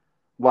view,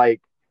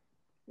 like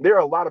there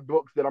are a lot of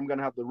books that I'm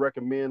gonna have to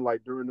recommend,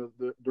 like during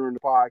the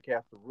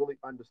podcast, to really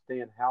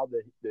understand how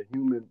the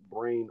human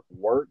brain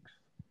works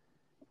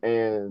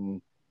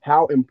and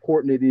how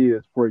important it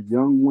is for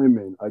young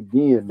women.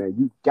 Again, man,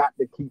 you got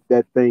to keep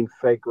that thing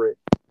sacred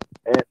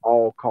at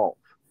all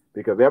costs,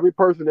 because every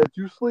person that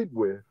you sleep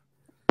with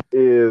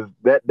is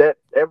that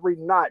every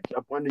notch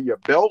up under your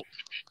belt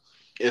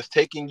is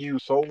taking you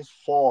so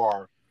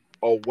far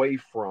away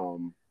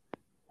from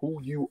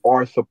who you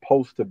are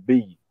supposed to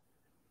be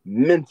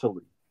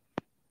mentally.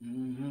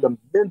 The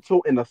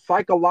mental and the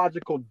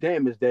psychological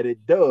damage that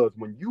it does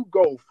when you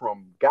go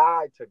from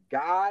guy to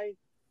guy,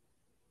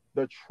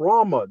 the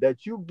trauma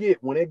that you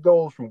get when it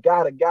goes from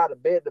guy to guy, to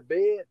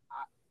bed,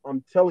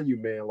 I'm telling you,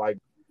 man, like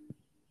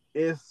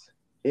it's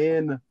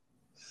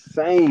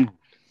insane.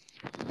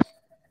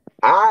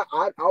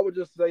 I would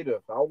just say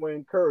this. I would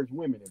encourage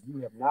women, if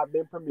you have not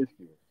been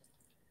promiscuous,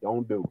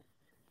 don't do it.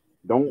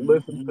 Don't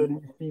listen to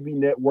these TV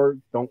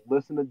networks. Don't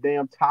listen to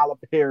damn Tyler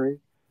Perry.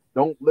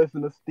 Don't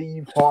listen to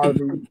Steve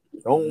Harvey.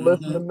 Don't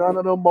listen to none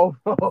of them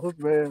mofos,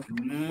 man.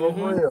 For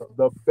real.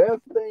 The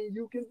best thing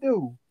you can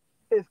do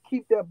is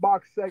keep that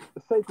box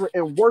sacred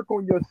and work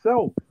on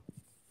yourself.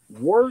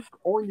 Work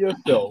on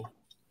yourself.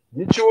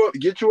 Get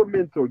you a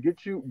mentor.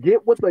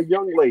 Get with a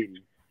young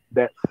lady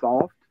that's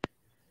soft,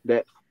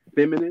 that's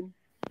feminine,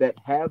 that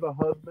has a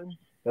husband,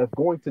 that's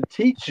going to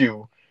teach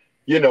you,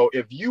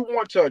 if you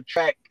want to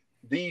attract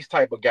these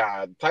type of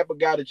guys, the type of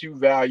guy that you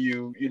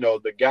value,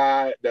 the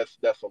guy that's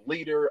a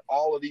leader,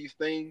 all of these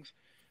things,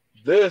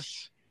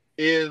 this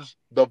is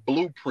the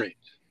blueprint.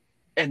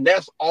 And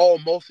that's all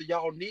most of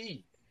y'all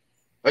need.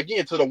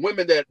 Again, to the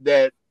women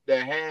that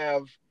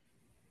have,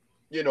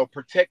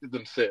 protected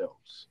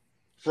themselves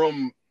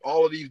from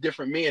all of these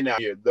different men out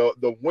here,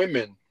 the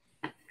women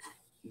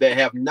that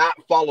have not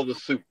followed the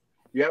suit.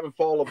 You haven't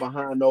followed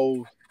behind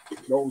those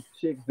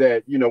chicks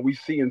that, we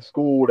see in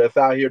school that's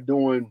out here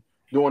doing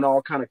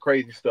all kind of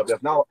crazy stuff.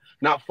 That's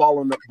not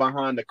following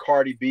behind the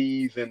Cardi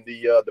B's and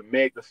the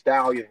Meg Thee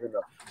Stallions and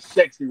the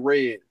Sexy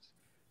Reds.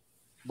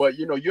 But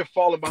you're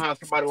falling behind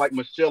somebody like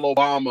Michelle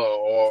Obama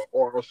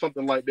or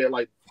something like that,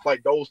 like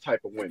those type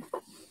of women.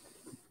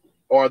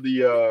 Or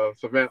the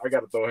Savannah, I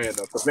gotta throw her in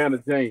there,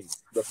 Savannah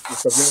James, the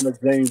Savannah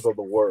James of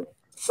the world.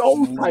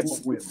 Those type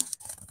of women.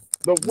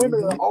 The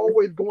women are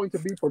always going to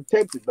be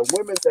protected. The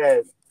women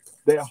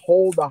that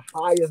hold the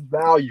highest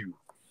value.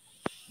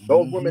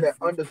 Those women that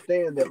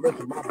understand that,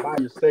 listen, my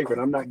body is sacred.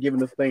 I'm not giving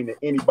this thing to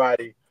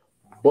anybody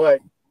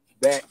but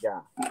that guy,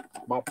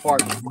 my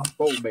partner, my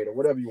soulmate, or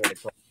whatever you want to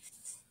call it.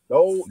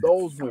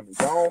 Those women,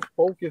 y'all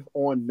focus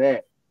on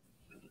that.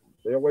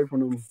 Stay away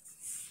from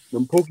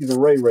them Pookies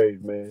and Ray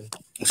Rays, man.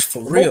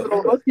 For real.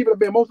 Let's keep it a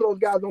bit. Most of those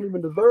guys don't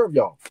even deserve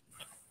y'all.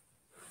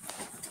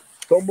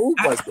 Don't move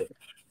like that.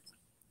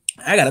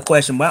 I got a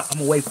question, but I'm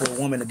gonna wait for a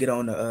woman to get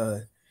on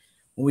the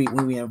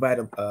when we invite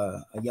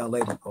a young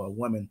lady or a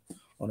woman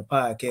on the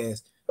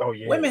podcast. Oh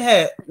yeah.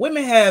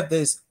 Women have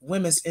this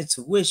women's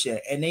intuition,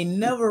 and they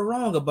never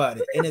wrong about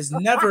it, and it's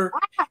never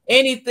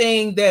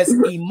anything that's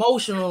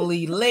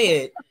emotionally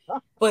led,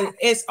 but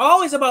it's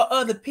always about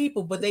other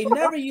people. But they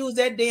never use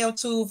that damn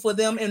tool for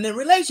them in their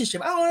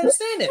relationship. I don't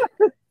understand it.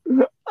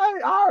 I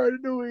already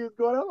knew he was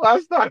going on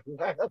last time.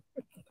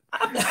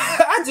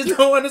 I just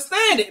don't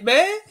understand it,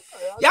 man.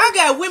 Y'all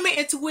got women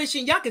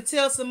intuition. Y'all can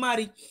tell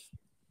somebody,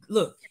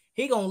 look,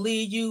 he gonna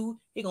leave you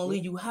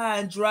high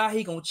and dry.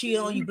 He gonna cheat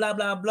on you, blah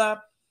blah blah.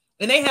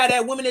 And they had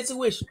that woman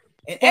intuition,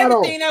 and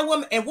everything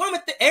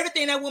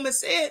that woman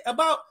said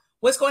about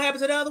what's gonna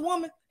happen to the other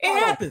woman, it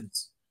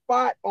happens.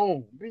 Spot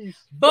on.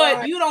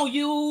 But you don't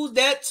use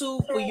that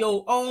tool for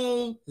your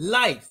own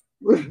life.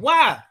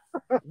 Why?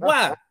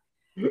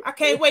 I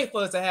can't wait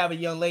for us to have a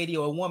young lady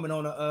or a woman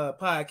on a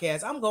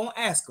podcast. I'm gonna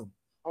ask them,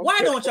 why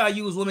don't y'all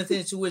use women's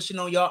intuition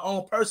on your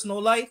own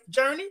personal life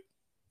journey?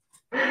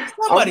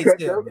 Somebody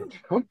tell me.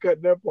 I'm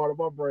cutting that part of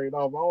my brain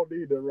off. I don't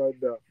need that right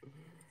now.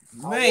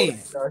 Man,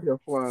 I out here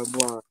flying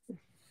blind.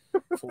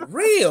 for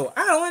real.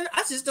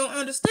 I just don't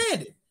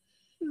understand it.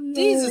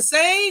 These are the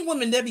same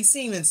women that be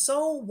seeming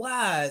so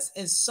wise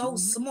and so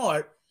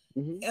smart,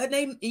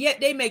 and yet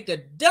they make the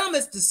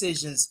dumbest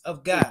decisions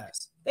of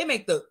guys. They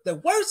make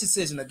the worst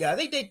decision of guys.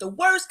 They date the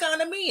worst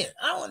kind of men.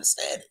 I don't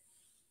understand it.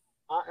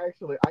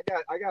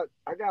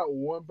 I got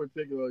one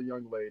particular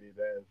young lady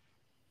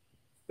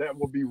that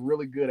will be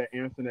really good at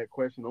answering that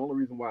question. The only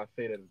reason why I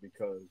say that is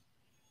because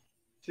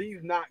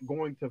she's not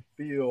going to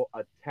feel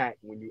attacked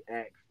when you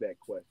ask that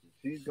question.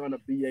 She's gonna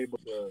be able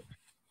to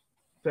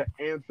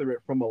answer it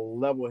from a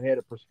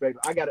level-headed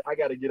perspective. I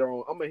gotta get her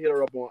on. I'm gonna hit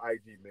her up on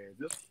IG, man.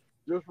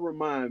 Just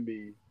remind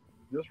me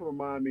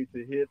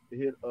to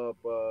hit up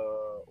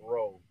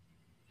Ro,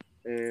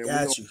 and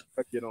we're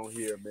gonna get on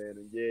here, man.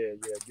 And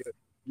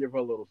give her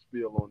a little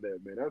spiel on that,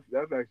 man.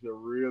 That's actually a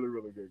really,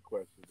 really good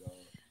question, dog.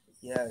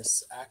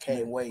 Yes, I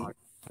can't wait.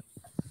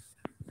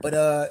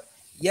 But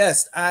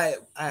yes, I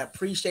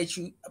appreciate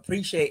you.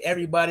 Appreciate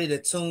everybody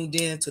that tuned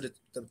in to the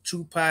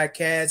Truthh podcast.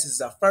 This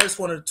is our first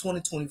one of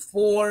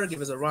 2024.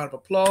 Give us a round of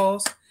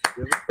applause.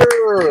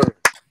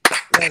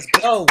 Let's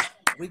go.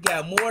 We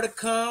got more to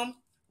come.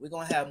 We're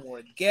gonna have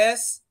more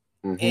guests,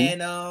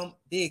 and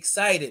be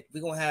excited.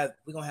 We're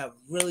gonna have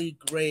really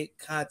great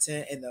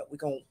content, and we're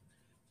gonna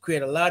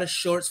create a lot of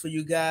shorts for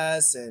you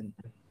guys, and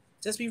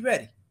just be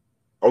ready.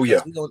 Oh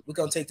yeah, we're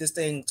gonna take this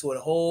thing to a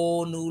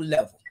whole new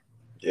level.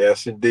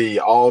 Yes, indeed.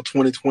 All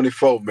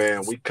 2024,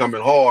 man. We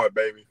coming hard,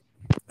 baby.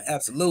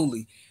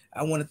 Absolutely.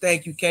 I want to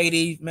thank you,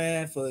 KD,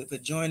 man, for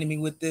joining me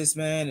with this,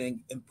 man,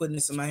 and putting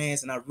this in my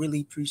hands. And I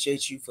really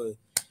appreciate you for,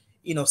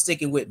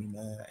 sticking with me,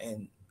 man.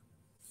 And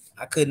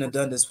I couldn't have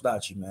done this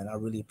without you, man. I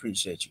really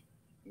appreciate you.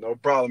 No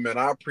problem, man.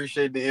 I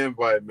appreciate the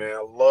invite, man.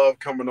 I love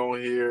coming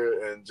on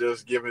here and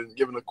just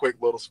giving a quick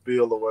little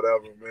spiel or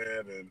whatever,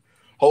 man. And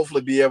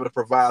hopefully be able to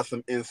provide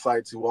some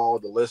insight to all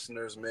the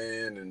listeners,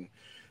 man. And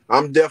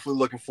I'm definitely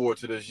looking forward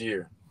to this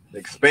year.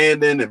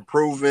 Expanding,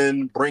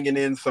 improving, bringing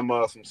in some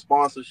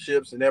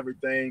sponsorships and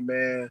everything,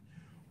 man.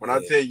 When I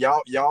tell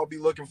y'all be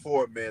looking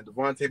for it, man.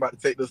 Davont'e about to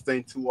take this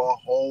thing to a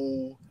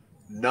whole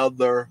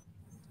nother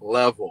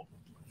level.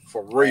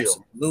 For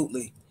real.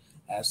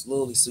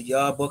 Absolutely. So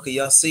y'all buckle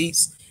your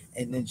seats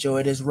and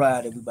enjoy this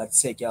ride that we about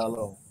to take y'all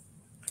on.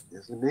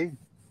 Yes, indeed.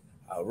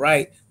 All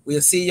right.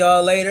 We'll see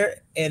y'all later,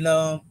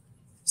 and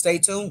stay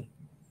tuned.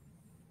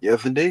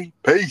 Yes, indeed.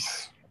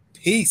 Peace.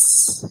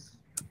 Peace.